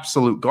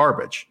absolute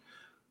garbage.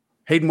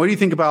 Hayden, what do you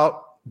think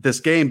about this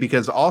game?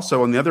 Because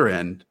also on the other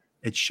end,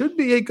 it should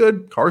be a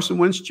good Carson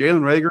Wentz,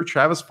 Jalen Reagor,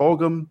 Travis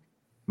Fulgham,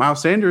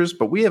 Miles Sanders,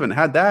 but we haven't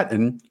had that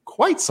in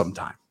quite some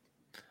time.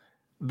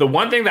 The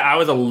one thing that I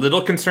was a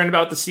little concerned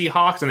about the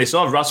Seahawks, and they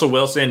still have Russell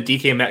Wilson,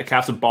 DK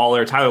Metcalf's a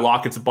baller, Tyler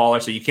Lockett's a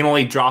baller, so you can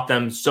only drop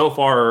them so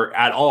far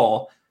at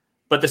all.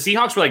 But the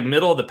Seahawks were like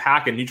middle of the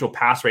pack in neutral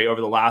pass rate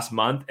over the last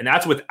month, and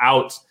that's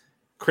without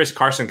Chris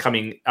Carson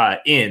coming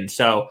in.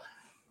 So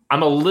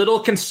I'm a little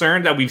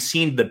concerned that we've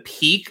seen the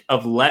peak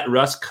of let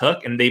Russ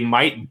cook, and they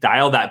might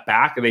dial that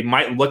back, and they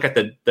might look at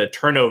the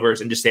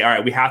turnovers and just say, all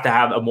right, we have to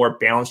have a more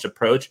balanced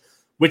approach,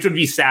 which would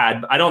be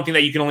sad. I don't think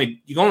that you can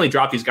only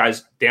drop these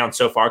guys down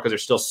so far because they're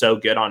still so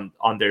good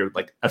on their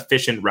like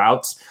efficient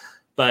routes.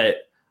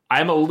 But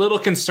I'm a little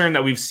concerned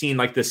that we've seen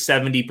like the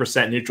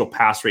 70% neutral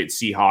pass rate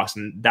Seahawks,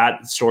 and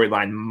that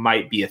storyline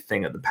might be a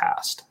thing of the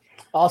past.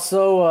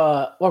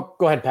 Also, well,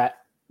 go ahead, Pat.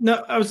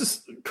 No, I was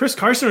just Chris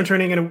Carson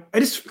returning, and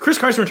Chris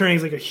Carson returning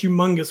is like a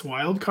humongous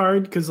wild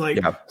card because,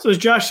 So as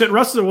Josh said,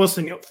 Russell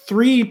Wilson,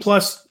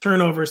 3+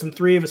 turnovers in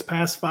 3 of his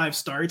past 5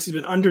 starts. He's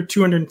been under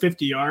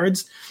 250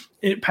 yards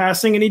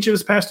passing in each of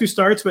his past 2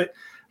 starts, but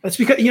that's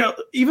because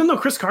even though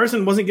Chris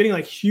Carson wasn't getting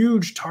like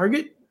huge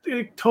target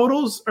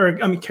totals or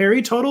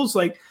carry totals,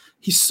 like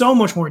he's so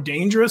much more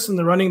dangerous than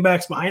the running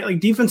backs behind. Like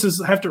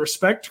defenses have to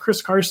respect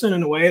Chris Carson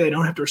in a way they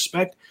don't have to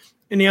respect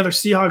any other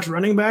Seahawks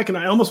running back, and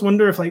I almost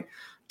wonder if like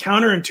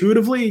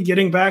counterintuitively,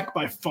 getting back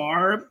by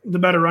far the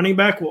better running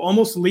back will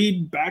almost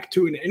lead back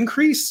to an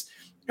increase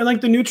in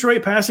like the neutral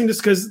rate passing,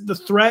 just because the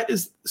threat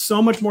is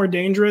so much more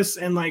dangerous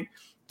and like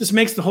just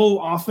makes the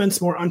whole offense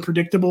more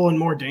unpredictable and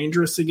more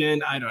dangerous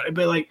again. I don't know,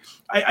 but like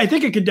I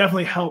think it could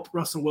definitely help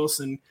Russell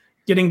Wilson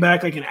getting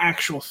back like an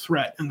actual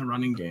threat in the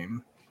running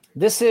game.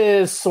 This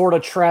is sort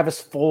of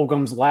Travis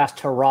Fulgham's last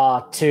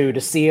hurrah, too,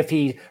 to see if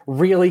he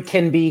really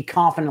can be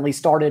confidently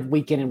started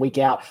week in and week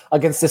out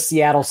against the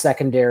Seattle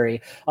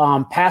secondary.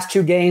 Past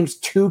 2 games,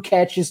 2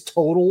 catches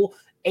total,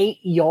 8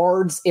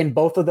 yards in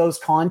both of those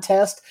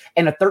contests,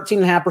 and a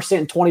 13.5%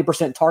 and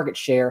 20% target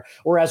share.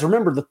 Whereas,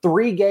 remember, the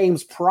 3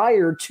 games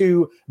prior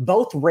to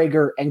both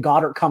Reagor and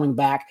Goddard coming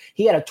back,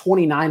 he had a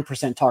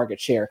 29% target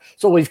share.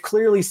 So what we've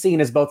clearly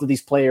seen is both of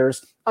these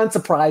players,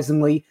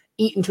 unsurprisingly,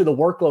 eat into the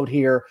workload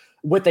here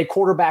with a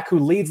quarterback who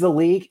leads the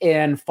league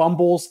in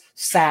fumbles,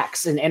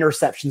 sacks, and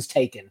interceptions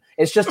taken.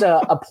 It's just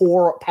a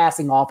poor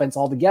passing offense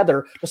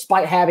altogether,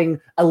 despite having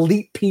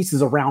elite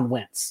pieces around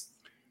Wentz.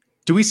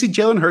 Do we see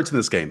Jalen Hurts in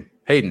this game?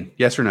 Hayden,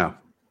 yes or no?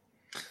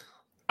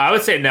 I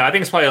would say no. I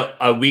think it's probably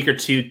a week or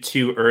two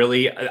too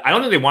early. I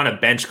don't think they want to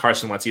bench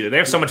Carson Wentz either. They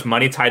have so much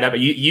money tied up.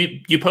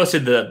 You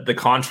posted the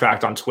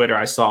contract on Twitter.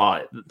 I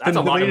saw that's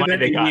a lot of money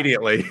they got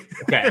immediately.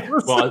 Okay,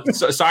 well,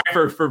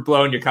 sorry for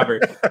blowing your cover.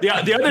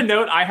 The other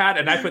note I had,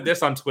 and I put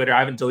this on Twitter, I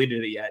haven't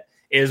deleted it yet,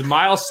 is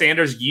Miles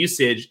Sanders'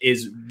 usage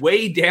is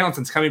way down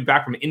since coming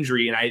back from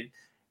injury.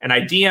 And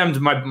I DM'd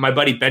my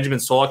buddy Benjamin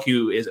Solak,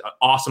 who is an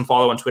awesome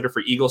follow on Twitter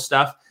for Eagle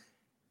stuff.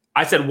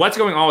 I said, what's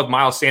going on with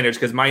Miles Sanders?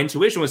 Because my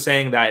intuition was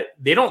saying that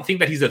they don't think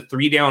that he's a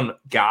 3-down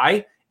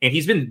guy, and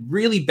he's been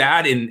really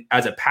bad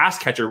as a pass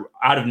catcher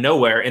out of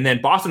nowhere. And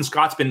then Boston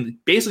Scott's been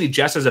basically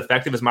just as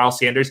effective as Miles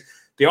Sanders.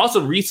 They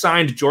also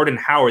re-signed Jordan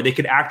Howard. They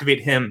could activate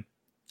him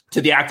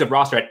to the active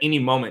roster at any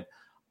moment.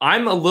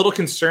 I'm a little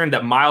concerned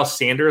that Miles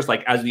Sanders,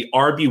 like as the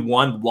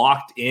RB1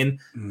 locked in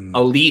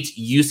elite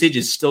usage,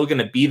 is still going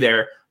to be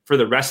there for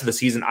the rest of the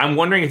season. I'm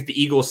wondering if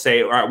the Eagles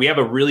say, all right, we have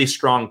a really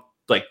strong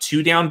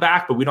 2-down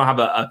back, but we don't have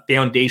a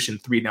foundation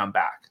 3-down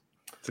back.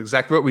 That's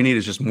exactly what we need,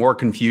 is just more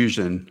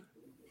confusion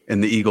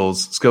in the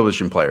Eagles' skill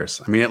position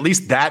players. I mean, at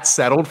least that's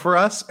settled for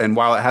us. And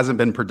while it hasn't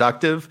been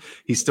productive,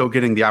 he's still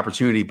getting the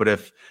opportunity. But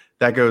if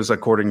that goes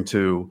according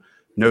to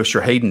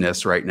Nostra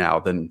Haydenness right now,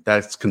 then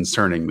that's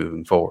concerning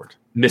moving forward.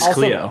 Miss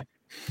Cleo.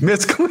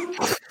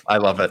 I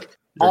love it.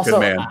 You're also, a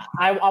good man.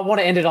 I want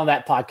to end it on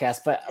that podcast,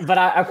 but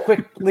I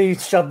quickly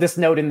shoved this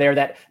note in there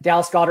that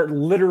Dallas Goedert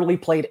literally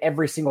played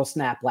every single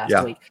snap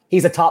last week.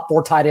 He's a top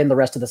 4 tight end the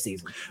rest of the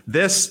season.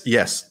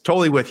 Yes,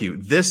 totally with you.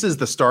 This is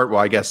the start. Well,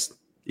 I guess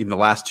even the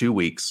last 2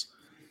 weeks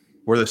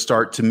were the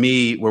start to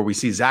me where we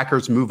see Zach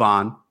Ertz move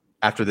on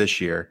after this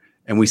year,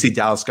 and we see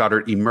Dallas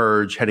Goedert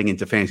emerge heading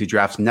into fantasy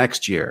drafts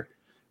next year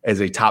as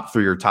a top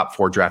 3 or top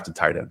 4 drafted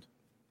tight end.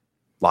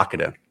 Lock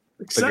it in.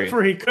 Except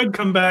for he could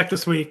come back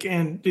this week,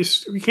 and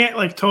just we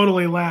can't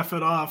totally laugh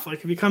it off.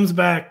 If he comes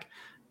back,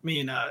 I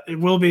mean, it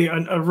will be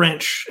a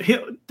wrench.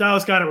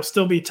 Dallas Goedert will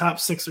still be top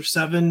 6 or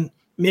 7,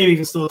 maybe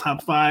even still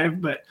top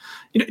 5, but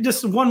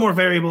just one more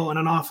variable in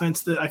an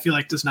offense that I feel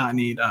like does not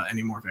need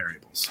any more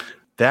variables.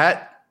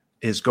 That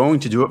is going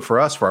to do it for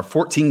us for our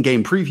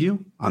 14-game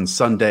preview on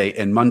Sunday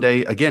and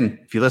Monday. Again,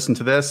 if you listen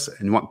to this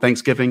and you want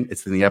Thanksgiving,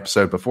 it's in the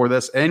episode before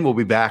this, and we'll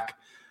be back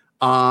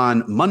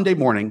on Monday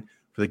morning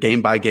for the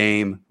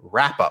game-by-game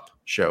wrap-up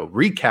show,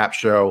 recap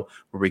show,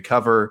 where we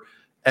cover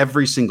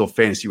every single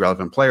fantasy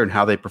relevant player and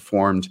how they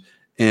performed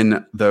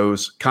in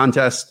those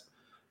contests.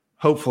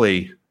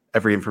 Hopefully,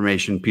 every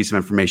piece of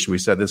information we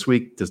said this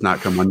week does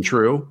not come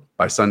untrue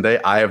by Sunday.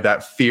 I have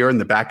that fear in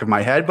the back of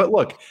my head. But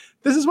look,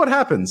 this is what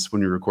happens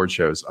when we record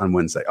shows on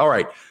Wednesday. All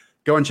right,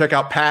 go and check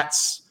out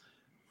Pat's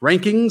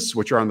rankings,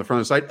 which are on the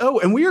front of the site.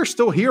 Oh, and we are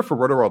still here for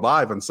Roto World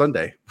Live on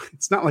Sunday.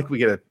 It's not like we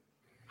get a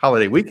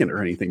holiday weekend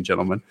or anything,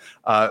 gentlemen.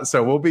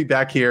 So we'll be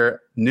back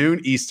here noon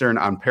Eastern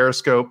on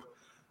Periscope,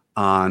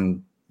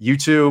 on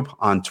YouTube,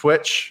 on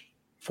Twitch,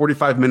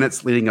 45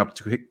 minutes leading up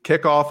to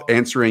kickoff,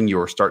 answering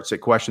your start-sit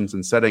questions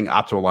and setting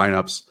optimal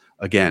lineups.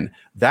 Again,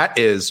 that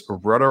is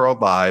Roto World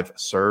Live,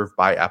 served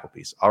by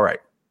Applebee's. All right,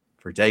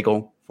 for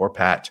Daigle, for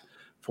Pat,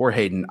 for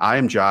Hayden, I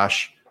am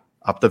Josh,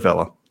 up the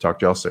villa. Talk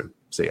to y'all soon.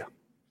 See ya.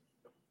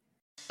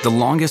 The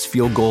longest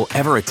field goal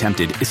ever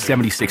attempted is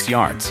 76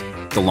 yards.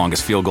 The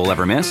longest field goal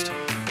ever missed?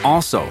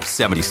 Also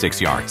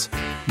 76 yards.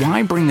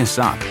 Why bring this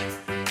up?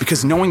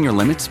 Because knowing your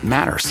limits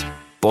matters,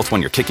 both when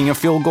you're kicking a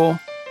field goal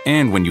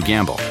and when you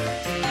gamble.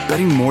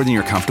 Betting more than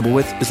you're comfortable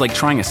with is like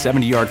trying a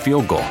 70-yard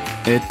field goal.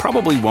 It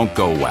probably won't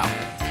go well.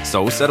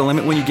 So set a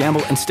limit when you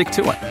gamble and stick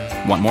to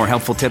it. Want more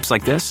helpful tips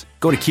like this?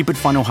 Go to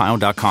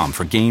keepitfunohio.com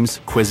for games,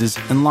 quizzes,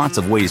 and lots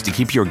of ways to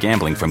keep your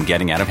gambling from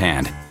getting out of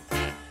hand.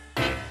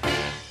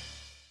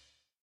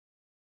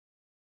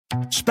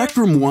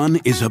 Spectrum One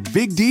is a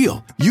big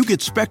deal. You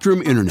get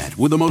Spectrum Internet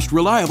with the most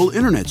reliable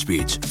internet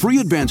speeds, free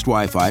advanced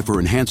Wi-Fi for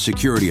enhanced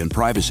security and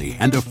privacy,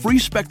 and a free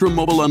Spectrum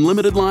Mobile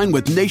unlimited line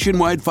with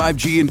nationwide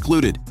 5G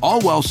included,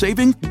 all while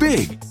saving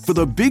big. For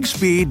the big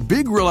speed,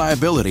 big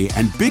reliability,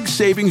 and big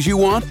savings you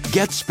want,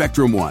 get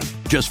Spectrum One.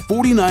 Just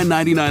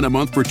 $49.99 a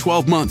month for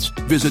 12 months.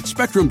 Visit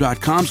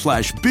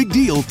spectrum.com/big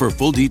deal for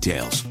full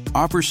details.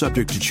 Offer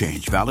subject to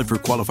change. Valid for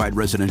qualified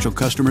residential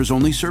customers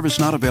only. Service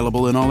not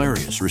available in all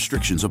areas.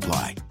 Restrictions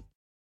apply.